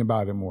talking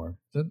about it more.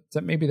 So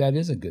maybe that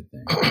is a good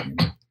thing.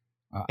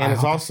 And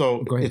it's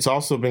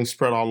also being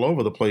spread all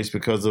over the place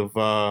because of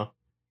the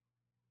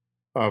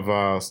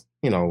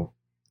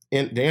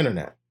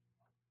internet.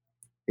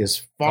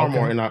 It's far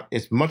more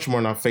it's much more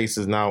in our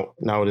faces now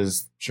it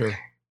is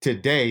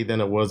today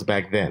than it was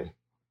back then.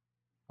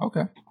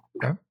 Okay.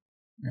 Yeah.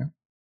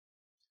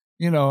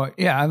 And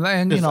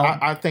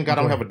I thank God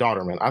I don't have a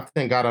daughter, man. I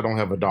thank God I don't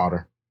have a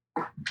daughter.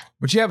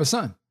 But you have a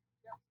son.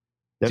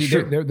 That's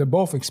true. They're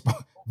both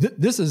exposed.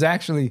 This is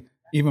actually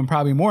even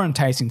probably more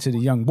enticing to the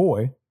young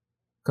boy,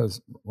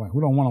 because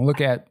we don't want to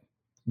look at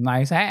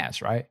nice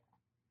ass, right?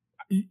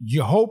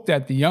 You hope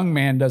that the young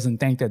man doesn't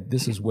think that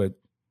this is what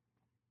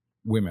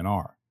women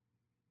are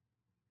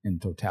in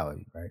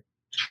totality, right?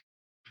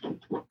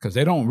 Because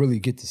they don't really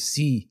get to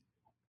see.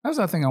 That's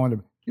the thing I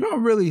wonder. You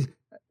don't really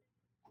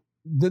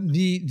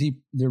the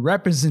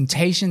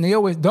representation.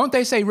 Don't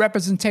they say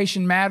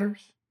representation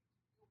matters?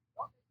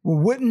 Well,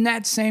 wouldn't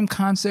that same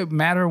concept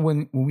matter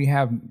when we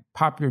have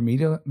popular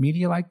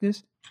media like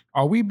this?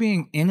 Are we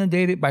being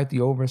inundated by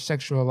the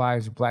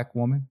over-sexualized black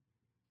woman?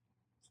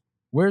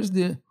 Where's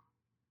the,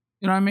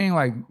 you know what I mean?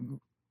 Like,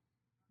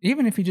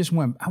 even if you just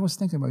went, I was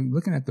thinking about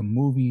looking at the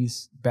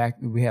movies back,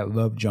 we had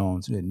Love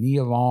Jones, we had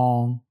Nia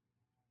Long,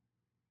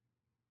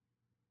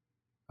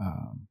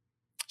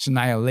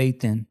 Shania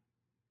Lathan.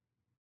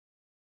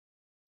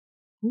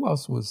 Who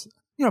else was,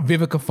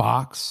 Vivica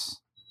Fox.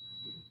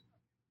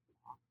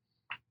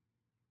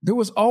 There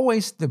was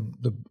always the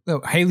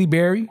Halle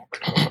Berry.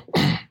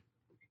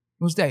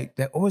 Was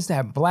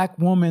that black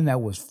woman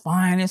that was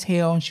fine as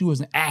hell, and she was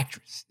an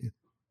actress.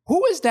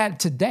 Who is that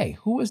today?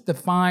 Who is the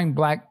fine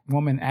black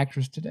woman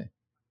actress today?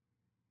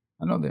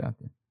 I know they're out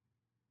there.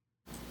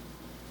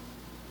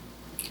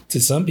 To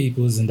some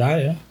people,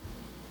 Zendaya.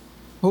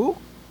 Who?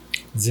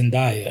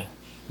 Zendaya.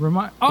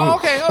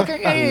 Okay.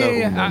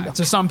 Yeah.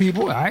 To some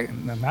people, right?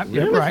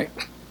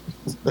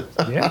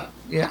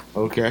 Yeah.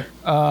 Okay.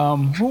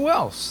 Who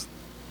else?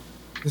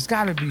 There's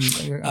got to be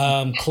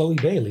Chloe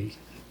Bailey.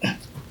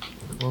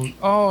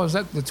 Oh, is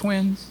that the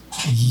twins?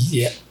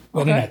 Yeah.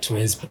 Well, they're not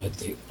twins, but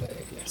yeah.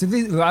 So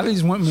a lot of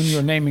these women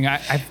you're naming,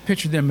 I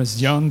picture them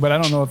as young, but I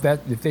don't know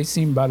if they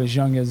seem about as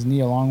young as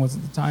Nia Long was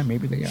at the time.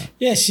 Maybe they are.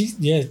 Yeah,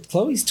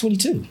 Chloe's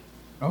 22.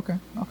 Okay.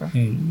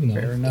 And,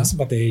 fair enough. That's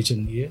about the age of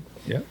Nia.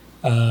 Yeah.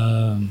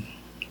 The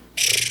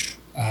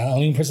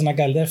only person I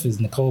got left is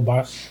Nicole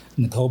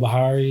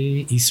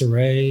Bahari, Issa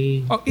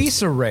Rae. Oh,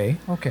 Issa Rae.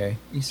 Okay,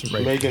 Issa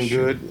Rae. Megan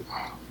Good.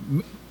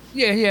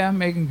 Yeah,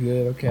 Megan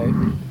Good. Okay.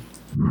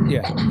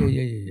 Yeah.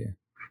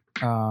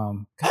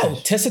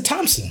 Tessa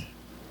Thompson.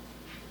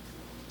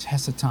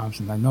 Tessa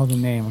Thompson. I know the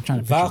name. I'm trying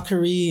to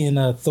Valkyrie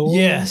and Thor.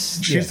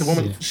 Yes. She's the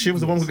woman. Yeah. She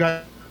was the one who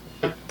got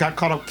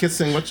caught up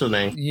kissing. What's her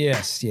name?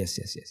 Yes.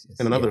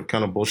 And another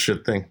kind of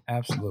bullshit thing.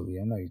 Absolutely.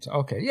 I know you.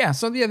 Okay. Yeah.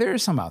 So there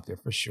is some out there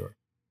for sure.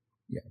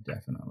 Yeah,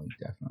 definitely.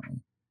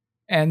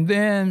 And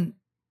then,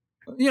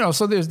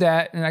 so there's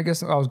that. And I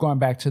guess I was going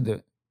back to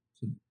the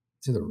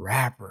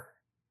rapper.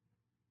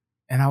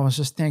 And I was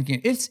just thinking,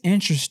 it's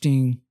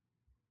interesting,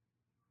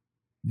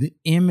 the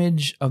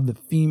image of the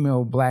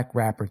female black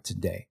rapper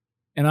today.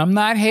 And I'm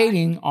not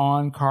hating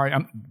on Cardi.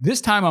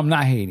 This time I'm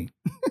not hating.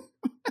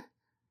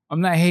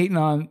 I'm not hating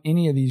on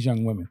any of these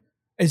young women.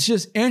 It's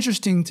just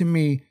interesting to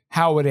me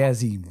how it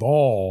has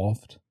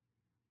evolved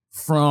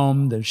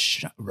from the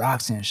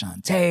Roxanne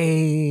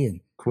Shante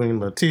and Queen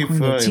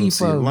Latifah,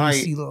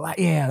 MC Lyte.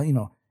 Yeah,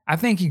 I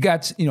think you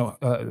got,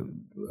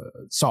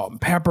 Salt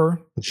and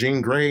Pepper.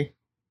 Jean Grey.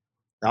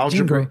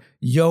 Algebra.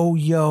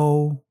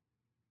 Yo.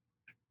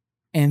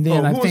 And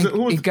then I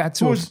think it got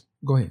to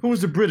go ahead. Who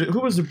was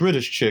the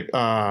British chick?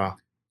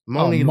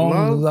 Moni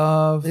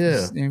Love.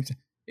 Yeah.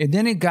 And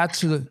then it got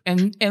to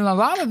and a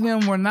lot of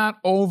them were not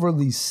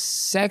overly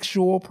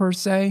sexual per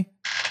se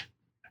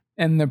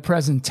in the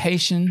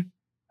presentation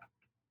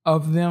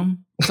of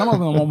them. Some of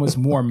them almost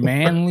more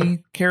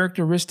manly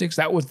characteristics.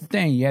 That was the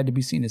thing. You had to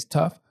be seen as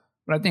tough.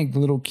 But I think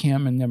Little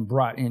Kim and them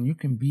brought in, you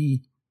can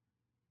be,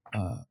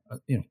 a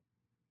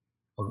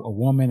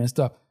woman and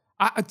stuff.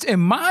 In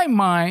my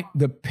mind,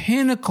 the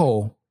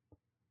pinnacle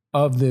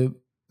of the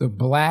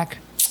black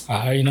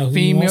female,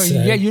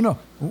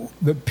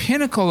 the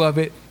pinnacle of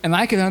it, and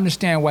I can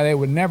understand why they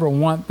would never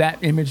want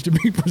that image to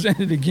be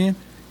presented again.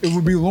 It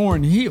would be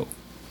Lauryn Hill.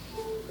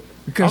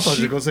 Because I thought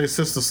you were gonna say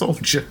Sister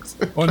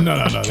Souljah. Oh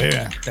no,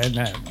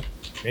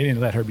 they didn't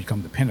let her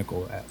become the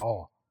pinnacle at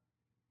all.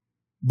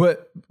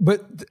 But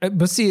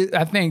see,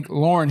 I think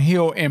Lauryn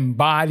Hill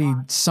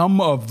embodied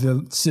some of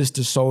the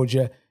Sister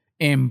Souljah,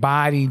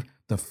 embodied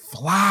the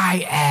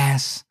fly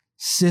ass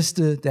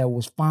sister that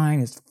was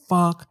fine as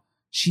fuck.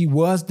 She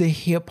was the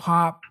hip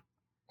hop.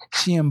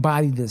 She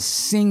embodied the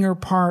singer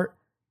part.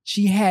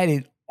 She had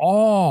it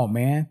all,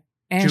 man.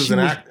 And she was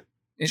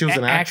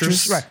an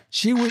actress, right?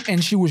 She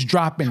was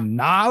dropping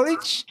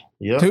knowledge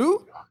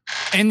too,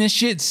 and the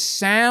shit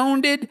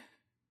sounded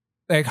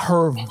like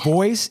her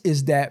voice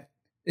is that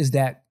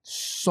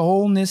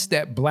soulness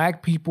that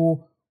black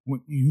people.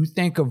 When you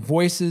think of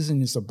voices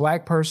and it's a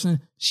black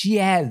person, she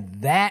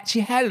had that. She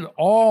had it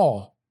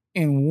all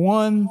in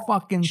one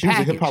fucking package. She was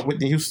a hip hop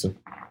Whitney Houston.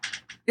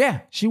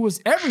 Yeah, she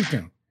was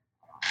everything,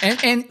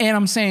 and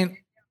I'm saying,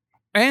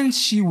 and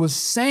she was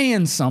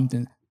saying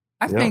something.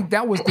 I think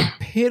that was the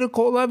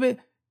pinnacle of it.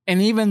 And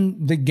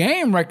even the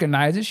game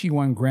recognized it. She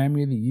won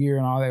Grammy of the Year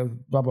and all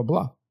that, blah, blah,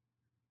 blah.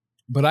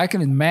 But I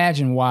can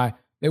imagine why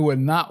they would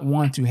not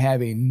want to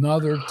have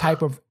another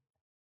type of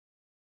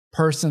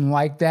person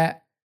like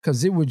that,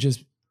 because you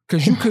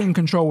couldn't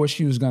control what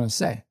she was going to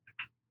say.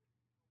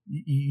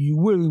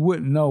 You really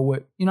wouldn't know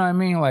what, you know what I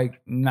mean?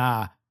 Like,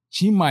 nah,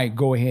 she might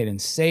go ahead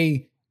and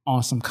say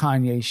on some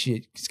Kanye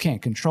shit,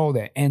 can't control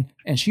that. And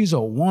she's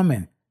a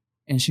woman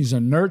and she's a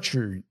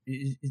nurturer,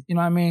 you know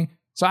what I mean?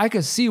 So I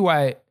could see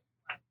why.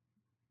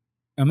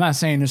 I'm not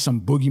saying there's some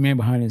boogeyman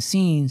behind the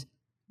scenes,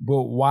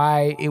 but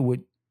why it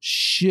would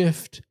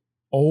shift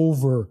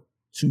over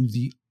to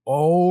the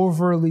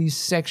overly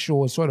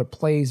sexual. It sort of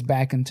plays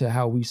back into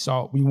how we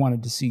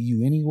wanted to see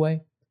you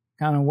anyway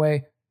kind of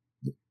way,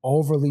 the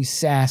overly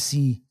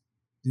sassy.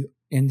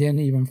 And then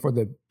even for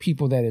the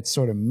people that it's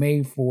sort of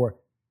made for,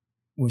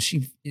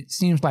 it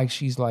seems like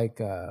she's like,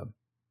 we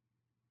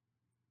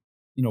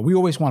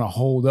always want to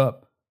hold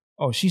up.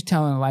 Oh, she's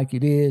telling it like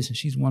it is, and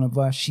she's one of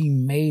us. She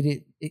made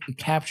it. It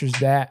captures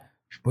that.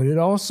 But it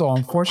also,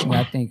 unfortunately,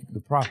 I think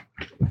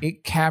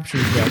it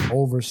captures that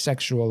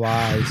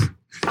over-sexualized,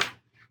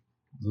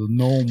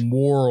 no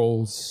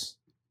morals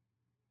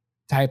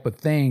type of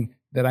thing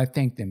that I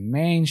think the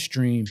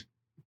mainstream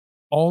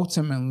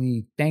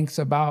ultimately thinks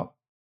about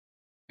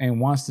and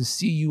wants to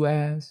see you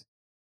as.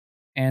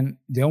 And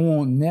they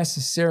won't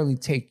necessarily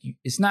take you.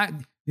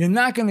 You're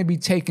not going to be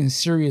taken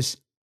serious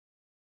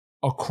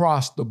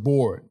across the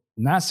board.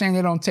 Not saying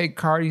they don't take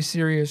Cardi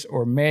serious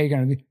or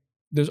Meg.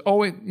 There's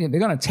always, they're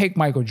going to take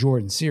Michael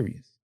Jordan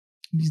serious.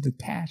 He's the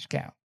cash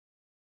cow.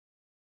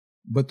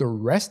 But the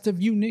rest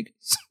of you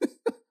niggas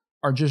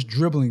are just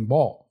dribbling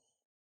balls.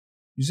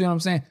 You see what I'm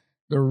saying?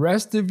 The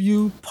rest of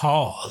you.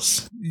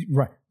 Pause.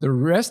 Right. The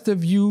rest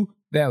of you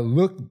that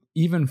look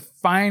even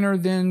finer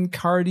than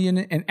Cardi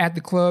and at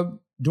the club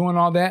doing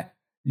all that,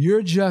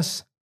 you're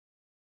just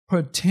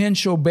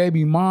potential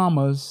baby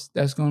mamas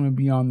that's going to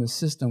be on the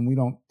system. We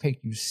don't take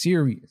you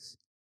serious.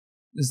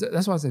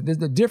 That's why I said there's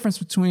the difference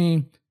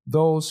between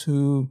those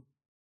who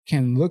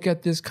can look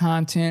at this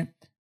content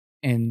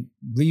and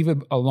leave it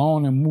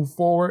alone and move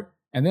forward.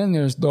 And then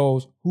there's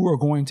those who are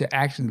going to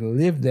actually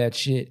live that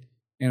shit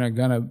and are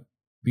going to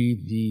be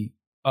the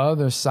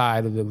other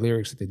side of the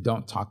lyrics that they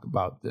don't talk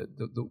about,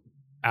 the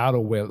out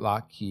of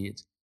wedlock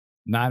kids,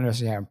 not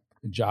necessarily have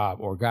a job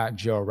or got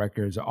jail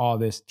records or all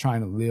this, trying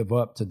to live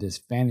up to this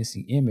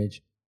fantasy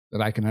image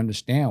that I can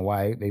understand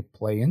why they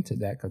play into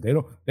that,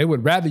 because they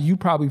would rather you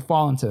probably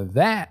fall into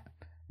that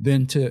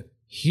than to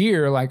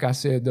hear, like I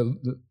said,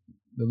 the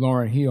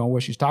Lauryn Hill and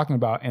what she's talking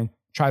about and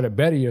try to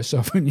better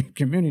yourself in your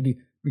community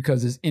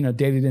because it's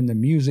inundated in the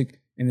music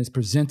and it's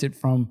presented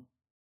from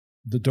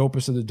the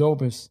dopest of the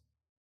dopest.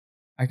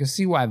 I can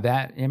see why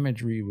that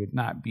imagery would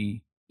not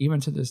be, even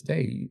to this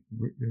day,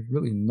 there's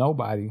really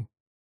nobody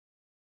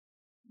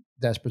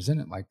that's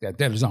presented like that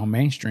is on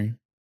mainstream,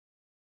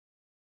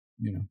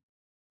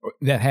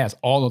 that has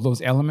all of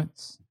those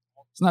elements.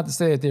 It's not to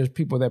say that there's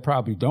people that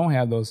probably don't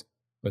have those,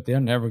 but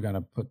they're never going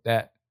to put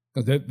that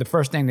Because the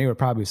first thing they would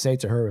probably say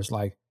to her is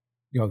like,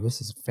 yo,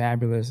 this is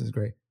fabulous. This is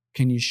great.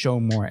 Can you show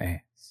more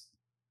ass?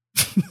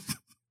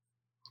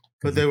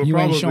 But they were you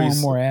probably ain't showing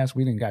more ass.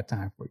 We didn't got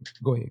time for you.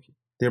 Go ahead.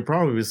 They're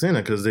probably saying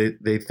it because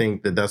they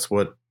think that that's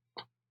what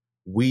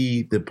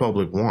we, the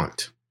public,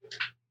 want.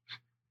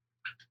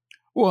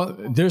 Well,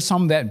 there's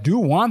some that do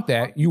want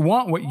that. You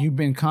want what you've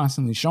been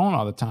constantly shown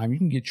all the time. You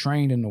can get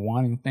trained into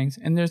wanting things.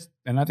 And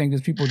I think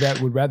there's people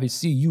that would rather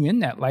see you in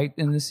that light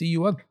than to see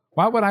you other.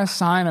 Why would I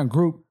sign a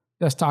group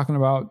that's talking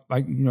about,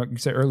 like, you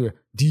said earlier,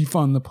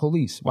 defund the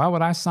police? Why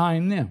would I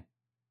sign them?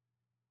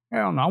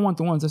 Hell no, I want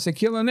the ones that say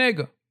kill a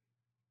nigga.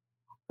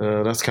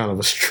 That's kind of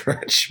a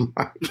stretch.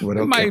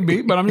 It might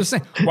be, but I'm just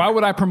saying, why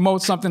would I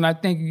promote something I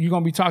think you're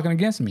going to be talking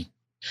against me?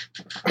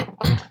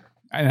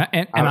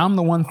 And I'm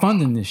the one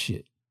funding this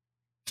shit.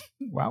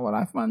 Why would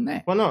I fund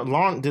that? Well,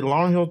 no, did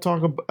Lauryn Hill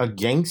talk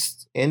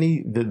against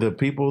the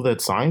people that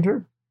signed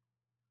her?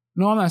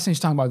 No, I'm not saying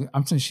she's talking about,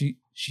 I'm saying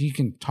she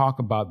can talk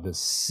about the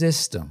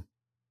system.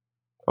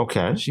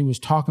 Okay. She was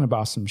talking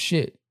about some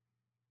shit,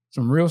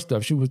 some real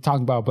stuff. She was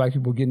talking about black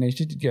people getting their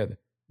shit together.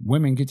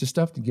 Women get your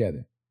stuff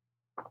together.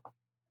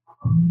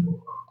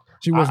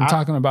 She wasn't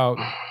talking about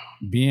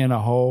being a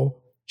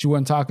hoe. She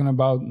wasn't talking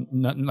about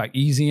nothing like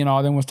Easy and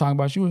all them was talking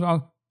about. She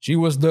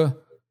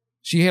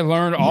had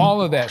learned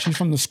all of that. She's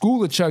from the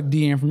school of Chuck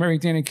D and from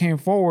everything that came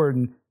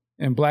forward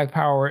and Black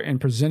Power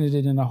and presented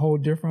it in a whole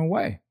different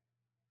way.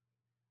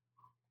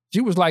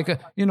 She was like,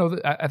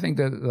 I think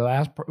the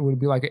last part would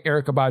be like an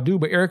Erykah Badu,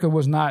 but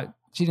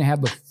she didn't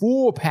have the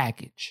full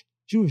package.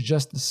 She was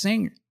just the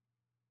singer.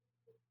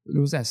 It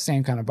was that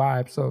same kind of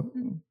vibe. So,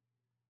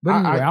 but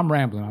anyway, I'm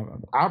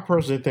rambling. I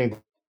personally think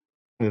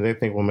that they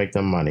think will make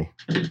them money.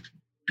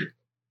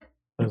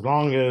 As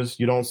long as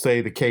you don't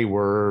say the K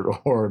word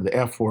or the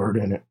F word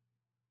in it.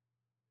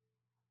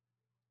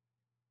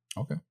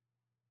 Okay.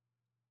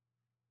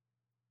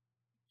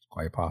 It's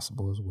quite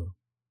possible as well.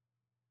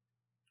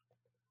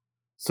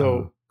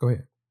 So go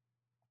ahead.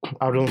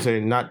 I was going to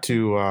say not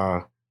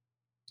to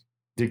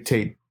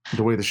dictate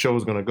the way the show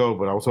is going to go,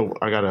 but I was hoping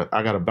I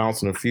got to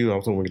bounce in a few. I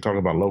was hoping we could talk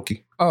about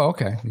Loki. Oh,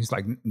 okay. He's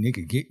like,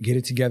 nigga, get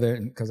it together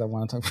because I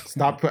want to talk.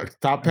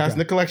 Stop passing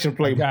the collection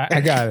plate.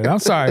 I got it.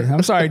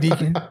 I'm sorry,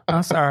 Deacon.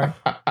 I'm sorry.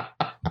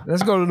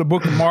 Let's go to the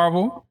Book of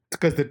Marvel.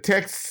 Because the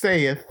text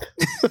saith.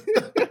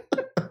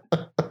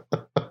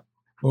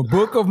 Well,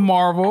 Book of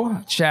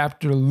Marvel,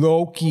 chapter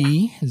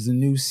Loki is a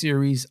new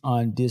series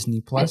on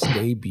Disney Plus,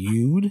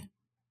 debuted.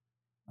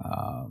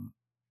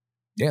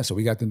 So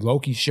we got the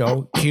Loki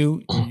show.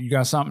 Q, you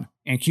got something?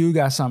 And Q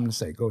got something to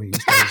say. Go ahead.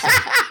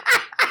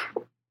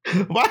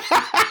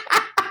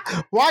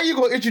 Why are you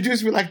going to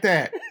introduce me like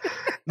that?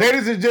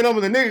 Ladies and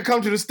gentlemen, the nigga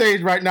come to the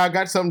stage right now,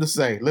 got something to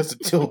say. Listen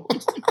to him.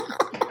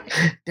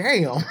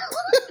 Damn.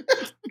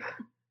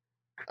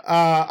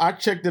 I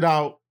checked it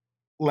out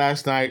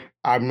last night.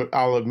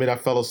 I'll admit I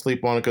fell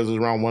asleep on it because it was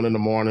around 1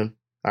 a.m.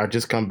 I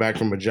just come back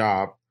from a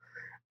job.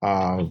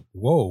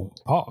 Whoa,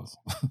 pause.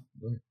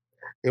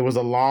 It was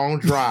a long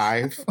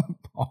drive.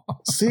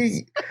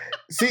 See,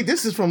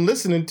 this is from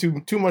listening to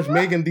too much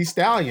Megan Thee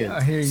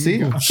Stallion.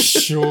 See,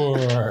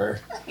 sure.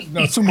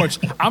 No, too much.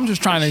 I'm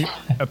just trying to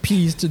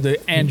appease to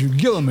the Andrew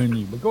Gillum in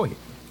you. But go ahead.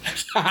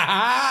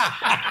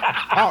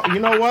 Oh, you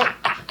know what?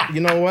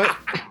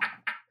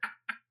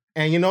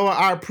 And you know what?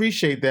 I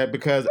appreciate that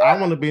because I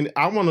want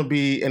to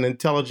be an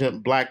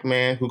intelligent black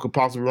man who could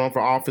possibly run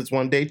for office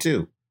one day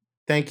too.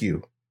 Thank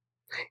you.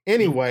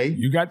 Anyway,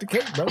 you got the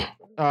cake, bro.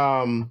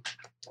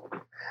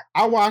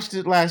 I watched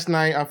it last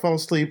night. I fell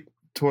asleep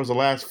towards the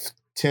last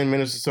 10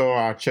 minutes or so.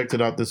 I checked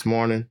it out this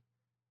morning.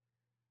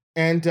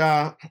 And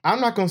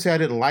I'm not going to say I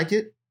didn't like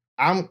it.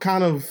 I'm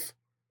kind of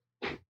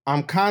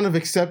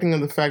accepting of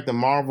the fact that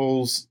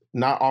Marvel's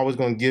not always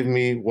going to give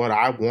me what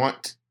I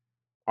want.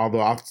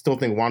 Although I still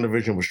think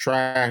WandaVision was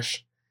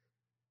trash.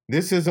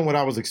 This isn't what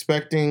I was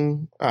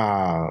expecting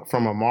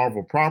from a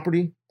Marvel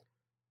property.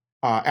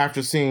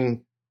 After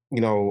seeing,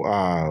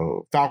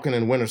 Falcon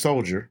and Winter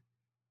Soldier.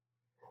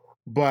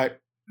 But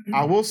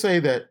I will say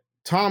that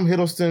Tom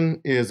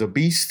Hiddleston is a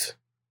beast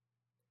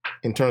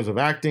in terms of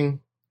acting.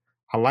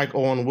 I like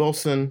Owen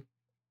Wilson.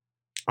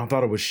 I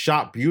thought it was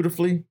shot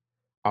beautifully.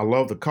 I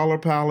love the color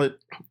palette.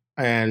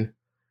 And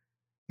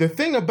the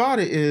thing about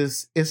it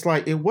is, it's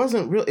like it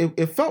wasn't real.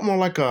 It felt more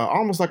like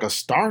almost like a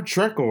Star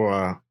Trek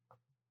or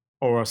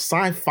a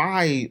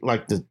sci-fi,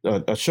 like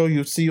a show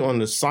you see on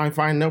the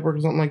Sci-Fi Network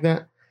or something like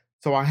that.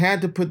 So I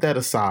had to put that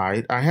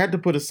aside. I had to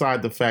put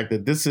aside the fact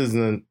that this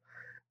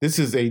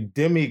is a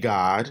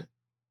demigod,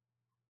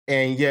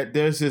 and yet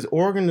there's this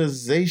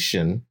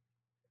organization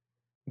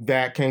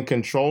that can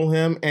control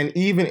him, and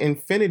even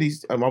Infinity.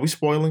 Are we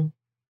spoiling?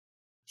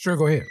 Sure,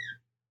 go ahead.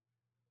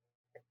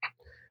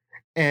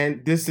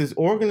 And this is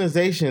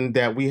organization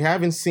that we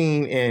haven't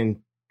seen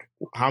in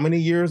how many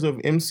years of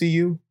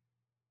MCU?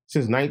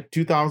 Since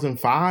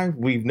 2005?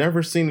 We've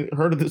never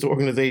heard of this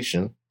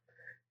organization.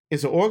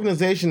 It's an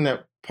organization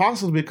that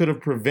possibly could have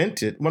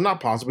prevented, well,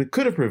 not possibly,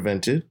 could have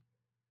prevented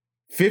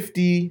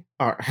 50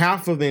 or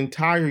half of the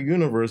entire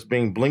universe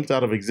being blinked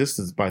out of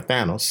existence by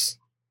Thanos.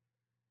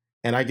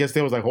 And I guess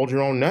they was like, hold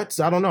your own nuts.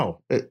 I don't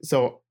know.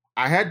 So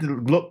I had to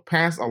look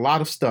past a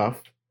lot of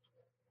stuff,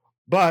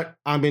 but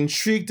I'm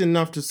intrigued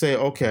enough to say,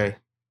 okay,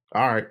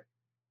 all right,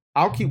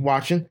 I'll keep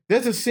watching.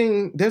 There's a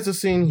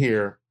scene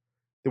here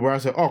where I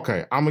said,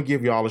 okay, I'm gonna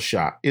give y'all a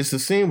shot. It's the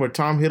scene where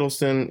Tom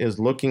Hiddleston is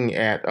looking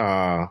at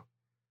a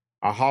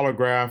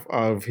holograph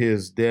of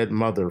his dead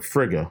mother,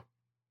 Frigga,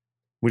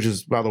 which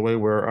is, by the way,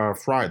 where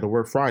the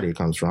word Friday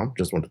comes from.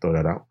 Just want to throw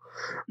that out.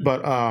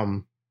 But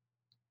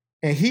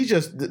and he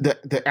just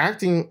the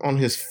acting on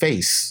his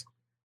face,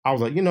 I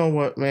was like, you know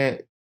what, man?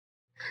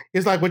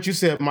 It's like what you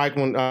said, Mike,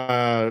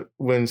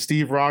 when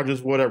Steve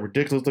Rogers wore that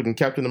ridiculous looking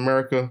Captain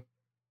America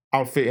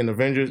outfit in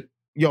Avengers.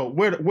 Yo,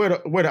 wear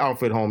the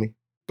outfit, homie.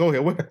 Go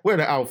ahead, wear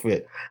the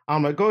outfit.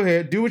 I'm like, go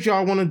ahead, do what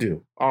y'all want to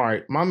do. All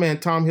right, my man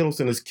Tom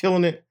Hiddleston is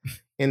killing it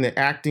in the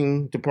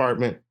acting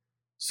department,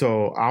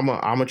 so I'm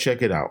a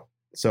check it out.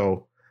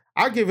 So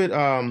I give it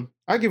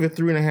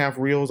 3.5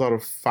 reels out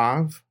of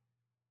 5.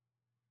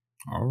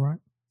 All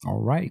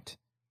right.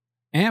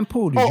 And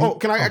Pooh,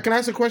 can I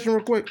ask a question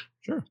real quick?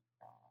 Sure.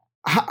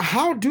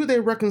 How do they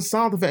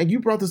reconcile the fact? And you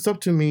brought this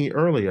up to me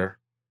earlier.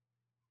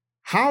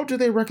 How do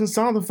they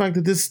reconcile the fact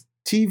that this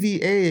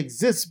TVA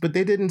exists, but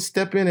they didn't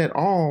step in at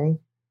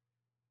all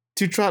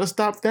to try to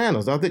stop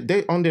Thanos? Are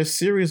they on their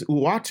serious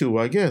Uatu,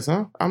 I guess,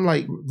 huh? I'm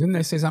like, didn't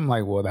they say something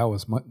like, "Well, that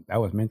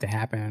was meant to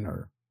happen,"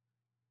 or?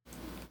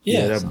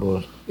 Yeah, that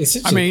boy. They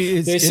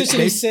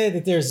essentially said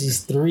that there's these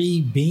 3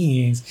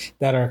 beings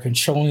that are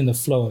controlling the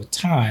flow of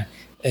time,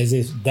 as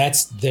if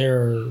that's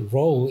their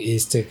role,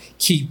 is to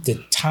keep the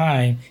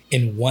time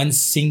in one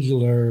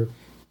singular,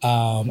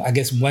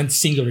 one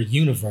singular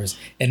universe,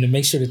 and to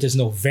make sure that there's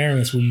no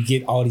variance when you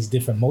get all these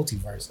different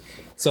multiverses.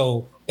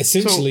 So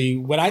essentially,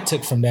 what I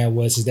took from that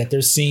is that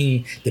they're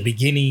seeing the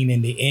beginning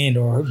and the end,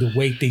 or the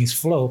way things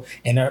flow,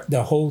 and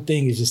the whole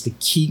thing is just to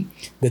keep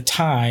the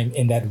time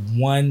in that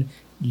one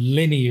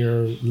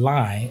linear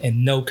line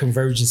and no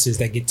convergences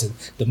that get to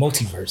the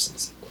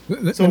multiverses.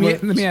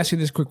 Let me ask you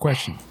this quick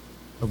question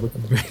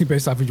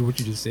based off of what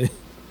you just said.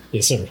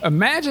 Yes, sir.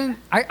 Imagine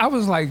I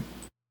was like,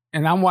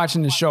 and I'm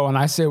watching the show and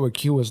I said what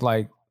Q was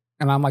like,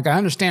 and I'm like, I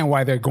understand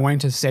why they're going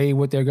to say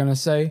what they're going to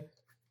say,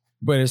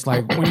 but it's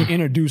like when you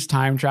introduce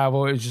time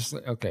travel, it's just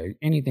like, okay,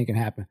 anything can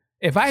happen.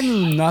 If I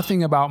knew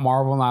nothing about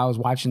Marvel and I was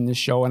watching this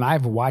show and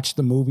I've watched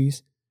the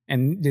movies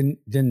and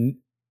then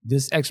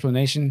this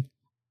explanation,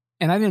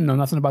 and I didn't know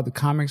nothing about the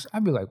comics,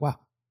 I'd be like, wow,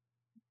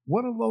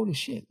 what a load of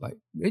shit. Like,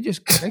 they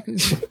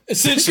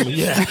essentially,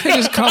 yeah. They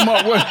just come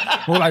up with,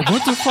 well, like,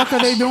 what the fuck are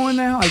they doing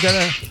now?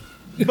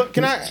 But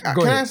can I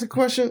ask a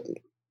question?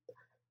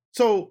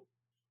 So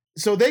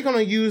they're going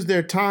to use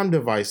their time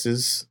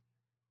devices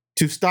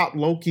to stop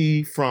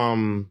Loki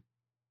from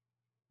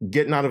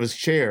getting out of his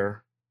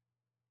chair.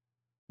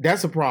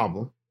 That's a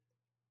problem.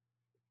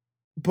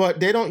 But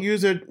they don't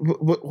use it.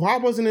 Why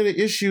wasn't it an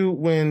issue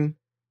when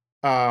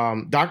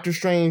Doctor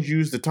Strange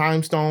used the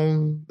Time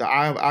Stone, the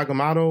Eye of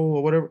Agamotto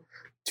or whatever,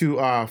 to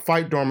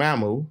fight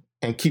Dormammu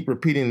and keep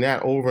repeating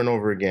that over and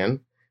over again?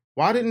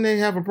 Why didn't they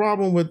have a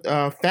problem with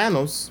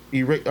Thanos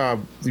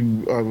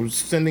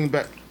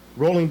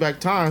rolling back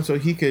time so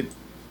he could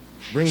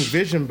bring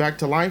Vision back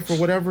to life or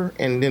whatever,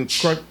 and then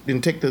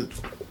take the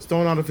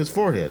stone out of his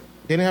forehead?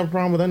 They didn't have a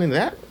problem with any of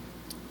that?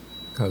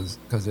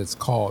 Because it's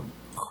called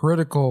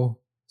critical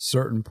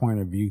certain point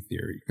of view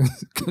theory.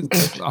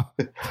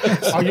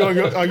 Are you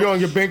on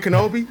your Ben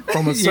Kenobi?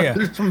 From a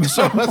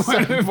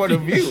certain point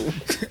of view.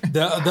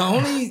 The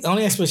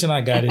only explanation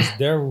I got is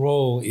their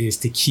role is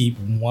to keep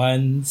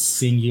one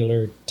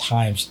singular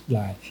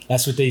timeline.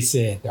 That's what they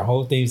said. Their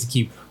whole thing is to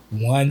keep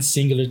one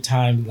singular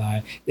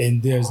timeline,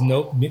 and there's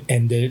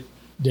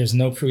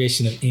no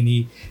creation of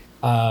any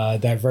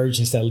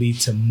divergence that lead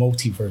to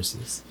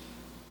multiverses.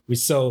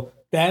 So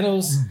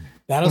Thanos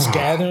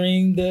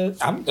gathering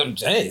I'm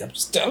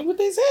just telling what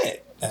they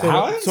said.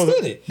 How I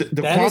understood it.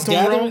 The quantum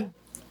realm.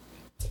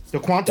 The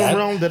quantum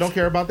realm, they don't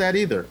care about that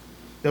either.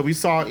 That we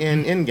saw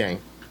in Endgame.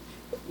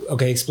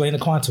 Okay, explain the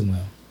quantum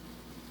realm.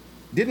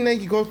 Didn't they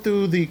go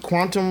through the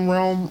quantum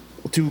realm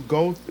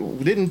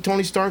didn't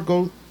Tony Stark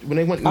go when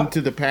they went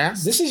into the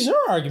past? This is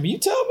your argument. You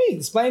tell me.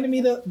 Explain to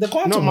me the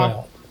quantum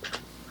realm.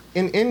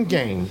 In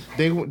Endgame,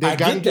 they I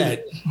got get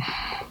that.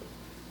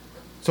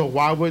 So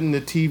why wouldn't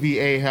the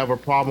TVA have a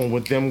problem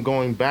with them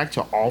going back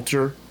to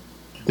alter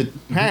the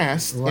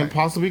past and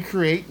possibly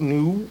create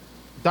new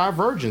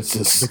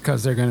divergences?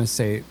 Because they're going to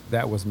say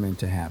that was meant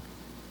to happen.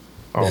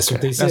 That's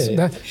what they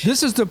said.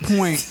 This is the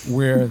point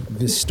where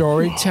the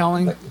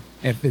storytelling,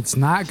 if it's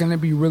not going to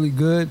be really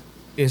good,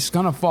 it's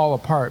going to fall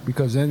apart,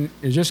 because then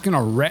it's just going to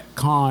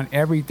retcon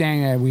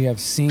everything that we have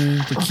seen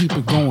to keep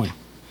it going.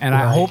 And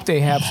I hope they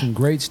have some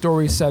great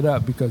stories set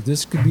up, because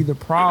this could be the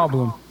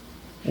problem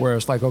where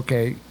it's like,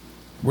 okay,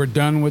 we're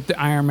done with the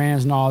Iron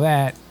Mans and all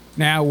that.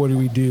 Now what do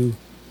we do?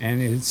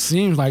 And it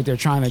seems like they're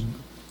trying to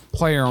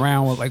play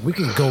around with, like, we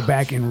can go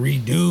back and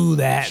redo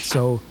that.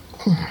 So,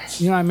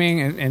 you know what I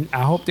mean? And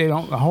I hope they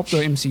don't. I hope the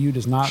MCU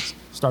does not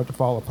start to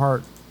fall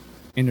apart,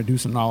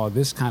 introducing all of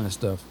this kind of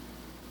stuff.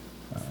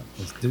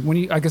 When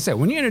you, like I said,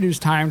 when you introduce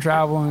time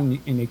travel and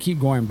they keep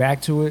going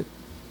back to it,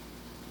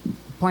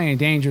 playing a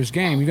dangerous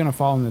game, you're gonna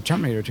fall in the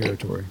Terminator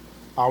territory.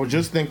 I was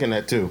just thinking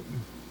that too.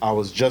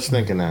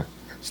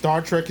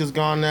 Star Trek has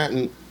gone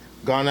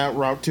that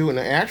route too, and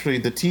actually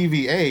the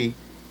TVA,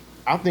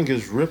 I think,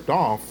 is ripped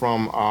off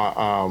from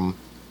a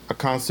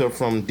concept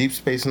from Deep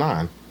Space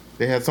Nine.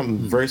 They had something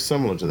very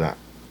similar to that.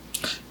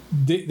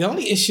 The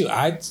only issue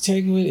I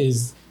take with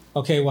is,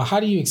 okay, well, how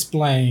do you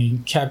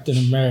explain Captain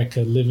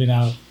America living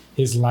out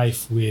his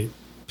life with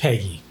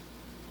Peggy?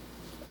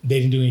 They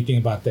didn't do anything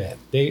about that.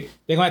 They're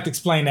gonna have to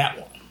explain that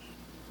one.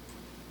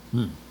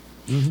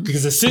 Mm-hmm.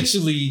 Because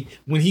essentially,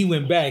 when he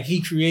went back,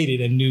 he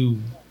created a new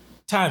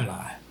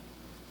timeline.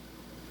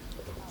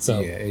 So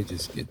yeah, it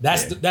just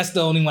that's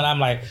the only one I'm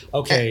like,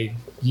 okay,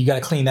 you got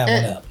to clean that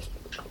one up.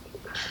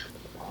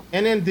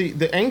 And then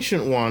the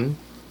ancient one,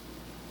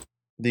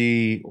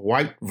 the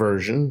white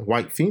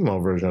female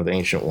version of the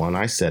ancient one,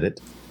 I said it.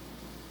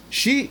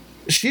 She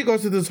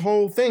goes through this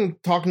whole thing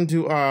talking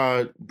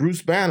to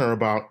Bruce Banner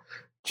about.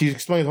 She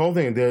explains the whole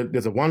thing.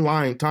 There's a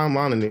one-line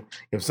timeline, and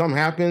if something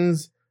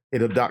happens,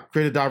 it'll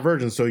create a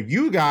divergence. So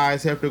you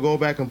guys have to go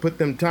back and put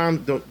them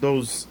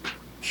those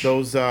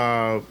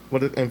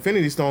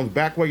Infinity Stones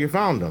back where you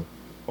found them.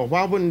 Or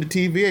why wouldn't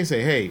the TVA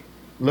say, "Hey,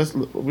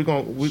 we're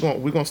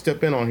gonna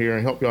step in on here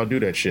and help y'all do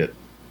that shit,"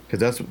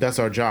 because that's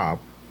our job.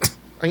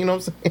 You know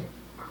what I'm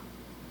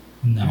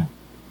saying?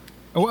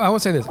 No. I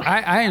would say this.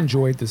 I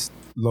enjoyed this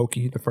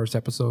Loki, the first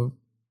episode.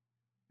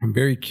 I'm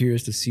very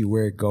curious to see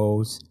where it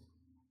goes.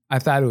 I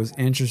thought it was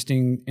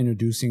interesting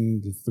introducing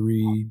the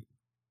 3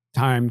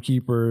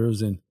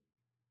 timekeepers, and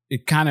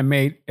it kind of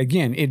made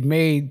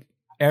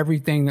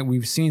everything that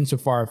we've seen so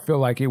far feel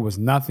like it was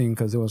nothing,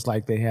 because it was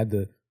like they had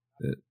the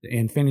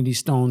Infinity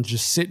Stones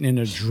just sitting in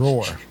a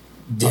drawer.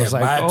 Yeah, I was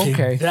like,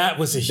 okay, that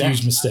was a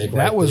huge mistake.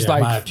 That was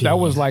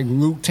like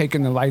Luke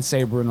taking the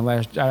lightsaber in the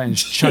Last Jedi and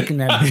chucking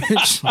that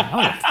bitch. Like, I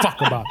don't give a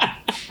fuck about it.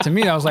 To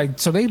me, I was like,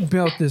 so they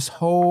built this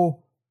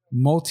whole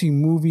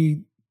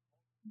multi-movie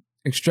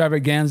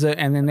extravaganza,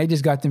 and then they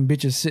just got them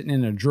bitches sitting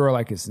in a drawer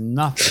like it's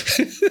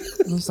nothing.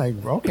 It's like,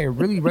 okay,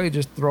 really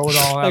just throw it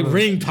all out. Like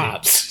ring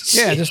pops.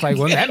 Yeah, just like,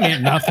 well, that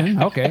meant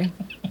nothing. Okay.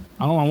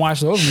 I don't want to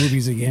watch those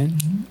movies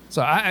again.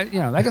 So I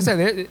like I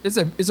said,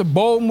 it's a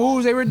bold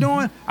move they were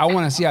doing. I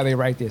want to see how they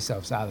write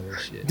themselves out of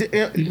this shit.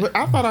 But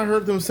I thought I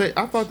heard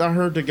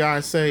the guy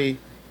say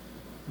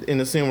in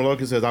the scene where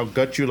Loki says, "I'll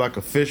gut you like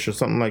a fish" or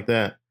something like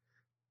that.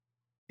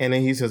 And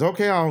then he says,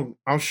 "Okay, I'll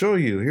show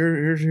you.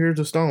 Here's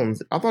the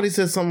stones." I thought he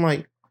said something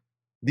like,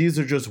 "These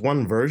are just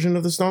one version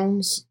of the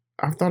stones."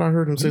 I thought I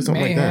heard him say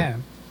something like that.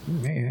 He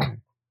may have.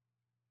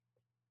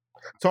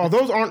 So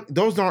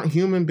those aren't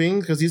human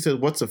beings, because he said,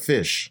 "What's a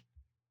fish?"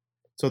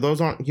 So those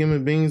aren't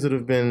human beings that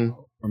have been,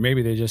 or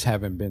maybe they just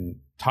haven't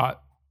been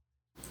taught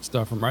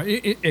stuff from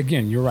right.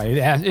 Again, you're right.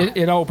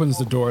 It opens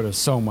the door to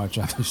so much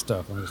other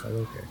stuff. I'm just like,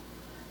 okay,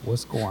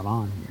 what's going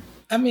on here?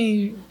 I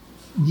mean,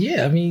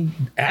 yeah. I mean,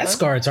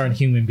 Asgards aren't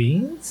human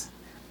beings.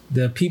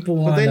 The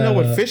people, but they know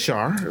what fish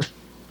are.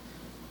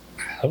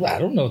 I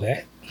don't know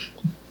that.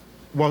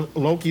 Well,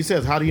 Loki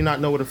says, "How do you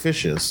not know what a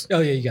fish is?" Oh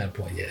yeah, you got a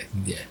point.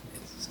 Yeah.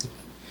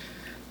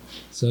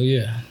 So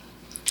yeah.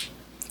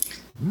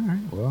 All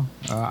right. Well,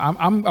 but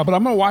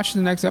I'm gonna watch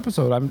the next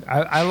episode.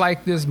 I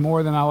like this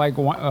more than I like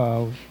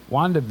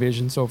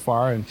WandaVision so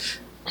far, and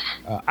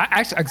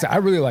I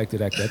really liked it.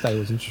 Actually, I thought it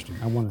was interesting.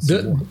 I want to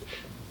see more.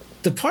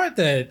 The part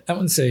that I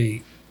wouldn't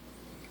say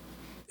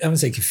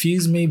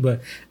confused me,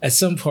 but at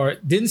some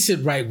part didn't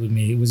sit right with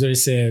me. It was where it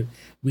said,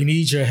 "We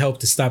need your help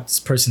to stop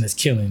this person that's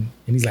killing."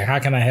 And he's like, "How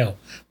can I help?"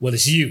 "Well,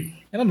 it's you."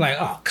 And I'm like,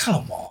 "Oh,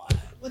 come on.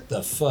 What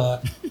the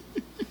fuck?"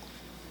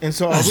 And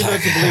so are we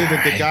led to believe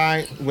that the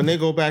guy, when they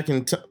go back to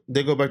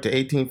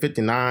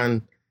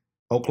 1859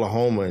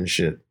 Oklahoma and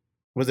shit.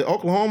 Was it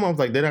Oklahoma? I was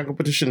like, they're not gonna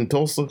put this shit in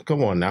Tulsa?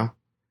 Come on now.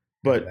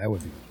 But that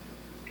would be.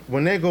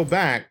 When they go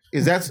back,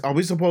 are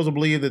we supposed to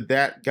believe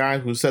that guy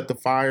who set the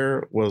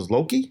fire was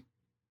Loki?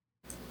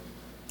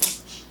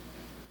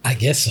 I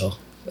guess so.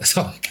 That's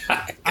all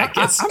I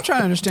guess. I'm trying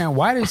to understand,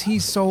 why is he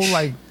so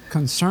like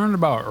concerned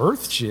about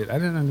Earth shit? I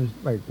didn't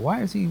understand. Like,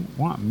 why does he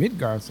want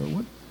Midgard? So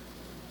what?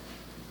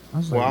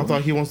 I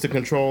thought he wants to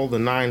control the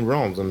 9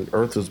 realms, and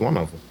Earth is one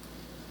of them.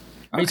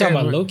 Are you talking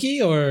about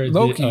Loki or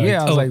Loki?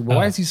 Yeah, I was like,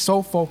 why is he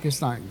so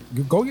focused on?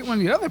 Go get one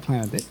of the other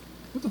planets.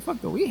 What the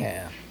fuck do we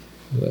have?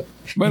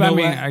 But I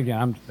mean, again,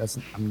 I'm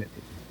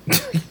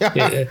nitpicking.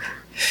 Yeah.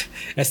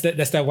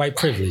 That's that white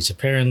privilege.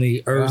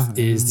 Apparently, Earth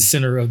is the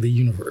center of the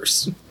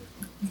universe.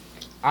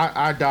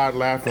 I died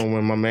laughing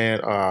when my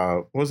man,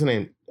 what's his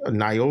name?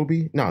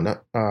 Niobe? No,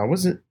 not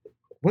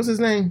what's his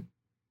name?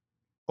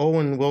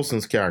 Owen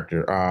Wilson's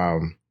character,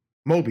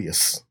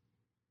 Mobius.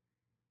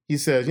 He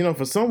says,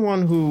 for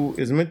someone who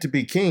is meant to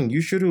be king, you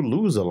should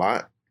lose a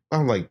lot.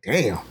 I'm like,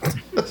 damn.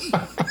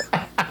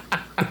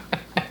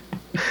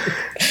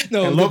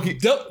 No, Loki.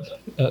 Go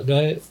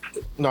ahead.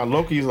 No,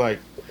 Loki's like,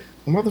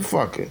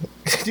 motherfucker,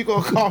 you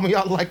gonna call me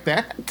out like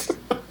that?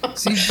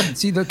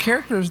 see the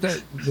characters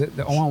that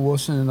the Owen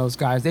Wilson and those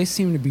guys, they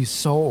seem to be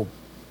so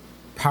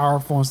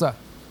powerful and stuff.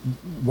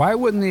 Why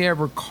wouldn't they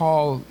ever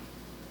call?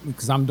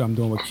 Because I'm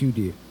doing what Q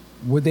did.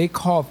 Would they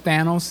call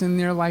Thanos in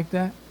there like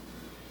that?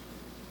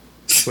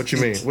 What you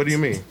mean? What do you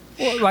mean?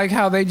 Well, like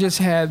how they just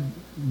had.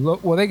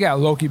 Well, they got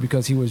Loki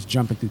because he was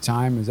jumping through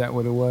time. Is that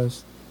what it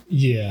was?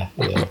 Yeah.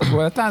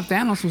 Well, I thought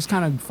Thanos was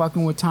kind of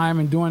fucking with time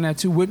and doing that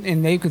too.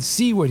 And they could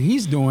see what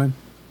he's doing.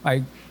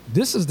 Like,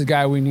 this is the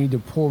guy we need to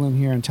pull in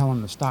here and tell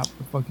him to stop what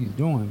the fuck he's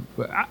doing.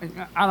 But I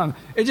don't know.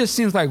 It just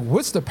seems like,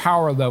 what's the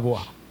power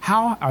level?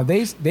 How are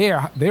they?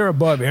 They're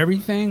above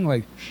everything.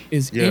 Like,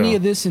 is any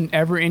of this in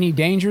ever any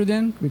danger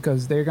then?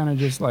 Because they're gonna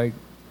just like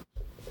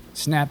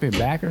snap it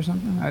back or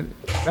something.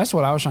 That's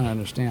what I was trying to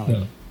understand.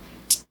 Like,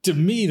 to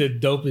me, the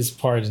dopest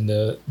part in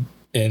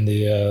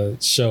the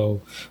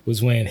show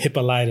was when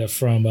Hippolyta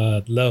from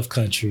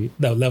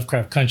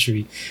Lovecraft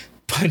Country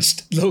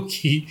punched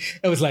Loki.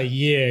 It was like,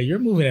 yeah, you're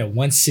moving at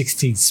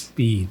 1/16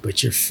 speed,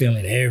 but you're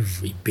feeling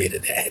every bit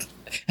of that.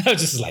 I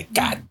was just like,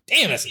 God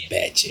damn, that's a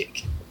bad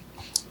chick.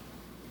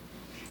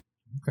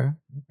 Okay.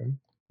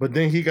 But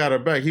then he got her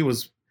back. He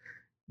was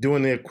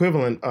doing the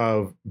equivalent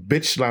of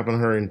bitch slapping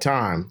her in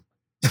time.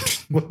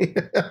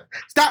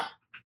 Stop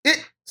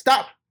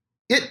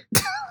it.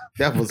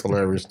 That was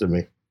hilarious to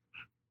me.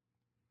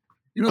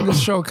 You know, this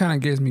show kind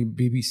of gives me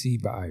BBC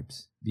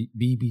vibes.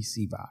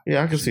 BBC vibes.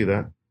 Yeah, I can see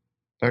that.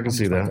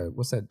 That.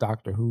 What's that,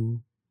 Doctor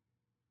Who?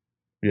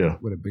 Yeah.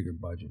 With a bigger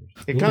budget.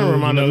 It kind of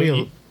reminded me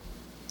of...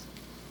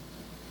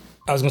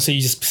 I was going to say,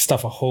 you just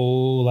stuff a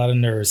whole lot of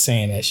nerves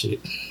saying that shit.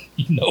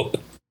 You know.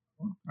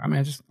 I mean,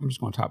 I'm just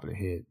going top of the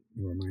head.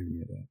 You reminded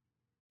me of that.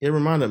 It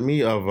reminded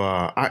me of...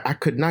 I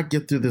could not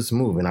get through this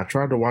movie, and I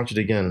tried to watch it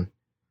again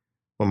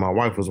when my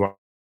wife was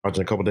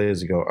watching a couple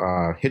days ago.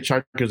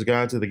 Hitchhiker's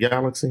Guide to the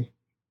Galaxy.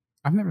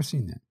 I've never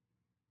seen that.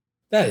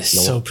 That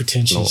is so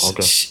pretentious.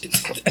 Okay.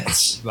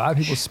 A lot of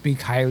people speak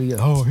highly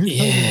of,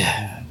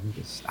 yeah.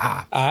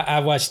 I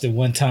watched it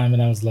one time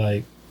and I was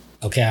like,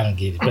 okay, I don't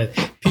get it.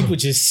 But people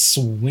just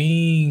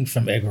swing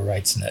from Edgar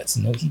Wright's nuts.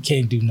 No, he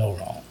can't do no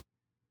wrong.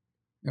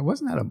 It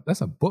wasn't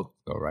that's a book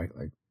though, right?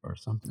 Like, or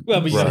something.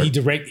 Well, but right.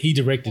 he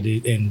directed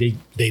it, and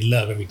they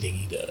love everything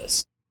he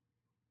does.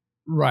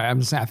 Right. I'm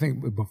just saying, I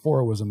think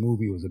before it was a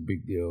movie, it was a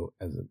big deal.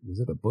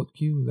 Was it a book,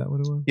 Q? Is that what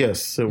it was?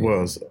 Yes, it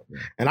was. Yeah.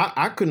 And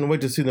I couldn't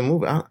wait to see the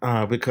movie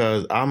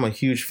because I'm a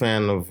huge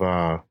fan of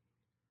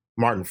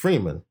Martin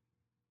Freeman,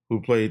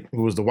 who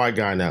was the white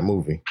guy in that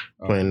movie,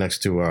 playing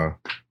next to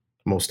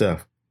Mos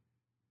Def.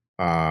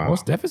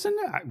 Mos Def is in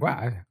there?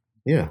 Wow.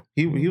 Yeah.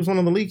 He was one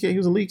of the lead. He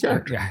was a lead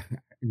character. Yeah.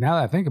 Now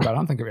that I think about it, I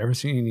don't think I've ever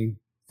seen any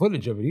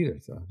footage of it either.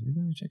 So you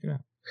gotta check it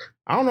out.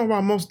 I don't know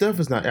why Mos Def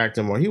is not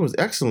acting more. He was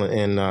excellent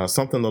in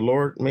Something the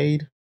Lord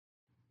Made.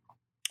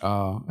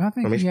 I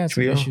think he had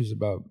some issues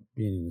about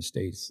being in the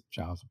States,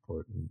 child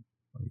support. And,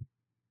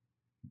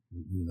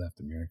 he left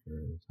America at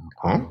the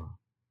time.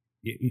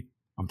 Huh?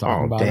 I'm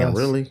talking about damn, us.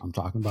 Really? I'm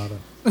talking about it.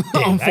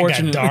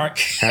 Unfortunately.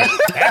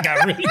 That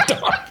got really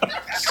dark.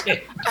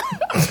 Shit.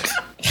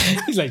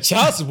 He's like,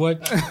 child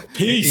support.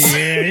 Peace.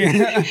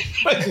 Yeah.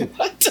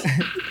 What?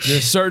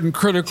 There's certain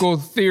critical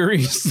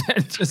theories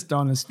that just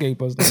don't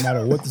escape us no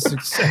matter what the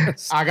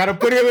success. I got to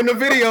put him in the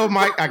video,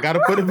 Mike. I got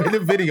to put him in the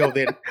video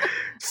then.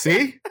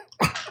 See?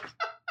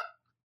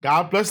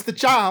 God bless the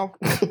child.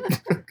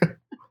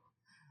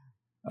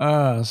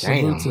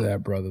 Salute to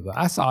that brother.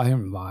 I saw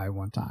him live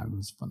one time. It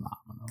was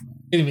phenomenal, man.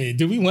 Wait a minute.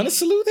 Do we want to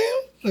salute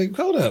him? Like,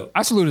 hold up.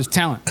 I salute his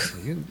talent.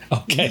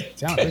 Okay.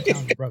 Very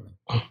talented brother.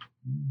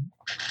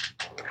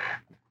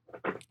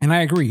 And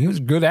I agree. He was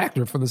a good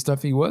actor for the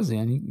stuff he was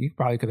in. He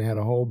probably could have had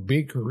a whole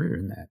big career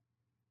in that.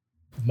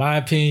 My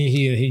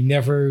opinion, he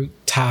never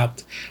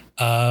topped,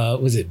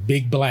 was it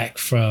Big Black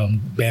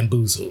from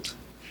Bamboozled?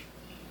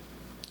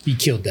 He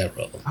killed that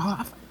role.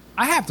 Oh,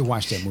 I have to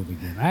watch that movie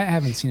again. I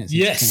haven't seen it since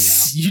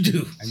yes, it came out.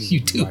 You do. You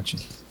do. Watch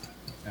it.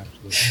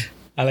 Absolutely.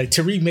 I like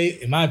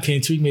Tariq in my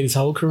opinion, Tariq made his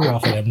whole career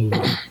off of that movie.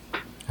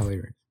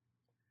 Hilarious.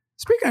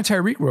 Speaking of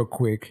Tariq real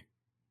quick,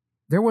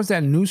 there was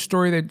that news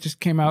story that just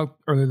came out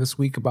earlier this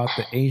week about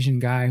the Asian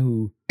guy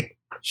who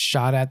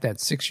shot at that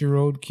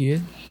 6-year-old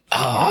kid.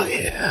 Oh,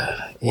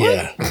 yeah.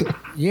 What?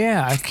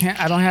 Yeah.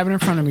 I don't have it in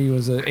front of me. It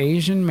was an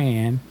Asian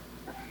man.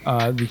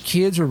 The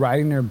kids were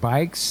riding their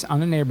bikes on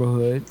the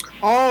neighborhood.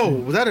 Oh,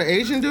 was that an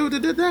Asian dude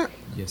that did that?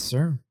 Yes,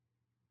 sir.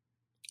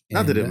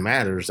 Not that it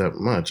matters that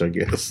much, I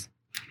guess.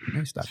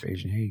 Stop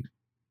Asian hate.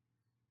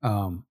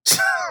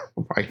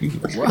 Right.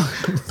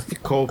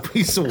 Cold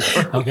piece of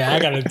work. Okay, I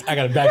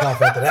gotta back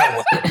off after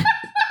that one.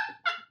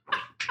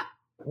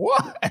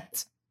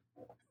 What?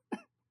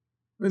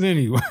 But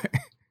anyway,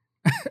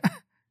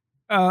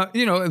 I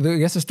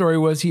guess the story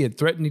was he had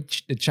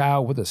threatened the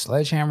child with a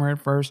sledgehammer at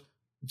first.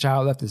 The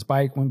child left his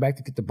bike, went back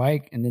to get the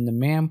bike, and then the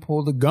man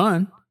pulled a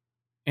gun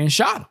and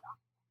shot him.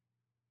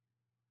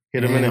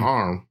 Hit him in the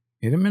arm.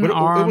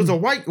 arm. It was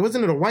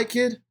wasn't it a white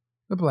kid?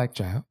 The black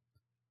child.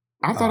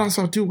 I thought I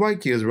saw 2 white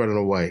kids running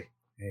away.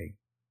 Hey,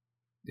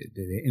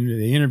 they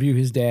interview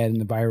his dad in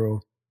the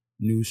viral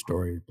news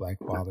story, black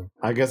father.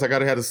 I guess I got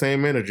to have the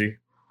same energy,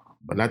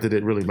 but not that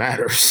it really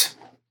matters.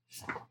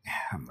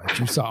 I'm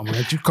gonna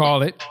let you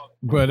call it.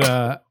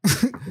 But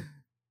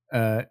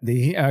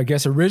I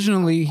guess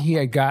originally he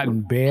had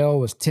gotten bail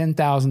was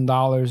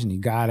 $10,000 and he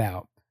got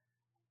out.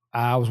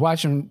 I was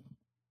watching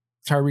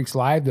Tyreek's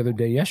live the other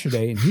day,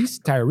 yesterday, and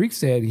Tyreek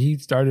said he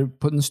started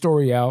putting the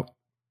story out.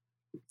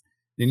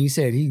 Then he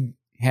said he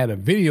had a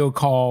video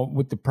call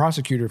with the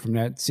prosecutor from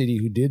that city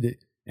who did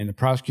it, and the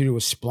prosecutor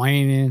was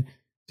explaining,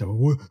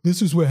 so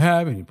this is what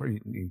happened.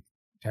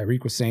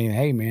 Tyreek was saying,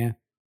 hey, man,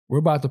 we're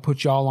about to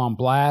put y'all on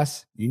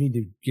blast. You need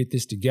to get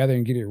this together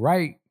and get it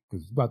right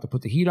because it's about to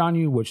put the heat on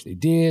you, which they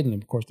did.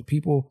 And, of course, the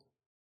people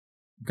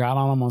got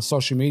on him on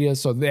social media.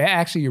 So they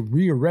actually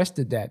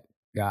rearrested that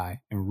guy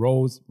and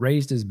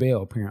raised his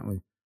bail,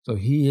 apparently. So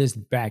he is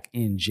back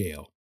in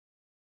jail.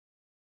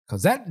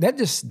 Because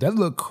that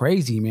looked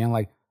crazy, man.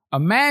 Like,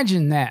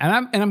 imagine that.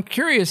 And I'm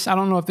curious, I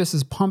don't know if this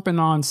is pumping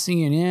on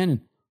CNN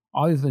and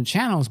all these other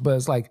channels, but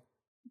it's like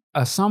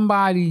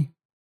somebody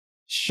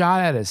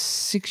shot at a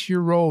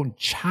 6-year-old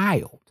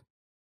child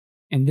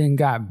and then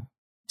got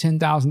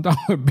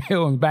 $10,000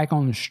 bail and back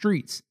on the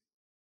streets.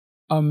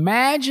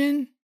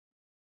 Imagine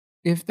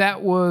if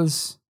that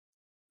was,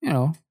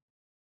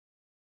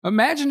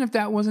 imagine if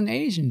that was an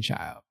Asian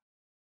child.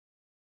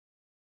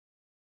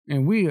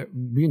 And we've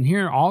been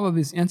hearing all of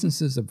these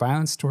instances of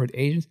violence toward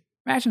Asians.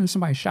 Imagine if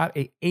somebody shot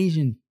an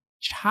Asian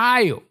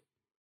child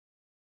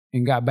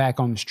and got back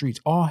on the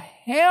streets. All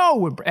hell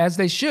would, as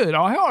they should,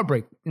 all hell would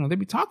break. They'd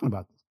be talking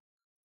about this.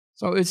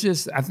 So it's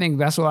just, I think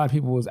that's what a lot of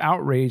people was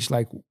outraged.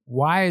 Like,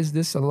 why is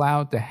this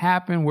allowed to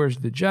happen? Where's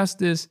the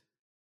justice?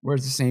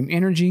 Where's the same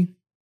energy?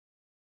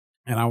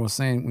 And I was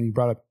saying, when you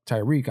brought up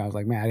Tyreek, I was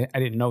like, man, I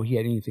didn't know he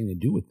had anything to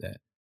do with that.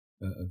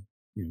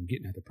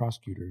 Getting at the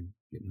prosecutor and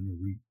getting him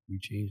to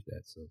rechange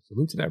that. So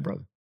salute to that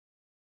brother.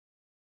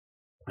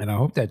 And I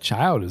hope that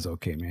child is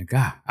okay, man.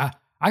 God, I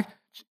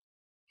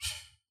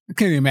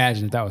can't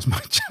imagine if that was my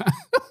child.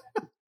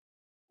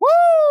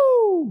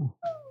 Woo!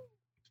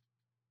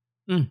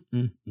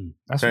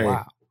 That's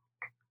wild.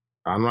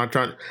 I'm not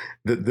trying.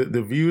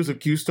 The views of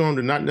Q Storm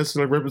do not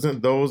necessarily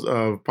represent those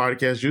of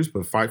Podcast Juice,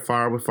 but fight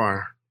fire with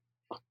fire.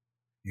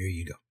 There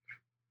you go.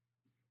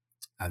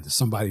 There's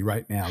somebody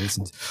right now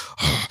listens.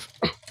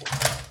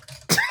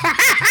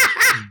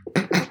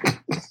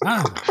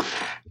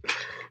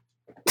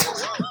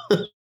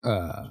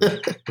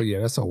 But yeah,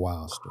 that's a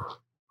wild story.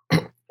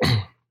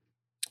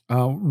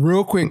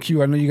 Real quick,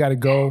 Q, I know you got to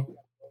go.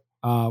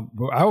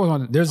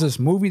 But there's this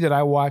movie that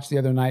I watched the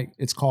other night.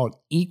 It's called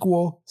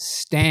Equal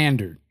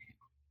Standard.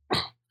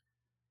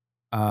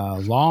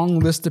 Long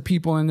list of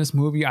people in this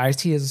movie.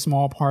 Ice-T has a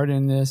small part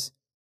in this.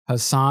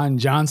 Hassan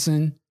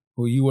Johnson,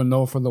 who you will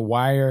know from The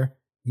Wire.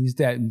 He's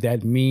that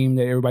meme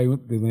that everybody,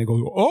 when they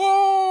go,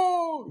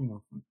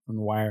 oh, from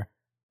The Wire.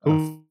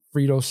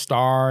 Frito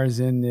Starr is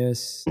in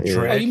this.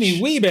 Oh, you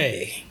mean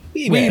Weebay?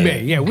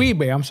 Weebay, yeah,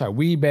 Weebay. I'm sorry,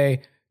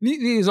 Weebay.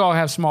 These all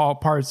have small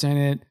parts in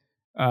it.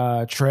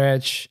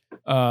 Tretch,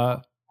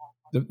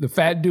 the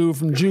fat dude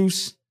from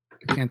Juice.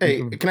 Can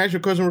I ask you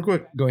a question real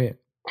quick? Go ahead.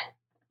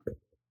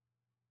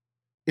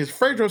 Is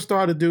Frito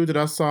Starr the dude that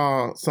I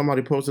saw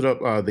somebody posted up,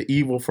 the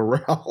evil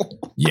Pharrell?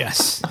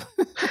 Yes.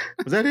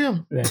 Was that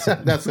him?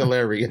 That's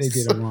hilarious. They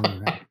did it wrong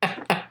with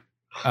that.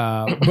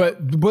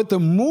 But the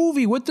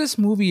movie, what this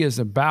movie is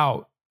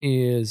about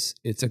is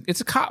it's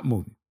a cop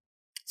movie.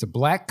 It's a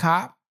black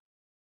cop.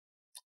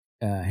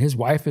 His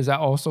wife is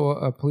also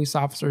a police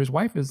officer. His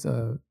wife is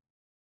a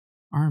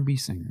R&B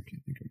singer. I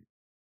can't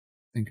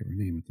think of her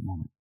name at the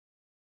moment.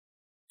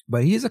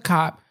 But he's a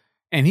cop,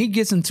 and he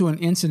gets into an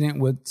incident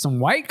with some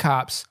white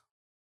cops.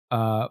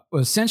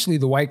 Essentially,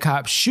 the white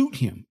cops shoot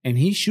him, and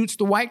he shoots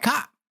the white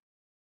cop.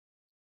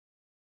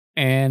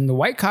 And the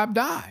white cop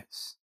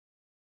dies.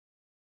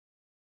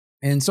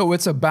 And so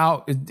it's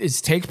about, it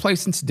takes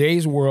place in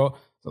today's world.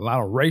 There's a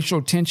lot of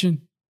racial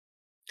tension.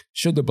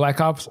 Should the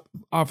black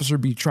officer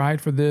be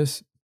tried for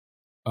this?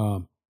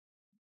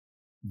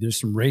 There's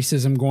some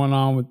racism going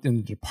on within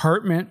the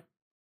department.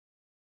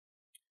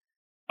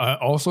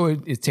 Also,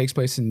 it takes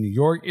place in the New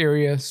York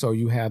area. So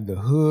you have the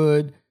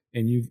hood,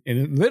 and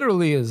it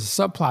literally is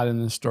a subplot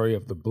in the story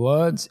of the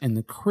Bloods and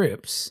the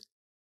Crips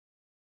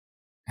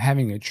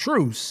having a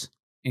truce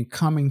and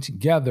coming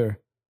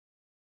together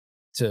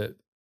to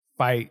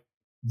fight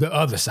the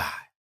other side.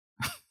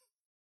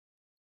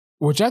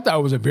 Which I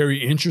thought was a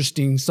very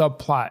interesting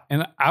subplot.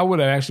 And I would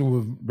have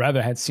actually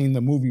rather had seen the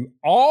movie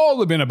all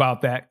have been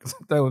about that, because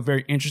I thought it was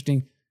very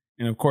interesting.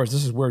 And of course,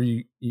 this is where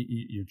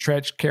your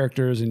Tretch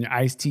characters and your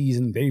Ice-T's,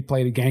 and they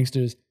play the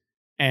gangsters.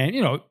 And,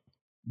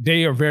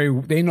 they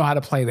know how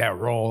to play that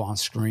role on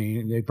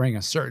screen. And they bring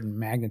a certain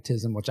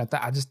magnetism, which I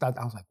was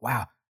like,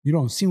 wow, you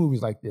don't see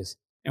movies like this.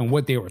 And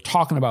what they were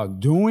talking about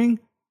doing,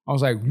 I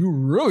was like, you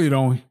really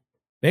don't.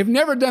 They've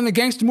never done a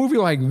gangster movie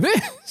like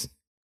this.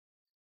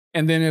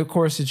 And then, of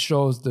course, it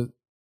shows the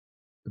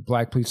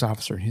black police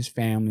officer and his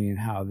family and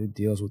how it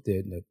deals with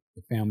it, and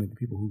the family of the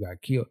people who got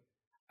killed.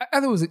 I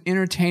thought it was an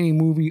entertaining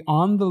movie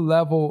on the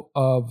level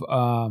of,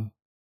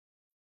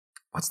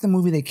 what's the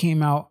movie that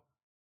came out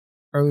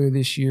earlier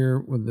this year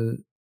where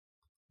the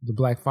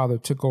black father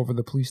took over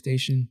the police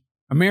station?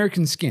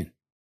 American Skin.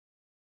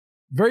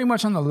 very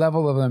much on the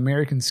level of an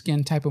American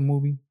Skin type of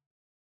movie.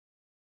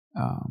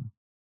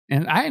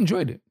 And I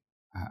enjoyed it.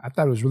 I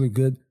thought it was really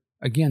good.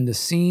 Again, the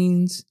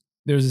scenes,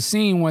 there's a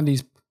scene when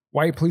these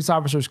white police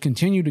officers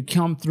continue to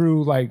come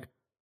through, like,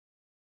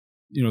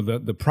 you know,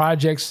 the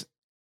projects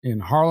in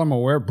Harlem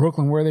or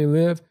Brooklyn, where they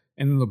live,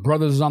 and the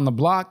brothers is on the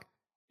block,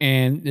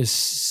 and there's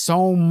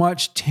so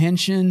much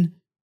tension,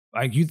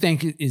 like you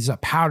think it is a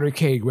powder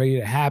keg ready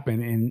to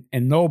happen,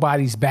 and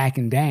nobody's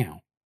backing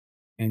down,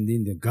 and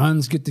then the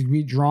guns get to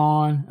be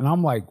drawn, and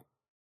I'm like,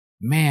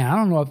 man, I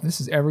don't know if this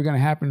is ever going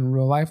to happen in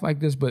real life like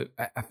this, but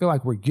I feel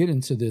like we're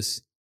getting to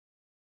this.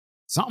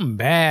 Something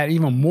bad,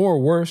 even more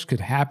worse,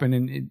 could happen.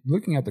 And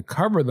looking at the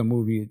cover of the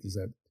movie, is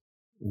that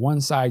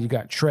one side you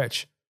got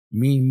Tretch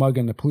mean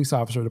mugging the police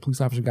officer. The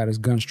police officer got his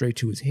gun straight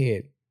to his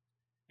head.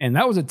 And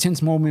that was a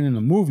tense moment in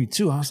the movie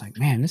too. I was like,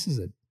 man, this is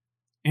an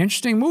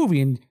interesting movie.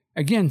 And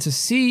again, to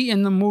see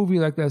in the movie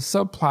like that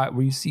subplot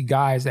where you see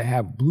guys that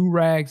have blue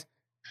rags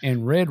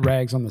and red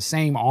rags on the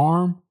same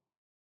arm,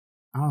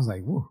 I was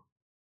like, whoa,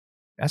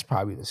 that's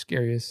probably the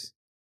scariest.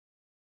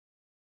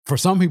 For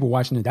some people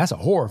watching it, that's a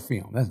horror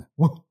film. That's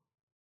whoa.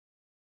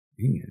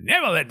 You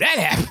never let that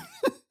happen.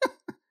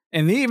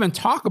 And they even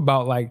talk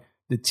about like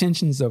the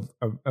tensions of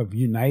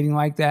uniting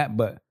like that.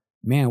 But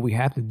man, we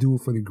have to do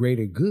it for the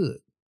greater good.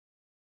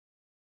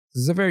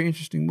 This is a very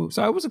interesting movie.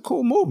 So it was a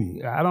cool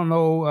movie. I don't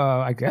know.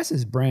 I guess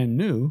it's brand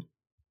new.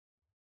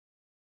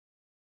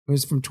 It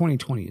was from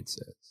 2020, it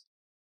says.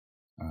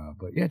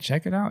 But yeah,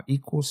 check it out.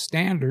 Equal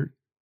Standard.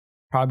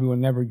 Probably will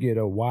never get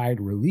a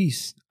wide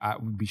release. I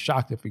would be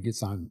shocked if it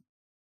gets on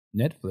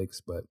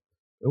Netflix, but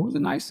it was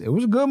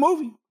a good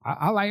movie.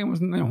 I like it. It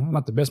was,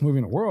 not the best movie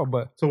in the world,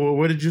 but. So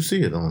where did you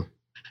see it on?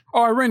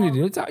 Oh, I rented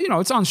it.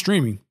 It's on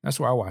streaming. That's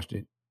where I watched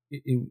it.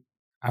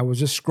 I was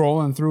just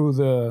scrolling through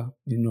the,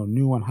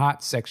 new and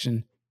hot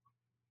section,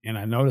 and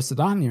I noticed it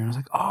on there. And I was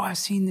like, oh, I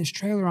seen this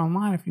trailer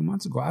online a few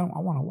months ago. I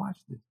want to watch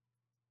this.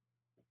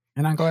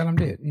 And I'm glad I'm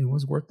dead. It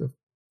was worth the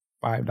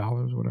 $5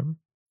 or whatever.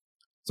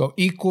 So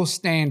Equal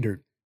Standard.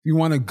 If you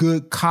want a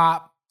good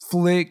cop,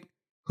 flick,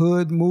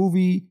 hood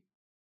movie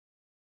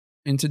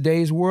in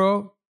today's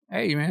world,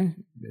 hey,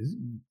 man,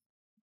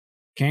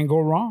 can't go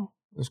wrong.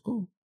 It's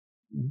cool.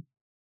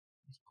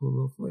 It's a cool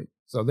little flick.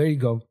 So there you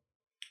go.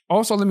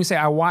 Also, let me say,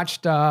 I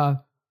watched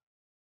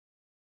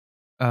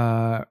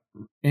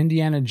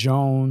Indiana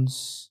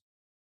Jones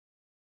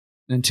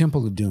and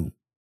Temple of Doom.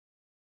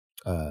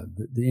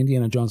 The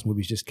Indiana Jones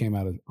movies just came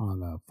out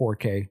on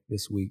 4K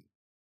this week.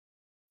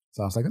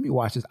 So I was like, let me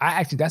watch this.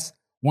 That's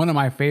one of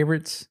my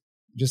favorites,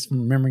 just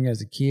from remembering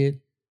as a kid.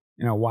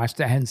 And I watched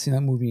that. I hadn't seen that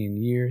movie in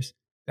years.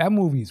 That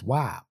movie's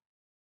wild.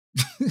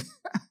 There's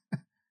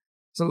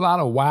a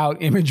lot of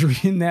wild imagery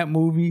in that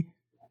movie.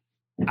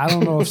 I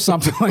don't know if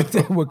something like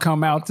that would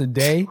come out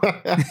today.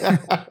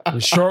 The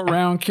short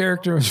round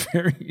character was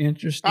very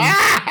interesting.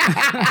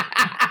 I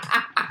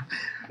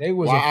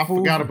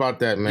forgot about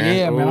that, man.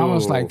 Yeah, man. I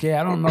was like,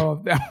 I don't know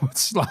if that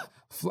was like,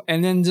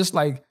 and then just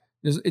like,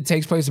 it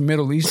takes place in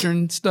Middle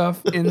Eastern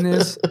stuff in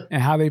this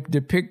and how they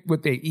depict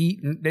what they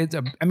eat. And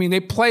they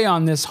play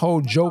on this whole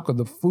joke of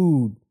the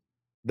food.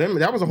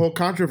 That was a whole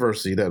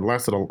controversy that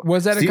lasted a.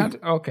 Was that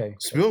okay?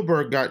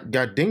 Spielberg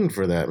got dinged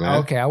for that, man.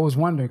 Okay, I was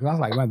wondering because I was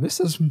like, man, this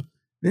is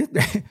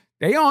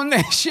they on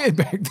that shit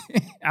back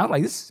then. I was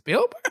like, this is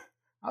Spielberg.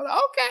 I was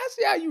like, okay, I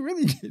see how you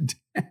really did.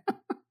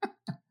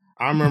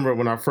 I remember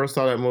when I first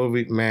saw that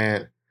movie,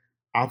 man.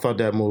 I thought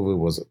that movie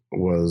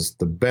was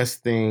the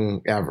best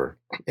thing ever.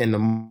 And the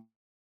more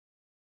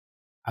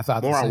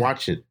I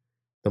watch it,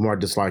 the more I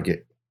dislike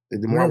it.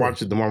 The more I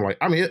watch it, the more I'm like,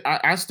 I mean,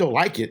 I still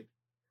like it.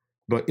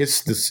 But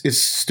it's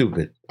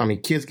stupid. I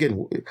mean, kids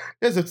getting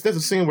there's a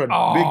scene where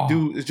big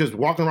dude is just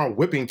walking around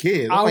whipping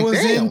kids. I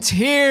was in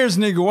tears,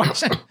 nigga,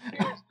 watching.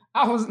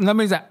 I was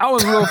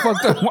real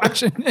fucked up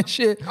watching that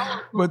shit,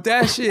 but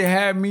that shit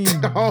had me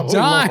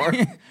dying.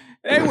 Lord.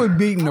 They were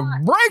beating the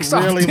brakes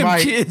off them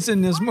kids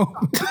in this movie.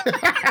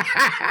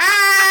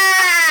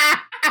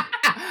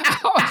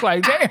 I was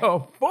like, they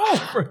are full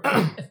for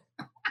it.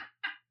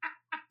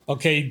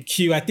 Okay,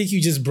 Q, I think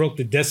you just broke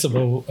the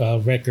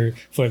decibel record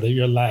for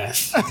your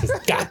laugh.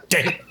 God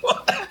damn.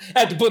 I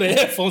had to put the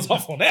headphones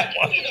off on that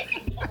one.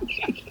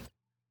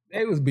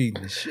 They was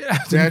beating the shit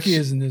out of them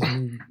kids in this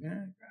movie.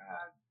 Man,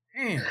 God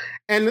damn.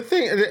 And the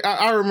thing,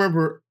 I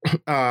remember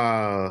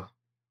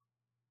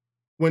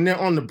when they're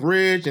on the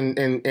bridge and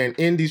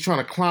Indy's trying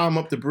to climb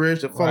up the bridge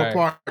to fall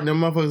apart and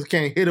them motherfuckers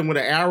can't hit him with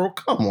an arrow.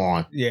 Come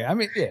on. Yeah, I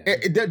mean, yeah.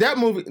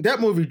 That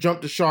movie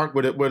jumped the shark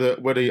with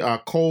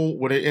a coal,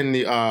 with it in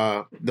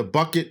the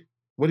bucket.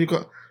 What do you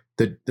call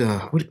it?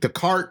 The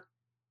cart?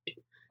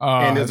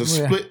 And there's a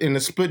split in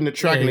the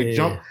track and they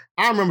jump.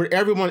 I remember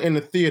everyone in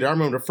the theater. I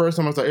remember the first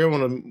time I saw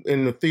everyone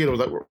in the theater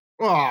was like,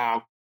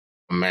 oh,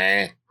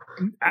 man.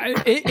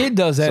 It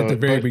does that at the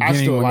very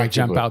beginning when they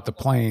jump out the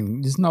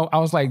plane. I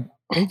was like,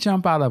 they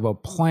jump out of a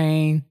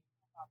plane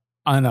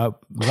on a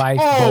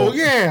lifeboat. Oh,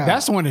 yeah.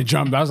 That's when it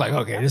jumped. I was like,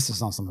 okay, this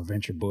is on some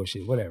adventure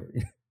bullshit, whatever.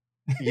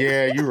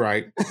 Yeah, you're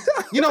right.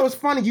 It's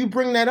funny you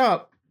bring that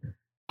up.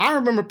 I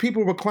remember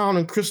people were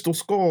clowning Crystal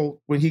Skull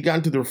when he got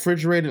into the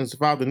refrigerator and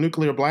survived the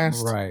nuclear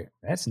blast. Right.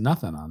 That's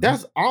nothing on that.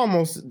 That's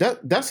almost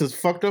that's as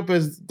fucked up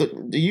as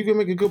you can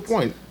make a good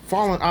point.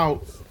 Falling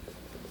out.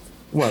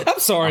 What? I'm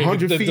sorry.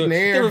 100 feet in the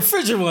air. The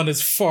refrigerator one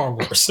is far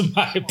worse, in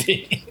my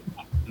opinion.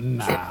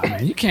 Nah,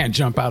 man, you can't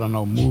jump out on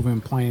no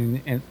moving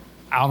plane and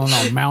out on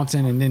a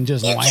mountain and then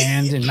just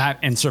land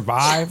and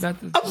survive.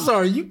 I'm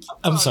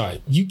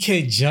sorry. You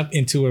can't jump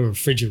into a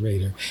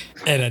refrigerator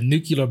and a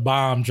nuclear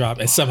bomb drop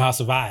and somehow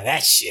survive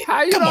that shit.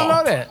 How you don't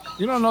know that?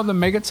 You don't know the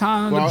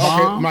megaton of the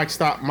bomb? Okay, Mike,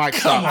 stop. Mike,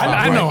 stop.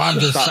 I know. I'm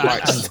just stop,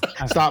 Mike.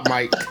 Stop,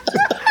 Mike.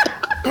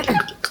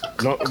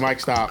 No, Mike,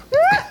 stop.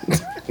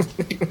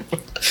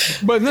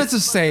 But let's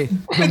just say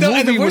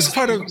the worst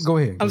part of go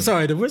ahead. I'm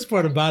sorry. The worst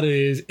part about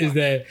it is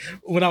that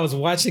when I was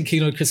watching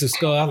Kingdom of the Crystal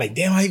Skull, I was like,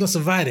 "Damn, how you gonna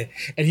survive it?"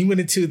 And he went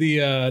into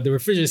the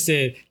refrigerator,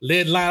 said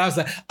lead line. I was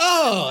like,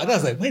 "Oh," and I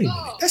was like, "Wait a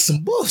minute, that's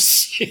some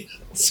bullshit."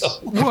 So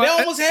they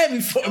almost had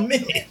me for a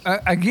minute.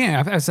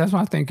 Again, that's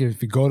why I think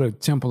if you go to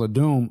Temple of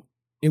Doom,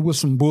 it was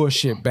some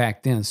bullshit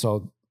back then.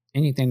 So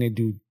anything they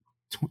do,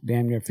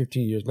 damn near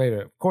 15 years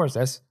later, of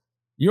course,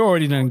 you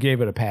already done gave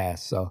it a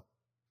pass. So.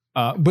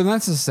 But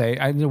let's just say,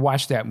 I did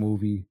watch that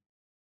movie.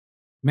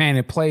 Man,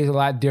 it plays a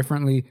lot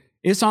differently.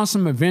 It's on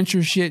some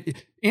adventure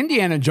shit.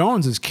 Indiana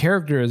Jones's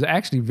character is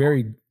actually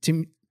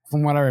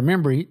from what I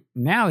remember,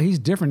 now he's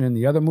different in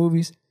the other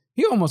movies.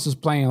 He almost was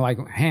playing like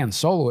Han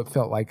Solo, it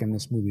felt like in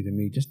this movie to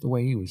me, just the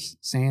way he was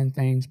saying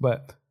things.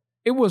 But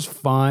it was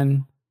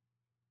fun.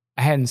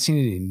 I hadn't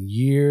seen it in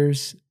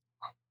years.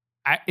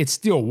 It's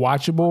still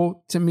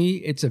watchable to me.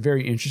 It's a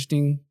very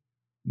interesting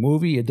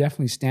movie. It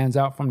definitely stands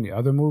out from the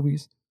other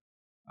movies.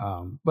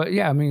 But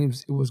yeah, I mean,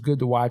 it was good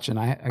to watch, and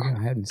I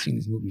hadn't seen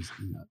these movies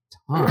in a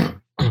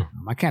time.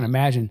 I can't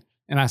imagine,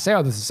 and I say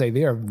all this to say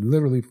they are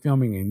literally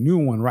filming a new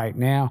one right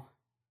now.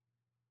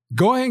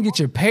 Go ahead and get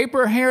your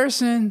paper,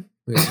 Harrison.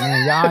 But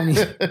man, y'all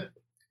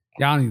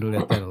need to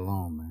let that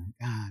alone, man.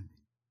 God.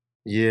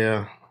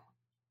 Yeah.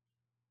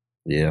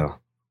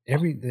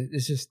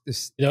 It's just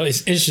this.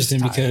 It's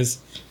interesting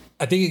because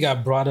I think it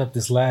got brought up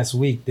this last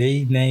week.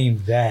 They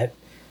named that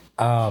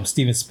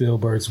Steven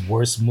Spielberg's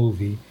worst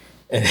movie.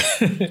 And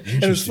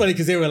it was funny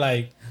because they were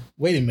like,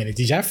 wait a minute,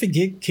 did y'all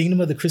forget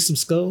Kingdom of the Crystal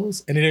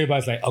Skulls? And then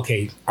everybody's like,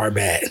 okay, our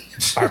bad.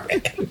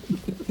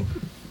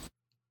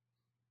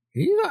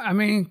 I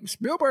mean,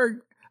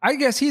 Spielberg, I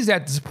guess he's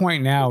at this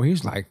point now.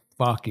 He's like,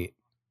 fuck it.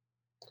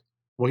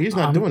 Well, he's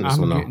not doing this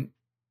one, though.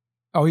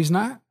 Oh, he's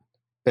not?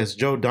 It's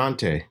Joe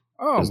Dante.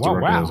 Oh,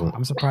 wow.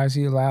 I'm surprised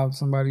he allowed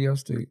somebody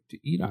else to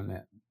eat on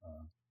that.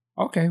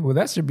 Okay, well,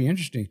 that should be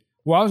interesting.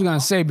 Well, I was going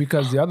to say,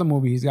 because the other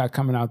movie he's got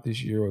coming out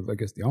this year, or I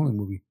guess the only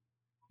movie,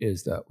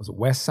 was a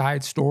West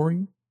Side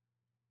Story.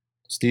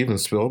 Steven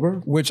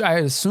Spielberg? Which I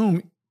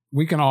assume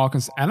we can all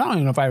I don't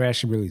even know if I've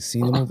actually really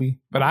seen the movie,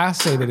 but I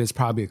say that it's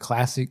probably a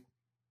classic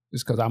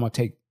just because I'm going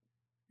to take,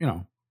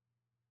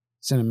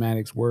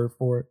 Cinematic's word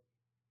for it.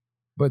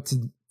 But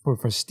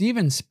for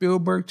Steven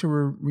Spielberg to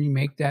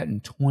remake that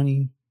in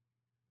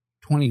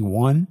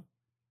 2021,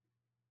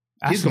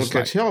 he's going to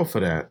catch hell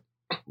for that.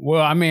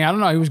 Well, I mean, I don't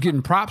know. He was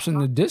getting props in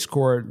the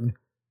Discord.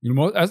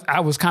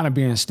 I was kind of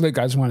being slick.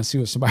 I just want to see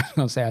what somebody's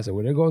going to say. I said,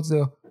 well, there goes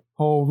the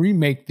whole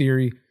remake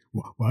theory.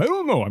 Well, I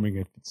don't know. I mean,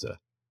 if it's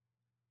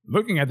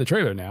looking at the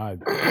trailer now,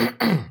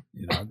 there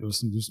was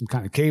some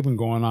kind of caving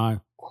going on.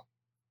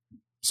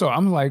 So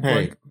I'm like,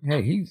 hey,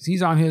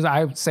 he's on his.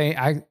 I'm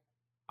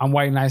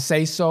white and I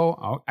say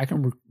so. I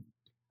can,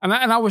 and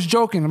I was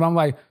joking, and I'm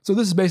like, so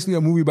this is basically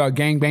a movie about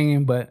gang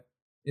banging, but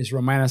it's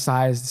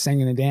romanticized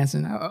singing and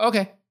dancing.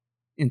 Okay,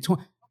 in the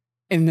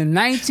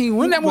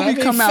when that movie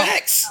come out?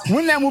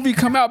 When that movie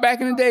come out back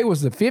in the day?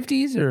 Was the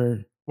 50s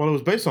or? Well, it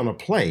was based on a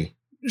play.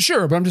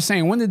 Sure, but I'm just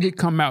saying, when did it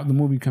come out? The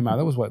movie come out?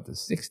 That was what, the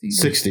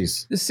 60s?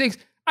 60s. The 60s.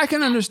 I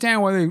can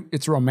understand why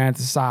it's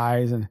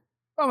romanticized, and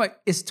I'm like,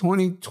 it's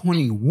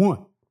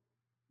 2021,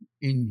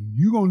 and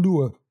you gonna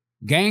do a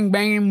gang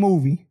banging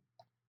movie?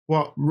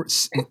 Well,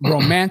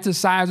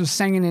 romanticized with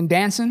singing and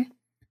dancing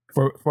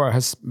for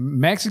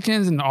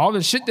Mexicans and all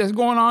the shit that's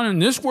going on in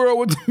this world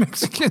with the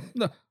Mexicans.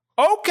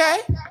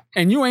 Okay,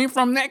 and you ain't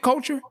from that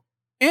culture?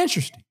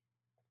 Interesting.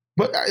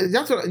 But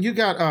that's what you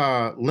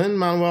got.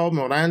 Lin-Manuel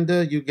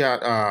Miranda. You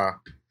got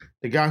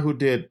the guy who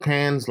did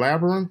Pan's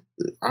Labyrinth.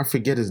 I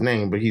forget his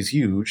name, but he's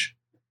huge.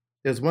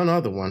 There's one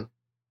other one,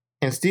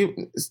 and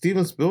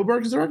Steven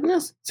Spielberg is directing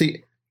this.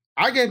 See,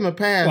 I gave him a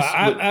pass.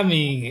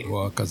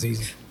 Well, because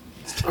he's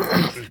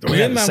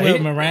Lin-Manuel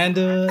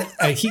Miranda.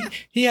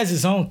 He has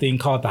his own thing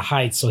called The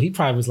Heights, so he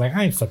probably was like,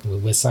 I ain't fucking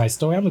with West Side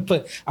Story. I'm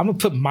gonna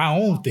put my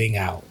own thing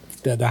out.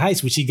 The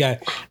Heights, which he got,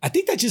 I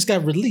think that just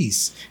got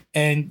released.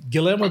 And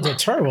Guillermo del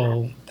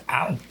Toro,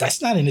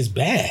 that's not in his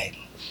bag.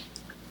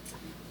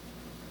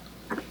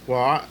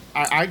 Well,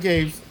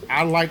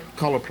 I like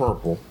Color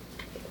Purple.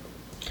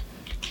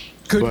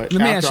 Let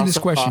me ask you this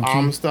question. Do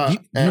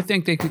you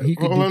think he could do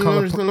Color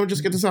Purple? Let me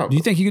just get this out. Do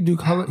you think he could do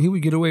Color? He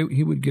would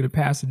get a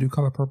pass to do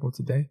Color Purple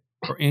today?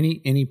 Or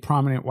any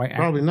prominent white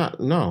actor? Probably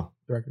not. No.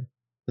 Director?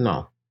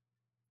 No.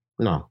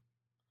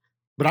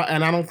 But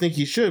I don't think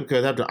he should,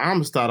 because after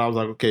Amistad, I was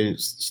like, okay,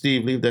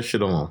 Steve, leave that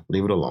shit alone.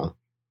 Leave it alone.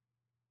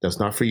 That's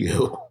not for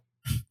you.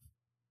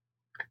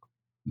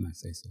 I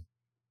say so.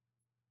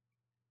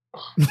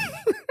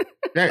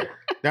 I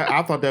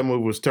thought that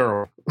movie was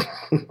terrible.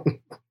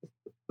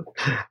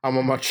 I'm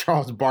on my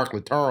Charles Barkley,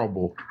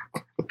 terrible.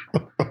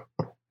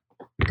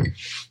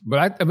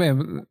 But I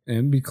mean,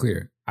 and be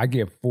clear, I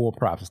give full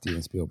props to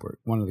Steven Spielberg,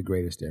 one of the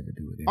greatest to ever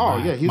do it.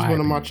 He's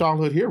one of my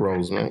childhood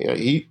heroes, man.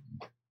 Yeah,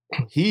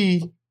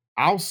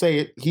 I'll say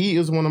it. He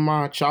is one of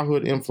my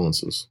childhood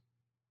influences.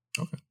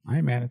 Okay, I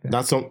ain't mad at that.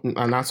 Not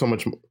so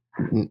much.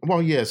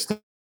 Well, yes.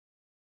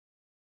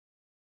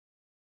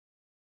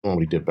 What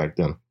we did back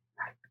then.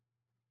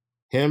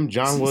 Him,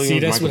 John Williams. See,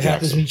 that's Michael what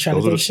happens Jackson. when you try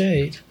to throw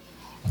shade.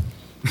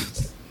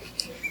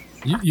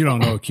 You don't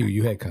know, Q.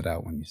 You had cut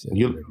out when you said.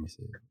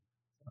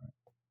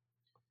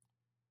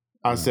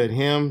 I said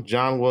him,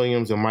 John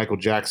Williams, and Michael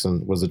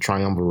Jackson was a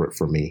triumvirate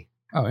for me.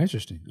 Oh,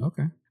 interesting.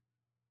 Okay.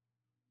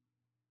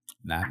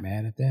 Not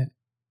mad at that.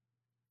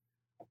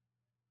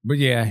 But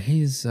yeah,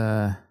 he's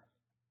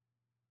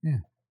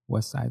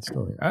West Side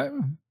Story. I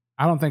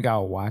don't think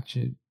I'll watch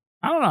it.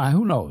 I don't know.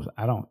 Who knows?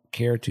 I don't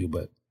care to,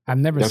 but I've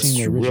never seen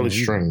the original. That's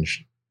really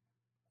strange.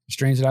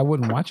 Strange that I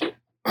wouldn't watch it?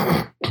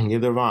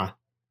 Neither have I.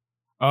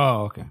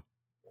 Oh, okay.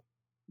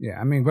 Yeah,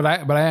 I mean, but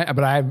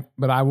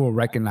I will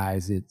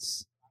recognize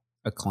its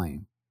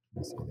acclaim.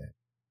 Let's say that.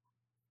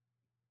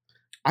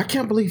 I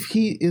can't believe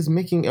he's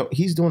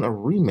doing a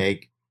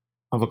remake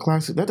of a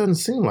classic. That doesn't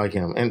seem like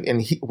him.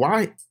 And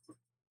why?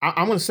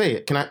 I'm going to say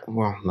it. Can I?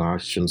 Well, no, I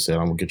shouldn't say it.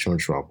 I'm going to get you in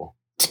trouble.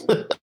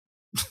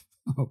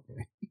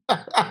 Okay.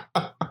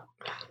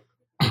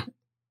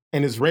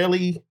 An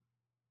Israeli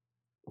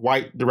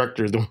white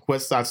director is doing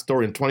West Side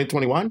Story in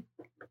 2021?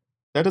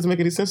 That doesn't make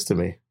any sense to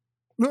me.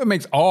 It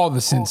makes all the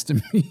sense to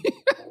me.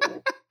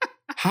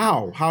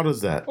 How? How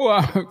does that?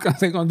 Well, because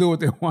they're going to do what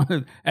they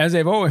wanted, as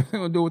they've always been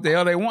going to do what the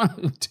hell they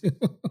wanted to.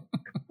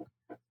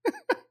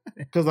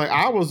 Because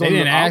they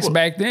didn't ask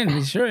back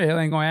then. Sure, hell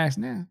ain't going to ask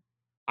now.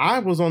 I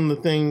was on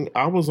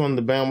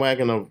the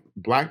bandwagon of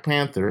Black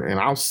Panther, and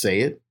I'll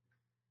say it,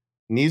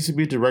 needs to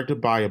be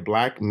directed by a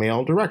black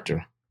male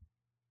director.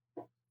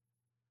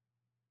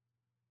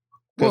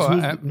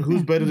 Because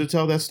who's better to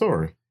tell that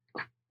story?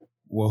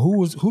 Well,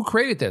 who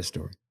created that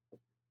story?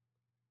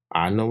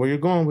 I know where you're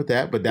going with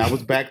that, but that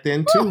was back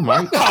then too,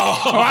 Mike.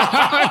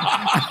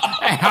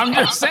 I'm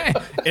just saying,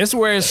 it's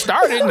where it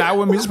started, and I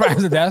wouldn't be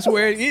surprised if that's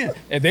where it ends.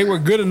 If they were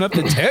good enough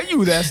to tell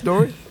you that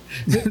story,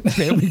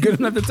 they'll be good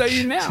enough to tell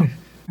you now.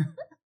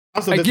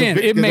 Also, again,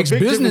 it makes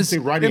business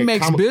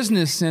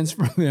sense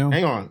for them.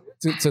 Hang on.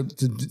 To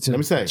let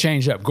me say,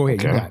 change up. Go ahead,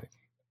 okay. You got it.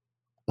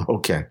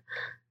 Okay.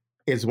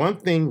 It's one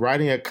thing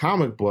writing a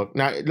comic book.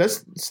 Now,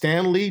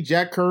 Stan Lee,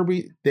 Jack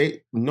Kirby,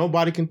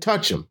 nobody can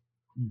touch them.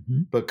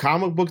 Mm-hmm. But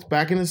comic books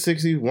back in the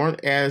 60s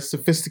weren't as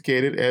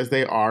sophisticated as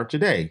they are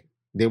today.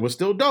 They were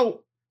still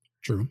dope.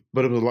 True.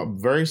 But it was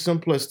very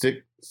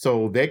simplistic,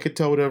 so they could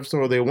tell whatever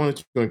story they wanted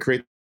to and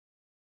create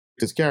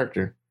this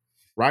character,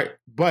 right?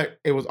 But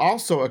it was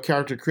also a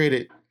character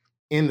created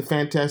in the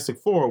Fantastic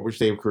Four, which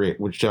they've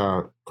created, which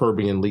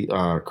Kirby and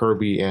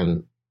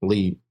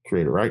Lee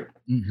created, right?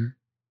 Mm-hmm.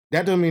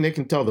 That doesn't mean they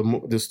can tell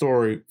the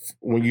story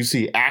when you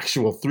see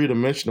actual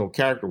three-dimensional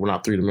character. Well,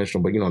 not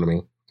three-dimensional, but you know what I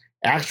mean.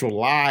 Actual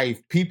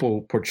live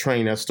people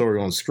portraying that story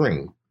on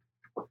screen.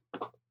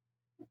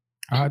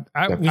 I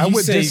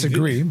would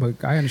disagree,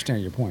 but I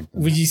understand your point.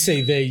 Would you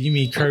say that you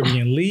mean Kirby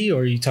and Lee,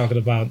 or are you talking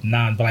about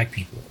non-black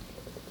people?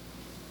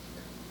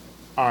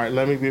 All right,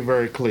 let me be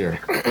very clear.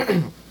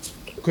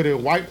 Could a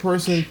white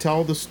person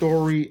tell the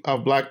story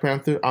of Black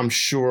Panther? I'm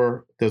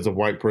sure there's a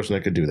white person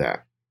that could do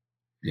that.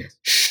 Yes.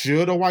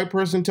 Should a white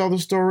person tell the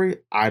story?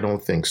 I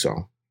don't think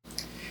so.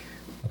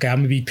 Okay, I'm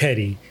going to be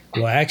petty.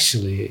 Well,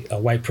 actually, a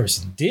white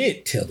person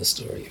did tell the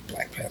story of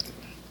Black Panther.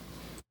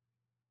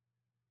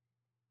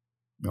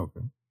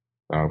 Okay.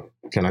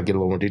 Can I get a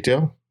little more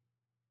detail?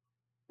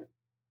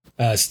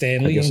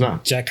 Stan Lee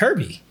and Jack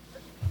Kirby.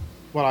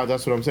 Well,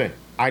 that's what I'm saying.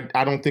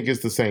 I don't think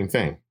it's the same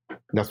thing.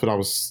 That's what I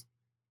was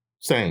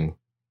saying.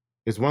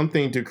 It's one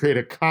thing to create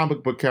a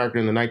comic book character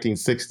in the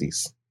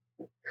 1960s.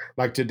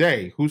 Like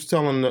today, who's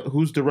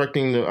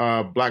directing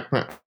the Black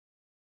Panther?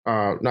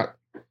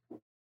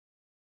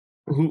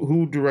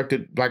 Who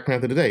directed Black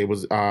Panther today? It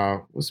was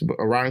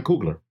Ryan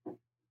Coogler,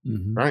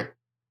 mm-hmm. Right?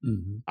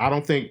 Mm-hmm. I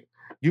don't think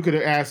you could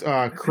have asked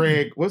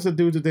Craig. What's the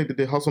dude that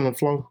did Hustle and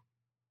Flow?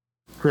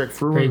 Craig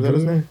Fruin, is that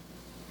his name?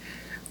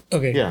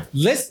 Okay, yeah.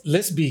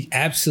 Let's be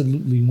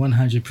absolutely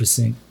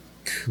 100%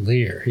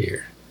 clear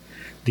here.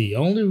 The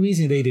only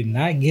reason they did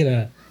not get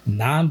a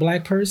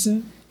non-black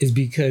person is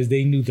because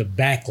they knew the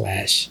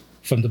backlash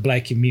from the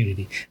black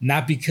community,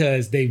 not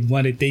because they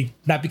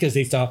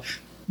thought,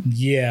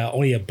 yeah,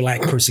 only a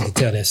black person can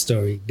tell that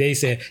story. They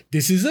said,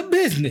 this is a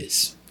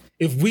business.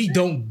 If we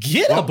don't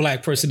get a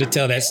black person to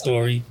tell that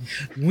story,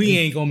 we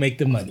ain't gonna make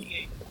the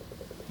money.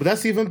 But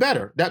that's even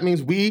better. That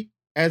means we,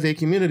 as a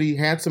community,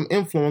 had some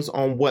influence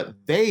on what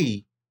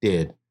they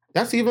did.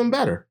 That's even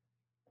better.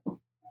 Okay.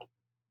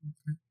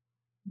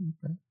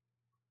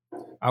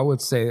 I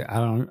would say I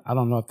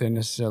don't know if they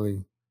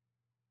necessarily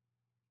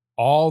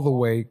all the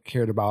way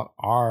cared about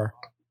our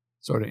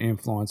sort of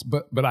influence,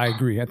 but I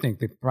agree. I think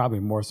they probably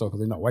more so because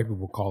they know white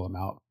people call them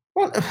out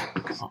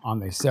on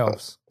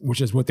themselves,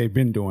 which is what they've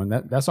been doing.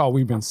 That's all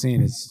we've been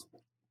seeing is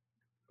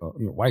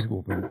white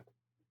people.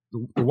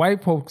 The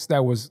white folks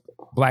that was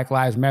Black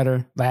Lives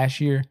Matter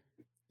last year,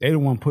 they the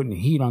one putting the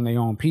heat on their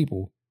own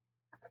people,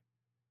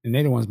 and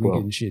they the ones been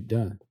getting shit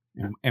done.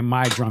 In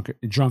my drunk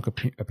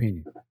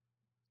opinion.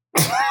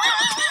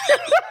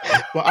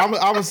 Well, I'm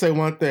gonna say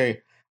one thing.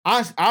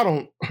 I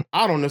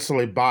don't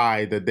necessarily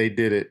buy that they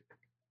did it.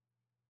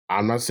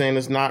 I'm not saying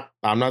it's not.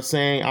 I'm not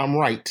saying I'm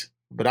right,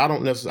 but I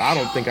don't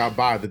think I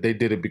buy that they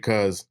did it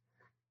because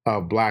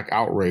of black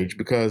outrage.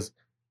 Because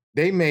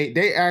they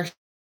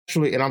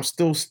actually, and I'm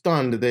still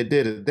stunned that they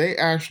did it. They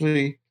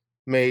actually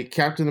made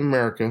Captain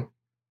America.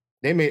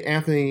 They made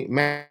Anthony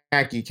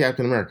Mackie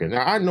Captain America.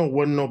 Now I know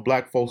wasn't no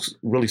black folks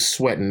really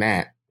sweating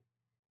that.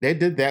 They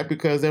did that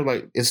because they're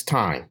like, it's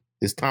time.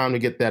 It's time to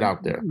get that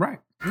out there, right?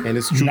 And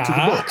it's true to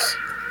the books.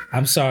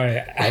 I'm sorry.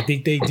 I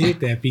think they did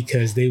that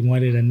because they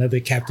wanted another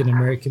Captain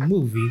America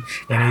movie,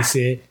 and they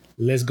said,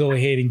 "Let's go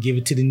ahead and give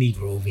it to the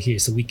Negro over here,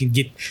 so we can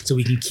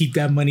keep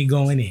that money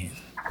going in."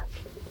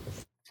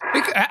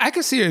 I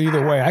can see it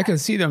either way. I can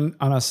see them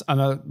on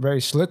a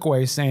very slick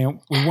way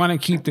saying, "We want to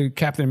keep the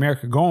Captain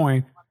America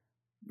going."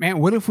 Man,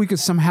 what if we could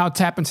somehow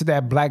tap into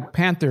that Black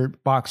Panther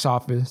box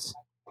office?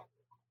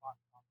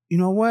 You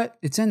know what?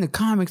 It's in the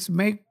comics.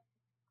 Make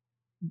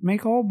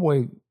Old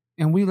Boy,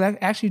 and we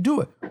actually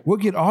do it. We'll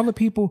get all the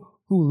people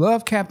who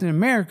love Captain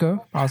America,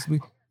 possibly.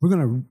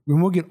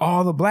 We'll get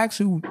all the blacks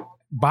who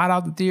bought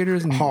out the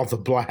theaters and all the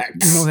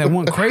blacks, that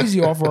went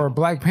crazy off our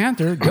Black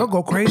Panther. They'll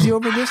go crazy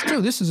over this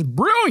too. This is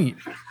brilliant.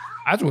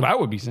 That's what I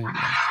would be saying.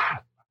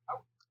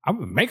 I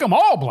would make them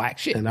all black.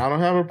 Shit, and I don't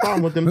have a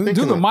problem with them.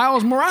 Do the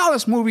Miles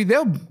Morales movie?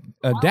 They'll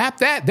adapt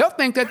that. They'll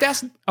think that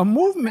that's a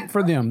movement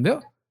for them.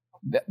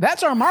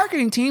 That's our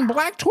marketing team.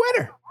 Black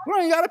Twitter. We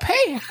don't even got to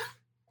pay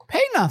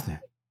nothing.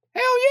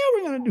 Hell yeah,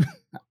 we're gonna do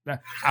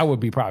that. I would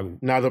be probably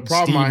now. The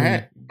problem I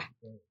had.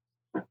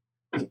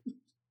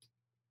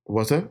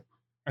 What's that?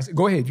 I said,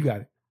 go ahead. You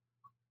got it.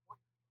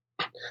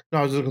 No,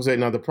 I was just gonna say.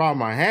 Now the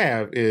problem I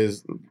have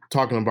is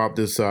talking about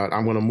this.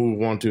 I'm gonna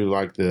move on to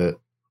like the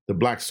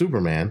Black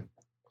Superman.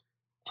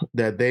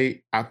 That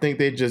I think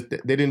they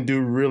didn't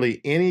do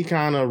really any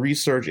kind of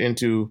research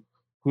into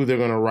who they're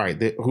gonna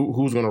write.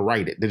 Who's gonna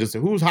write it? They just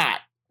said who's hot.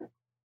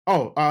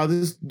 Oh,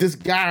 this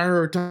guy I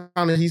heard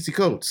Ta-Nehisi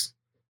Coates.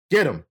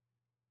 Get him.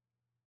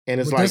 And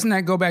it's doesn't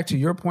that go back to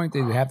your point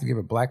that they have to give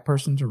a black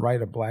person to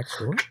write a black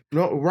story?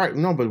 No, right.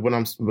 No, but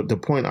the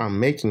point I'm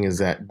making is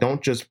that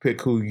don't just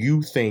pick who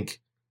you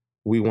think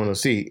we want to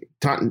see.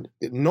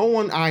 No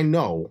one I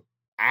know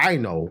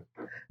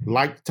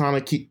liked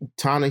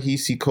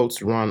Ta-Nehisi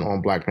Coates' run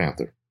on Black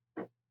Panther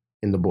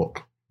in the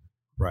book.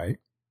 Right.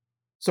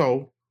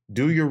 So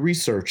do your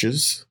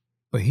researches.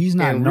 But he's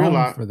not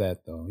known for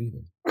that though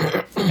either.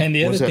 And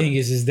the other thing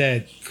is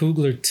that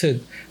Coogler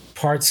took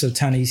parts of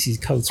Ta-Nehisi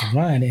Coates'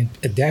 run and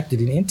adapted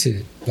it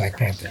into Black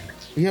Panther.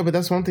 Yeah, but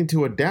that's one thing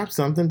to adapt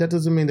something. That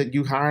doesn't mean that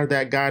you hire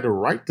that guy to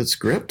write the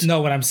script. No,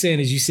 what I'm saying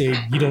is you said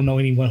you don't know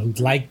anyone who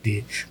liked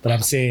it, but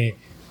I'm saying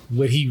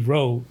what he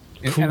wrote,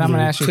 Coogler and I'm going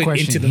to ask you a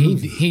question. Into the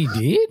movie. He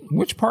did?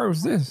 Which part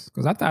was this?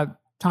 Because I thought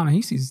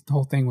Ta-Nehisi's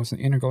whole thing was an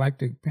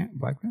intergalactic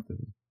Black Panther.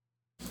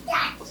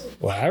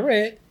 Well, I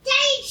read.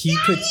 He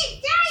put...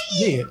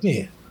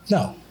 Yeah.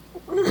 No.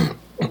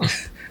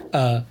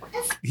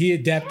 He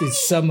adapted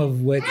some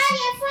of what...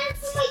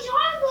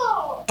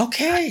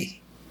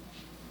 Okay.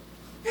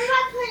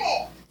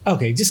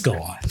 Okay, just go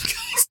on.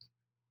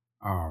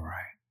 All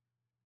right.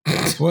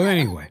 Well,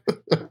 anyway.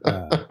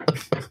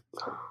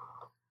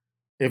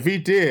 If he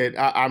did,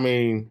 I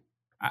mean...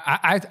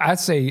 I'd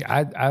say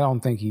I don't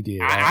think he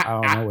did. I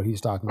don't know what he's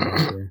talking about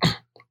there.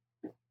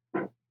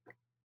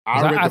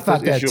 I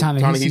thought that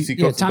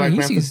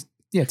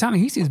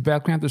Ta-Nehisi's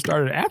Black Panther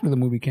started after the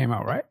movie came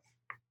out, right?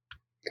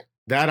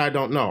 That I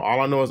don't know. All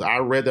I know is I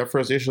read that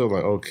first issue. I was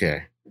like,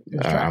 okay,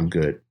 I'm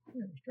good.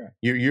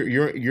 Yeah,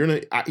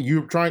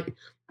 you're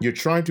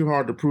trying too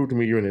hard to prove to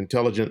me you're an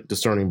intelligent,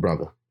 discerning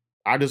brother.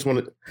 I just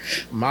want to.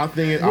 My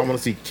thing is, I want to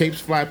see capes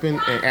flapping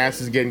and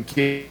asses getting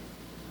kicked.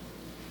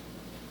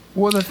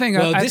 Well, the thing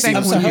I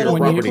think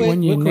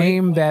when you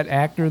name that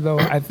actor, though,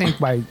 I think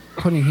by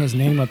putting his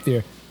name up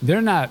there,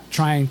 they're not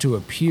trying to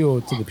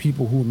appeal to the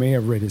people who may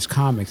have read his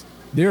comics.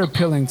 They're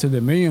appealing to the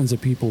millions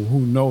of people who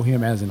know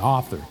him as an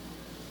author.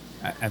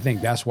 I think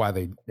that's why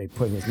they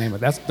put his name up.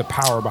 That's the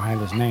power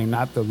behind his name,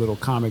 not the little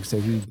comics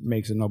that he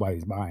makes and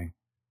nobody's buying.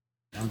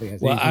 I don't think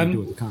it has anything to do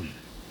with the comic.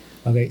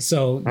 Okay,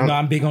 so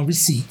I'm big on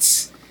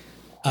receipts.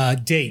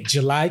 Date,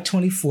 July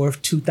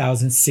 24th,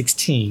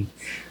 2016.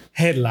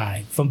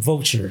 Headline from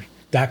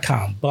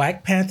Vulture.com.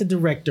 Black Panther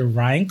director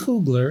Ryan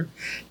Coogler,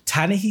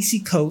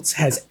 Ta-Nehisi Coates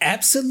has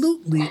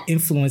absolutely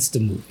influenced the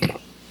movie.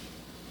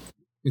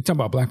 You're talking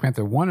about Black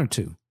Panther 1 or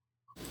 2?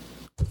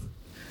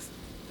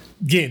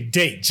 Again,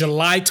 date,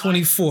 July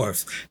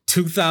 24th,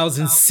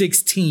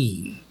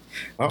 2016.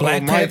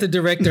 Black Panther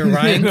director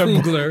Ryan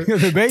Coogler,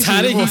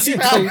 Ta-Nehisi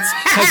Coates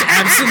has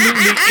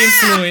absolutely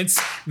influenced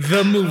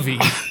the movie.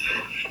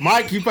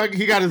 Mike, he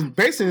got his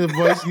bass in his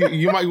voice.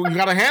 You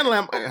gotta handle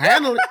him.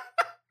 Handle it.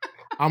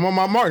 I'm on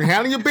my mark.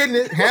 Handle your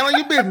business. Handle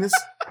your business.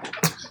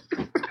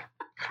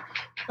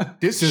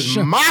 This is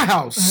my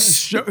house.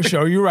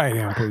 Show you right,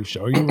 Am, please.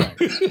 Show you right.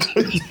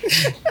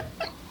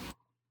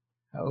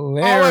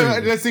 Hilarious.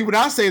 Oh, let's see, when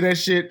I say that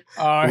shit,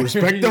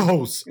 respect the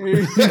host.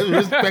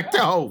 Respect the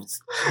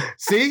host.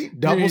 See?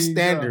 Double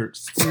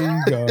standards. There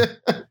you go.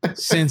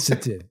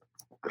 Sensitive.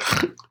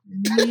 I'm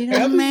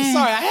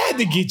sorry, I had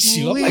to get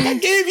you. I'm like, I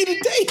gave you the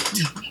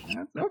date.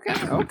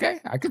 Okay.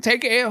 I can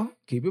take an L.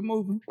 Keep it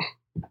moving.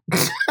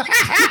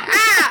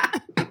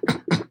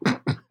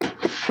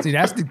 See,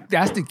 that's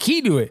the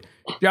key to it.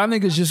 Y'all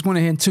niggas just went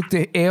ahead and took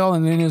the L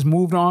and then just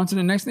moved on to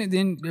the next thing.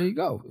 Then there you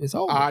go. It's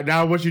over.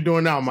 Now what you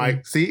doing now,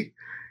 Mike? See?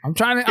 I'm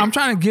trying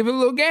to give it a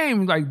little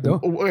game. Like,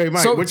 wait,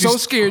 Mike, so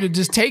scared to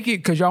just take it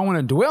because y'all want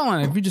to dwell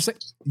on it. If you just say,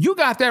 you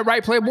got that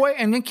right, Playboy,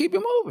 and then keep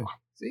it moving.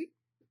 See?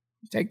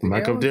 Take the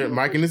Mike L up there,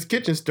 Mike in his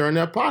kitchen stirring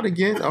that pot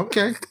again.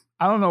 Okay.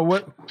 I don't know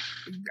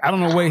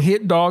what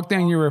hit dog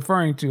thing you're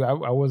referring to.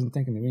 I wasn't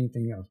thinking of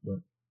anything else, but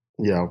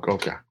yeah,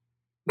 okay.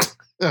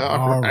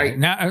 All right.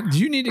 Now, do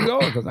you need to go?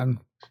 Because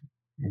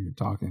you're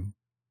talking.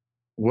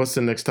 What's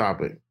the next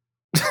topic?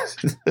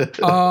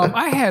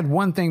 I had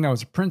one thing that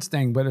was a Prince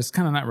thing, but it's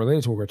kind of not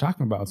related to what we're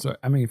talking about. So,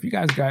 I mean, if you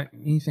guys got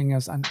anything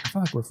else, I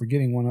feel like we're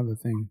forgetting one other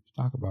thing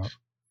to talk about.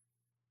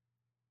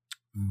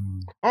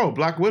 Oh,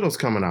 Black Widow's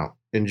coming out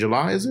in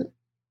July, is it?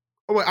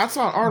 Oh, wait, I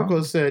saw an article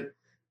that said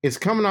it's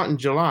coming out in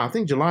July. I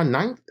think July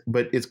 9th,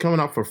 but it's coming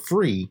out for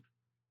free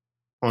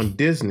on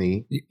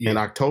Disney in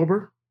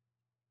October.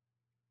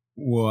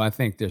 Well, I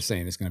think they're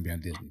saying it's going to be on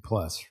Disney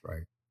Plus,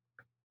 right?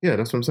 Yeah,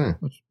 that's what I'm saying.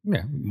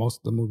 Most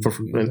of the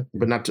movies.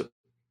 But not to.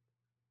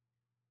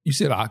 You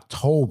said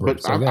October.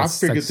 But so I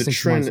figured the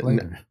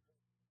trend.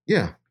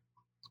 Yeah.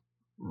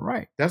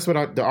 Right. That's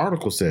what the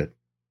article said.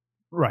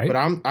 Right. But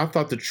I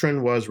thought the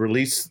trend was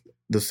released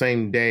the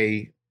same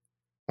day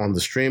on the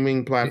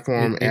streaming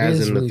platform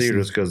as in the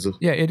theaters because of.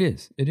 Yeah, it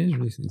is. It is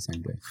releasing the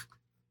same day.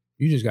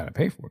 You just got to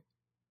pay for it.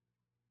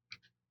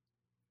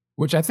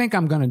 Which I think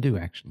I'm going to do,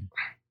 actually.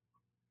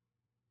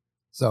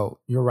 So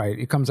you're right.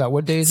 It comes out.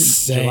 What day is it?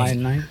 Same. July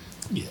 9th?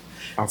 Yeah.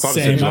 I thought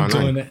it was July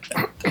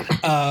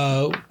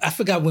 9th. I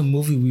forgot what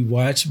movie we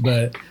watched,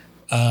 but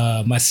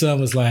my son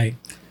was like,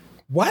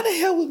 why the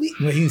hell would we?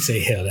 Well, he didn't say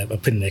hell. I'm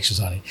putting extras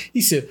on it.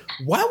 He said,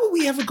 why would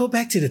we ever go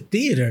back to the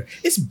theater?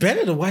 It's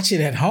better to watch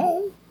it at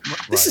home.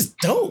 Right. This is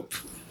dope.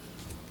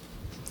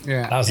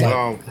 Yeah. I was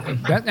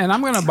like, and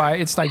I'm going to buy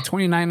it. It's like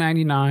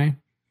 $29.99.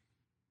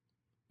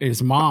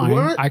 It's mine.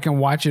 What? I can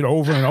watch it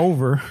over and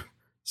over.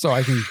 So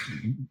I can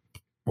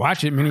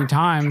watch it many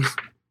times.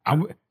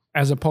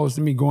 As opposed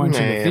to me going to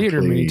the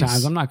theater many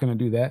times. I'm not going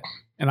to do that.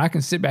 And I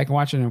can sit back and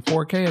watch it in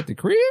 4K at the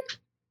crib.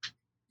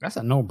 That's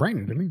a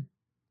no-brainer to me.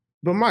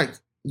 But Mike,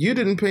 you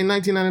didn't pay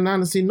 $19.99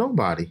 to see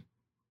nobody.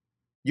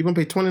 You gonna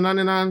pay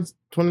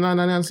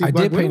 $29.99 to see I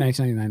Black did pay Widow?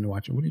 $19.99 to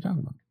watch it. What are you talking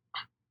about?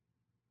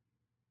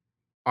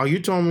 Oh, you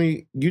told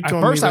me. At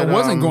first, I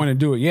wasn't going to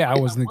do it. Yeah, I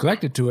was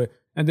neglected to it,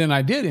 and then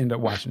I did end up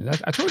watching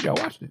it. I told you I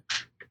watched it.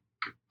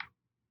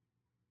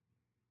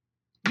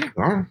 Yeah.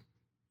 All right.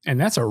 And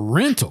that's a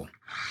rental.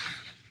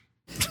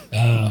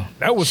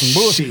 That was some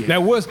bullshit.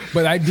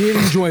 But I did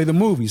enjoy the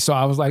movie. So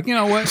I was like, you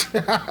know what?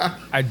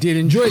 I did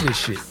enjoy this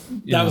shit.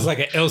 That was like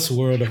an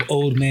Elseworld of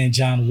old man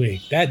John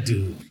Wick. That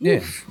dude. Yeah.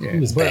 He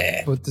was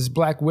bad. But this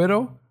Black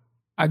Widow,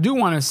 I do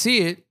want to see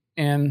it.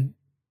 And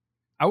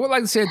I would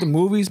like to see it at the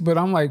movies, but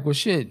I'm like, well,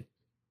 shit.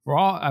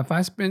 If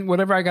I spend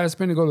whatever I got to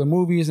spend to go to the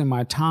movies and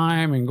my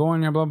time and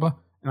going there, blah, blah,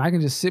 and I can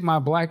just sit my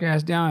black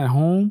ass down at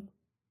home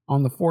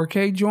on the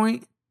 4K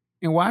joint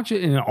and watch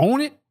it and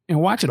own it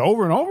and watch it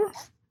over and over.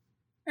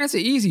 That's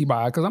an easy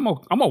buy because I'm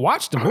gonna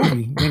watch the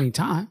movie many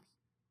times.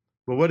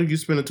 But what if you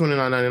spend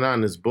 $29.99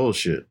 on this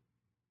bullshit?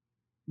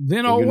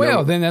 Then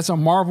then that's a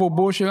Marvel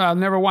bullshit. I'll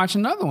never watch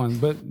another one.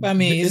 But I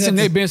mean, it's in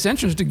their best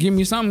interest to give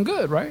me something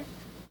good, right?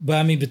 But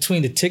I mean,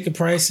 between the ticket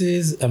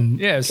prices,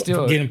 it's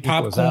still getting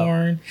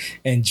popcorn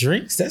and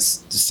drinks, that's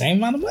the same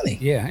amount of money.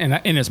 Yeah,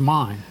 and it's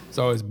mine,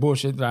 so it's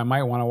bullshit that I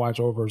might want to watch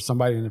over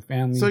somebody in the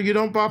family. So you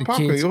don't buy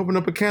popcorn? Kids. You open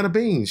up a can of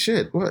beans?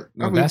 Shit, what?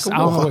 No, I don't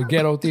know what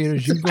ghetto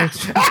theaters you go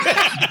to.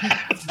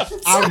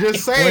 I'm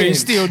just saying. Well, you're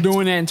still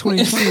doing that in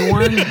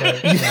 2021.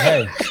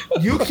 Hey,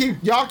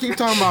 y'all keep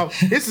talking about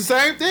it's the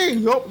same thing.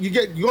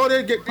 You go there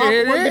and get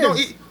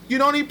popcorn. You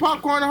don't eat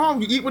popcorn at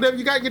home. You eat whatever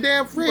you got in your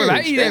damn fridge. But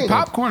I eat that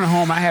popcorn at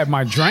home. I have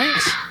my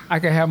drinks. I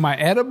can have my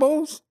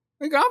edibles.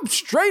 Like, I'm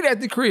straight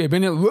at the crib,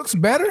 and it looks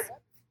better.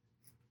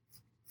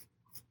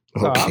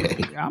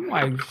 Okay. So I'm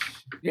like,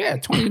 yeah,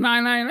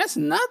 $29.99. That's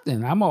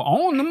nothing. I'm gonna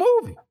own the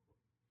movie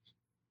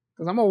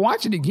because I'm gonna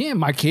watch it again.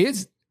 My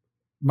kids,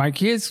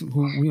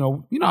 who you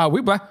know how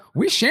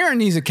we sharing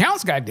these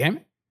accounts. Goddamn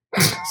it!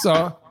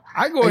 So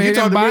I go And ahead you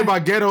talking and to buy. me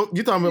about ghetto?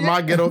 You talking about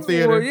my ghetto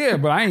theater? Well, yeah,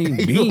 but I ain't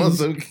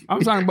beans.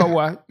 I'm talking about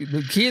what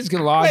the kids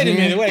can log in. Wait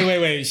a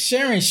minute. Wait.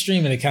 Sharing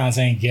streaming accounts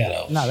ain't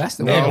ghetto. No, that's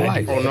the way of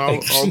life. Oh no.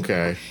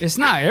 Okay. It's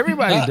not.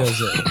 Everybody does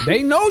it.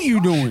 They know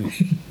you doing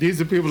it. These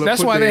are people.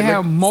 That's why they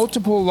have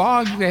multiple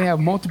logs. They have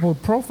multiple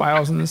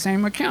profiles in the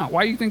same account.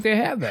 Why do you think they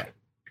have that?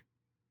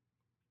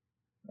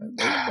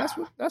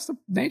 That's the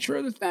nature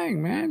of the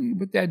thing, man.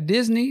 With that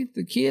Disney,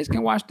 the kids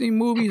can watch these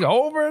movies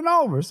over and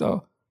over.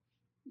 So,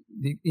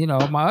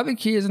 my other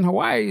kids in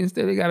Hawaii,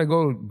 instead they got to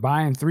go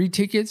buying 3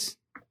 tickets.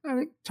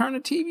 They turn the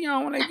TV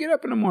on when they get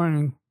up in the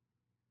morning.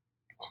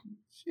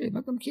 Shit,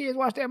 let them kids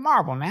watch that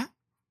Marvel now.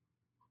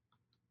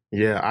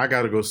 Yeah, I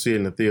got to go see it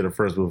in the theater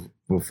first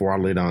before I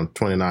lay down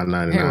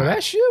 $29.99. Hey, well,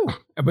 that's you.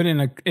 But in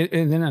the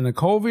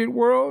COVID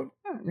world,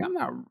 I'm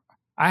not.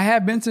 I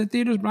have been to the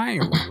theaters, but I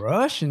ain't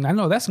rushing. I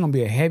know that's going to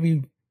be a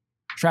heavy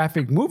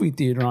traffic movie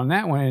theater on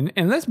that one.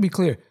 And let's be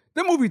clear,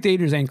 the movie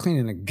theaters ain't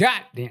cleaning a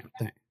goddamn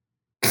thing.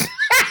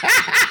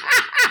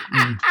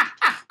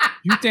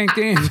 You think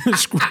they ain't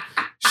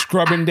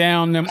scrubbing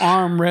down them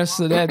armrests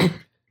of that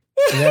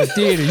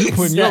theater? You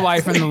putting your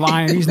life in the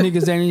line, and these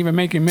niggas ain't even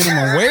making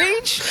minimum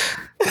wage?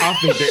 I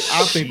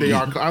think they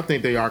are. I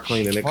think they are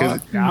cleaning it.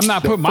 I'm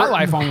not putting my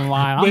life on the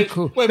line. I'm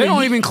cool. They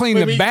don't even clean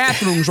the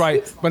bathrooms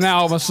right, but now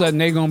all of a sudden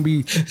they gonna be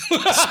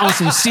on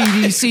some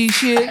CDC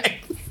shit.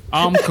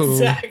 I'm cool.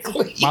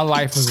 Exactly. My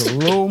life is a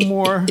little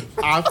more.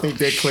 I think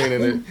they're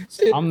cleaning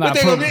it. I'm not.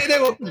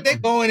 They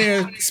go in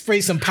there and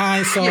spray some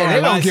pine salt. Yeah,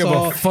 they don't give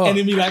a fuck, and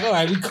then be like, "All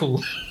right, we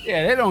cool."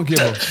 Yeah, they don't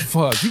give a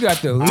fuck. You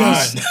got the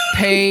least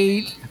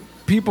paid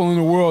people in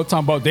the world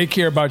talking about they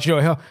care about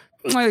your health.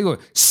 They go,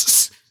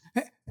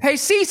 hey,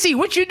 Cece,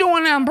 what you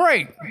doing on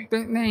break? They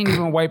ain't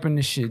even wiping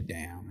this shit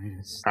down,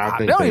 man.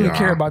 They don't even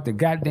care about the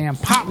goddamn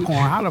popcorn.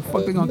 How the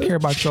fuck they gonna care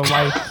about your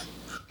life?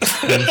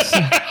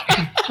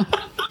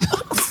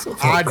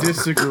 I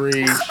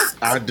disagree.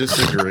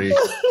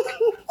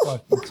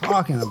 What you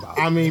talking about?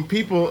 I mean,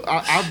 people.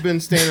 I've been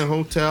staying in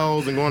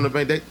hotels and going to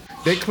bed.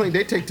 They clean.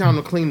 They take time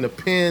to clean the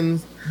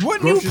pins.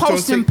 Wouldn't you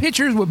posting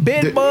pictures with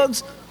bed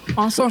bugs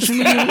on social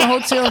media in the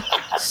hotel?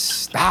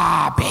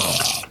 Stop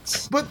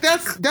it. But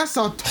that's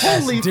a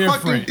totally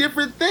fucking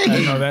different thing. I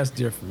know that's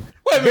different.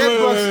 Wait.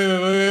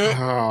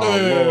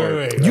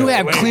 You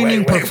have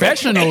cleaning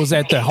professionals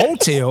at the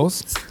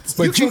hotels,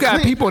 but you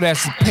got people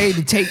that's paid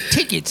to take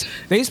tickets.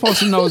 They supposed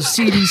to know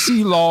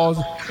CDC laws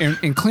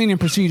and cleaning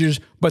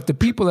procedures, but the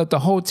people at the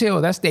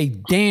hotel, that's their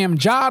damn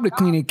job to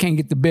clean it, can't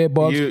get the bed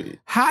bugs.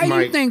 How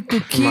you think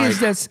the kids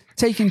that's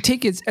taking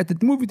tickets at the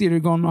movie theater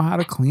gonna know how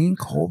to clean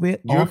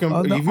COVID off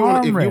of the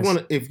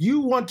armrest? If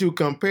you want to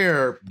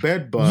compare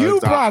bed bugs, you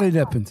brought it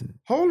up into.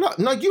 Hold up,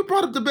 no, you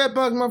brought up the bed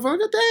bugs,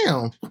 motherfucker.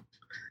 Damn,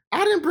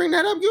 I didn't bring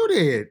that up. You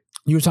did.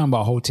 You were talking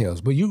about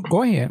hotels, but you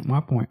go ahead. My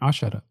point. I'll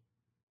shut up.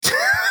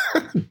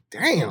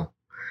 Damn,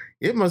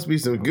 it must be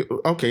some good.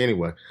 Okay,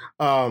 anyway,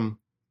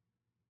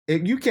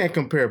 if you can't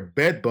compare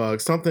bed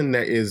bugs, something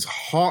that is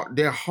hard.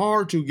 They're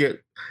hard to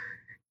get.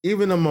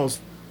 Even the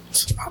most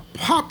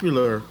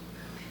popular,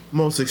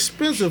 most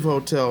expensive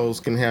hotels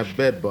can have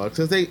bed bugs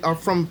because they are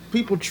from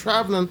people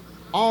traveling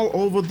all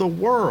over the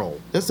world.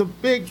 That's a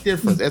big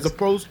difference as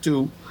opposed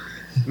to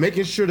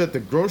making sure that the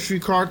grocery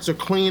carts are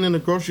clean in the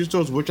grocery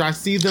stores, which I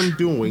see them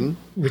doing.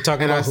 We're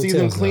talking and about I see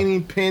them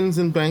cleaning pins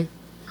and bank.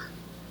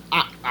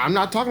 I'm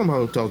not talking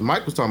about hotels.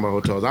 Mike was talking about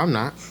hotels. I'm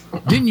not.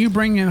 Didn't you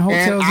bring in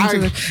hotels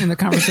in the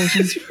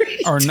conversations?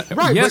 Or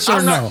right, yes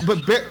or no?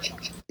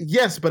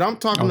 Yes, but I'm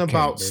talking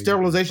about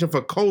sterilization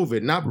for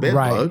COVID, not bed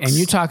bugs. And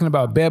you're talking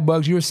about bed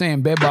bugs. You were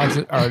saying bed bugs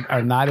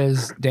are not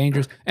as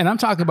dangerous. And I'm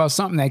talking about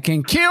something that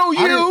can kill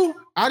you.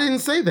 I didn't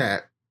say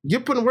that.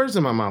 You're putting words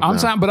in my mouth. I'm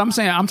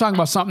talking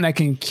about something that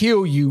can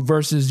kill you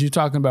versus you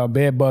talking about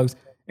bed bugs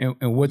and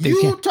what they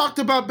can. You talked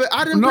about bed.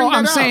 I didn't bring that up. No,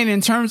 I'm saying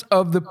in terms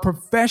of the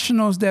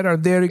professionals that are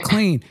there to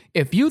clean.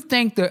 If you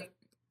think that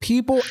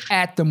people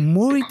at the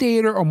movie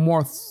theater are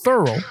more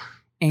thorough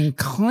in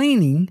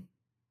cleaning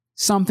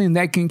something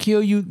that can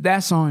kill you,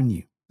 that's on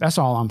you. That's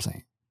all I'm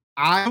saying.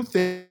 I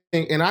think,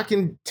 and I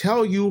can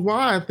tell you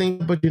why I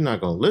think, but you're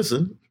not going to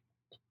listen.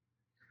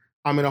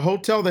 I'm in a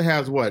hotel that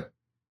has what?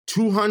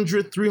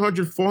 200,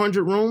 300,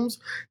 400 rooms.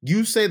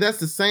 You say that's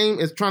the same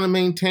as trying to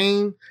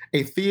maintain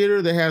a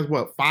theater that has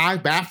what,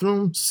 5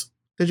 bathrooms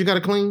that you got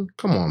to clean?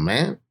 Come on,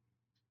 man.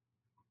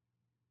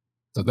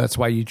 So that's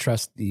why you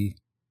trust the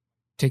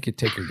ticket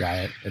taker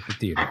guy at the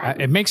theater.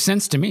 It makes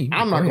sense to me.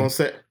 I'm not going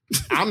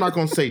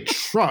to say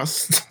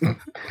trust.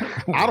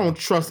 I don't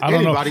trust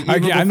anybody.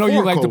 I know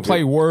you like COVID. To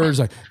play words.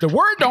 Like, the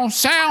word don't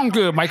sound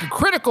good, Mike.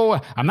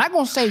 Critical. I'm not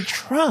going to say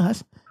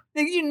trust.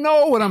 You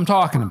know what I'm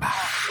talking about.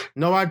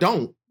 No, I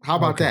don't. How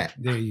about that?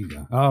 There you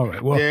go. All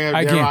right. Well, there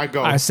I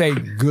go. I say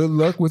good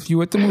luck with you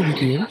at the movie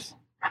theaters.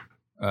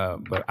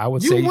 But I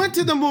would say you went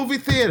to the movie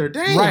theater,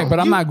 damn. Right, but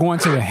I'm not going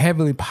to the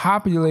heavily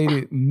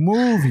populated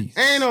movies.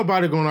 Ain't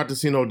nobody going out to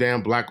see no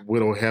damn Black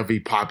Widow heavy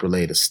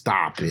populated.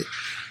 Stop it.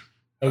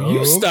 Oh,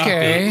 you stop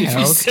it if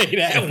you say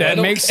that. If that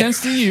makes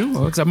sense to you.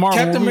 Well, it's a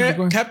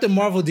Marvel Captain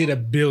Marvel did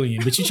 $1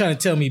 billion, but you're trying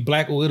to tell me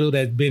Black Widow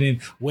that's been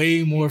in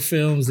way more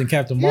films than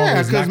Captain Marvel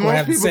is not going to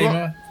have the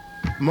same?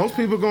 Most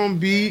people going to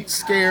be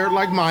scared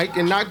like Mike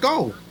and not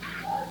go.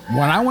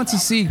 When I went to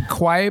see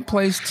Quiet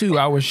Place 2,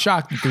 I was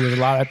shocked that there was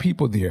a lot of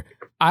people there.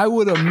 I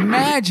would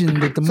imagine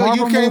that the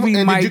Marvel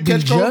movie might be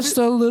just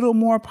a little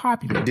more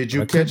popular. Did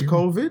you catch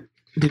COVID?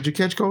 Did you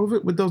catch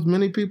COVID with those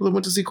many people that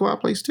went to see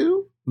Quiet Place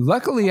 2?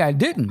 Luckily, I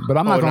didn't, but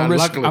I'm not going to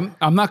risk.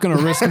 I'm not going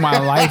to risk my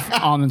life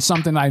on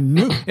something I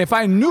knew. If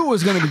I knew it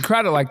was going to be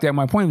crowded like that,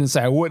 my point is to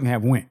say I wouldn't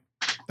have went.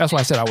 That's why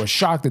I said I was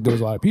shocked that there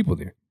was a lot of people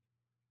there.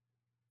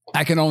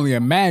 I can only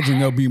imagine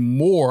there'll be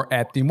more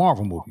at the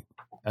Marvel movie.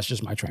 That's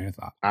just my train of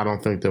thought. I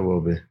don't think there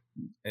will be.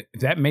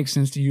 If that makes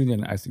sense to you,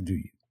 then I say do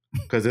you.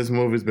 Because this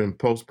movie's been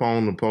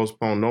postponed and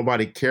postponed.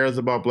 Nobody cares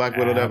about Black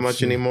Widow that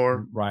much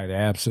anymore. Right,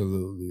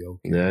 absolutely.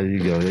 Okay. There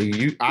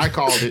you go. I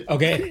called it.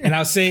 Okay, and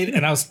I'll say it,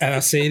 and I'll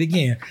say it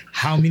again.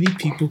 How many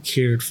people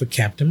cared for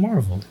Captain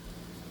Marvel?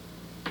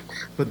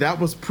 But that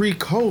was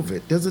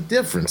pre-COVID. There's a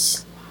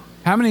difference.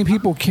 How many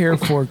people cared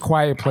for a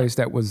Quiet Place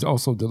that was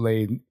also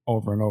delayed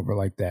over and over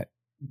like that?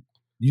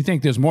 You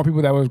think there's more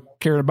people that would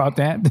cared about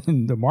that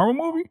than the Marvel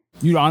movie?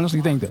 You honestly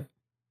think that?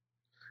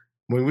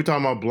 When we're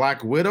talking about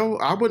Black Widow,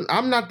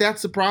 I'm not that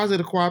surprised that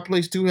A Quiet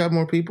Place 2 have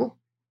more people.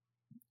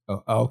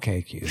 Oh,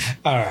 okay, kid.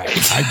 All right.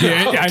 I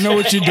get it. I know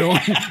what you're doing.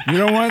 You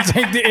don't want to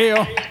take the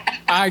L.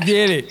 I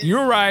get it.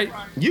 You're right.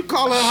 You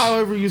call it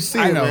however you see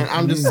it, man.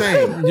 I'm just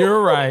saying.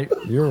 You're right.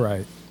 You're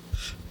right.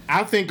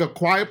 I think A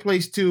Quiet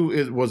Place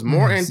 2 was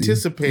more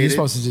anticipated. You're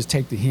supposed to just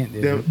take the hint.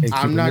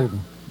 I'm not.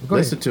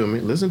 Listen to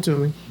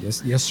me.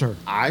 Yes, sir.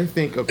 I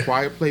think A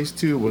Quiet Place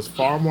 2 was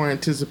far more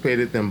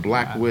anticipated than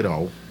Black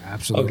Widow.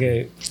 Absolutely.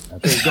 Okay.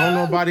 Because don't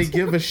nobody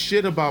give a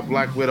shit about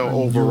Black Widow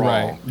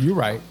overall. You're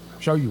right.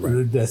 Show you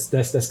right.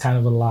 That's kind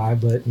of a lie,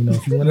 but you know,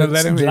 if you want to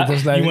let him, you want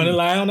to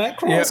lie on that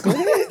cross, go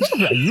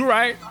ahead. You're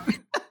right.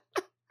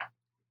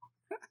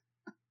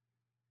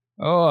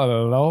 Oh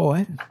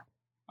Lord.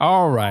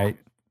 All right.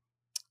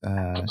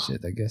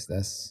 Shit. I guess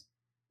that's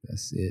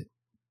it.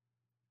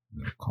 I'm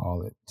gonna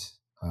call it.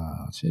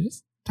 Shit.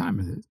 It's time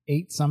is it?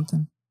 8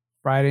 something.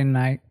 Friday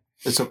night.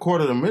 It's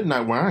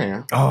 1:45 where I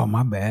am. Oh,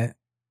 my bad.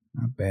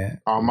 Not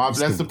bad. Oh,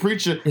 that's the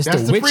preacher. It's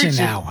that's the witching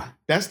hour.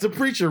 That's the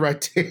preacher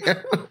right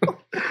there.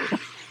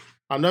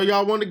 I know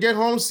y'all want to get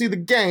home, see the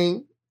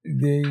game.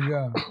 There you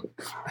go.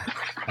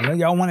 I know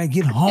y'all want to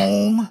get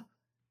home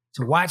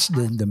to watch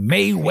the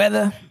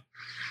Mayweather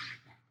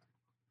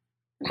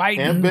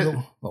fighting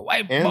the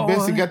white boy. And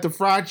Bessie got the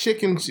fried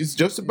chicken. She's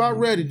just about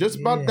ready, just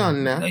about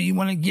done now. I know you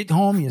want to get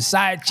home. Your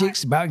side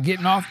chick's about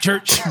getting off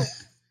church.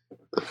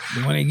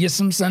 You want to get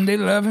some Sunday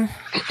loving.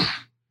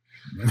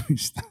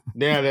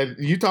 Now,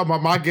 you talking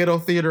about my ghetto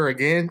theater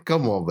again?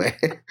 Come on, man.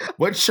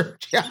 What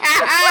church?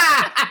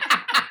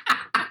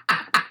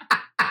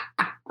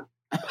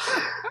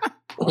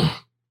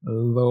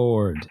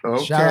 Lord.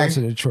 Okay. Shout out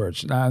to the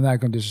church. I'm not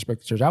going to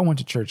disrespect the church. I went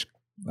to church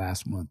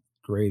last month.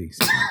 Great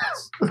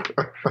experience.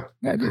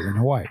 I did in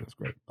Hawaii. It was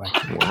great.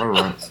 All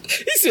right.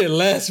 He said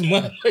last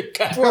month.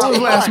 Well, it was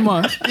last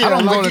month. Yeah, I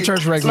don't go to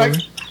church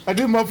regularly. I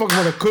do motherfuckers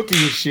want to cookie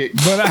and shit.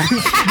 But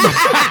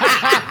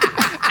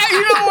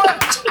you know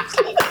what?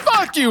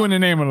 Fuck you in the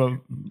name of the...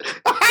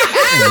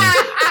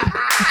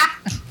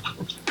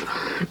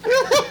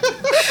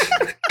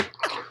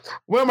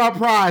 Where my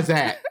prize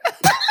at?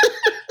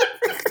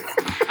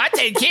 I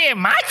take care of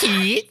my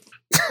kid.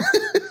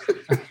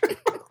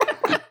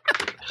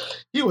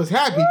 You was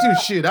happy too.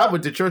 Shit, I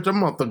went to church a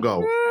month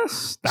ago.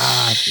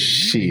 Stop it.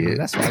 Shit.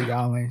 That's why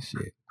y'all ain't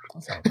shit.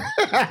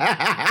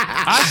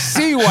 I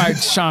see why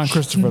Sean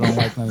Christopher don't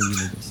like none of you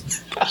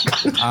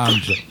niggas. I'm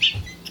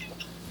joking.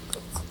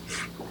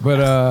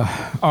 But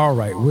all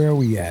right, where are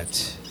we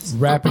at?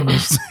 Wrapping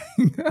this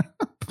thing up.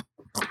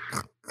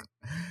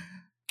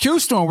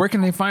 Q-Storm, where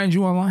can they find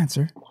you online,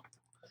 sir?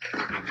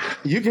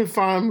 You can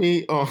find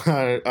me on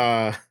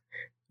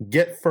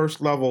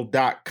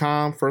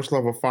getfirstlevel.com, first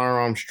level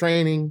firearms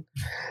training.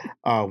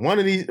 One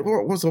of these,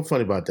 what's so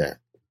funny about that?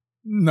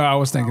 No, I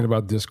was thinking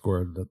about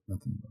Discord.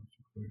 Nothing about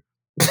Discord.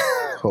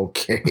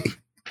 Okay.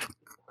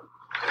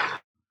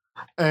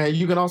 And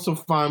you can also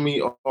find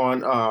me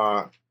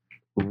on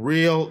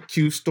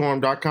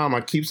realqstorm.com.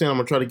 I keep saying I'm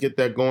going to try to get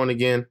that going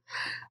again.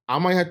 I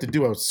might have to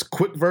do a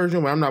quick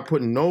version where I'm not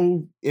putting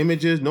no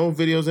images, no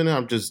videos in it.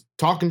 I'm just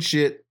talking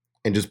shit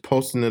and just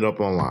posting it up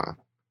online.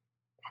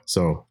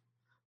 So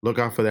look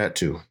out for that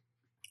too.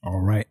 All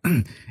right.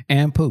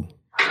 And Pooh.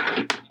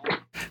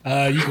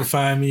 You can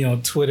find me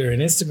on Twitter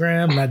and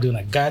Instagram. I'm not doing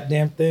a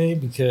goddamn thing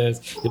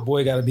because your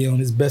boy got to be on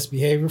his best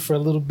behavior for a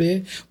little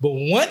bit. But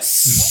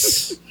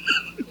once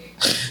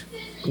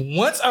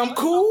I'm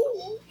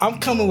cool, I'm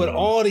coming with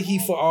all the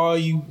heat for all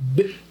you.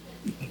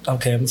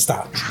 Okay, let me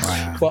stop.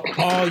 Wow. For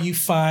all you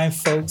fine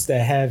folks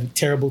that have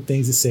terrible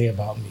things to say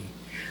about me.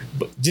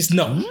 But just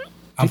know,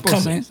 I'm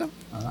coming. Saying something?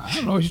 I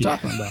don't know what you're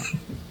talking about.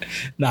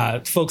 Nah,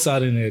 folks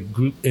out in the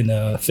group, in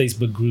the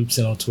Facebook groups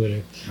and on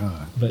Twitter.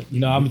 But you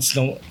know, I'm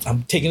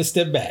taking a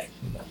step back.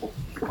 You know.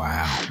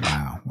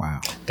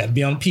 Wow. Got to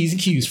be on the P's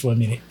and Q's for a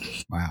minute.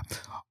 Wow.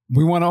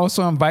 We want to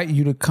also invite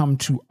you to come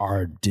to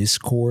our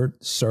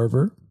Discord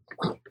server.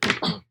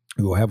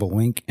 We'll have a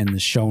link in the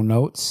show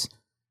notes.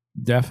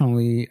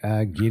 Definitely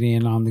get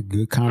in on the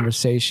good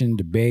conversation,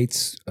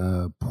 debates,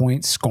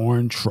 point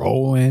scoring,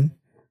 trolling.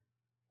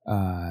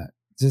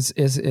 This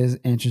is an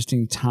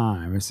interesting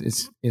time.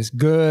 It's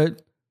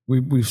good.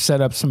 We've set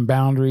up some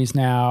boundaries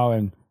now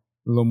and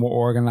a little more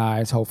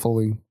organized,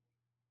 hopefully.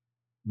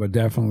 But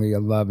definitely, I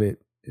love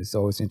it. It's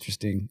always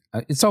interesting.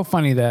 It's so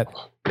funny that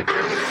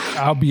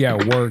I'll be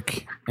at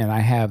work and I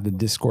have the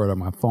Discord on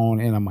my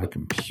phone and on my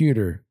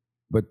computer,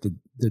 but the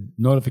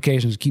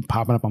notifications keep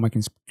popping up on my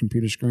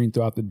computer screen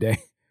throughout the day.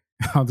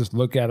 I'll just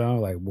look at it. I'm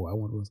like, boy, I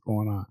wonder what's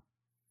going on.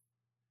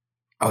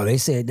 Oh, they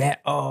said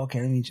that. Oh, okay,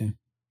 let me check.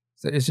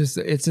 So it's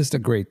just a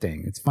great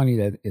thing. It's funny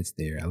that it's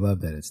there. I love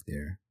that it's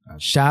there.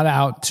 Shout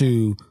out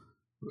to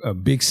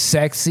Big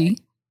Sexy.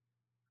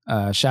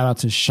 Shout out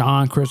to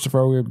Sean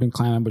Christopher. We've been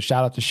clowning, but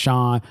shout out to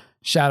Sean.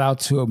 Shout out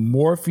to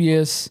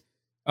Morpheus.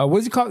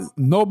 What's he called?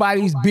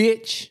 Nobody's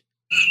bitch.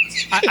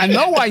 I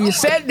know why you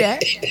said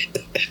that,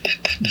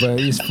 but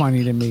it's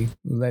funny to me.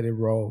 We let it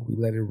roll.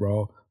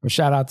 But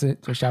shout out to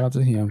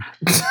him.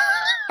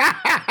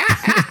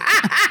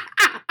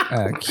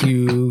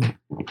 Q,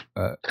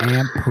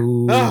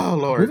 Ampu. Oh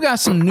Lord, we've got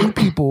some new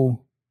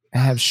people that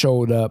have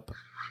showed up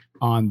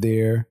on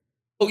there.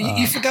 Oh,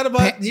 you forgot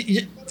about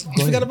you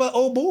forgot about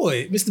old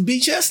boy, Mr. B.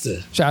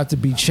 Chester. Shout out to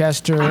B.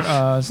 Chester.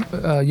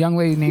 A young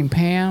lady named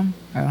Pam.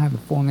 I don't have the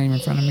full name in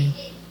front of me.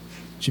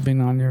 She's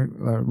been on there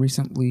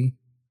recently.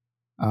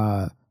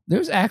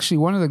 There's actually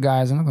one of the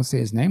guys, I'm not going to say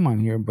his name on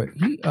here, but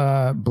he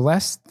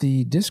blessed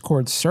the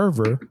Discord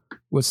server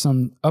with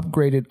some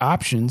upgraded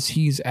options.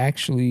 He's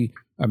actually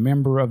a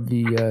member of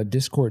the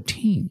Discord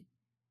team.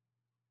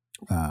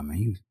 I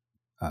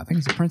think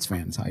he's a Prince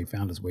fan. That's how he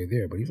found his way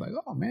there. But he's like,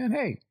 oh, man,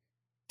 hey,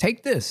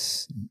 take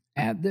this,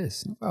 add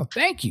this. Oh,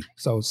 thank you.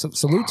 So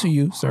salute to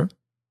you, sir.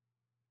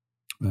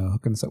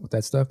 Hooking us up with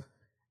that stuff.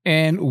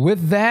 And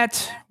with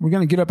that, we're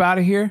going to get up out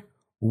of here.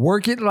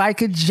 Work it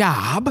like a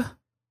job.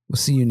 We'll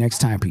see you next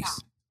time.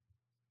 Peace.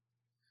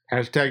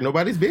 #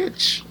 nobody's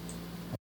bitch.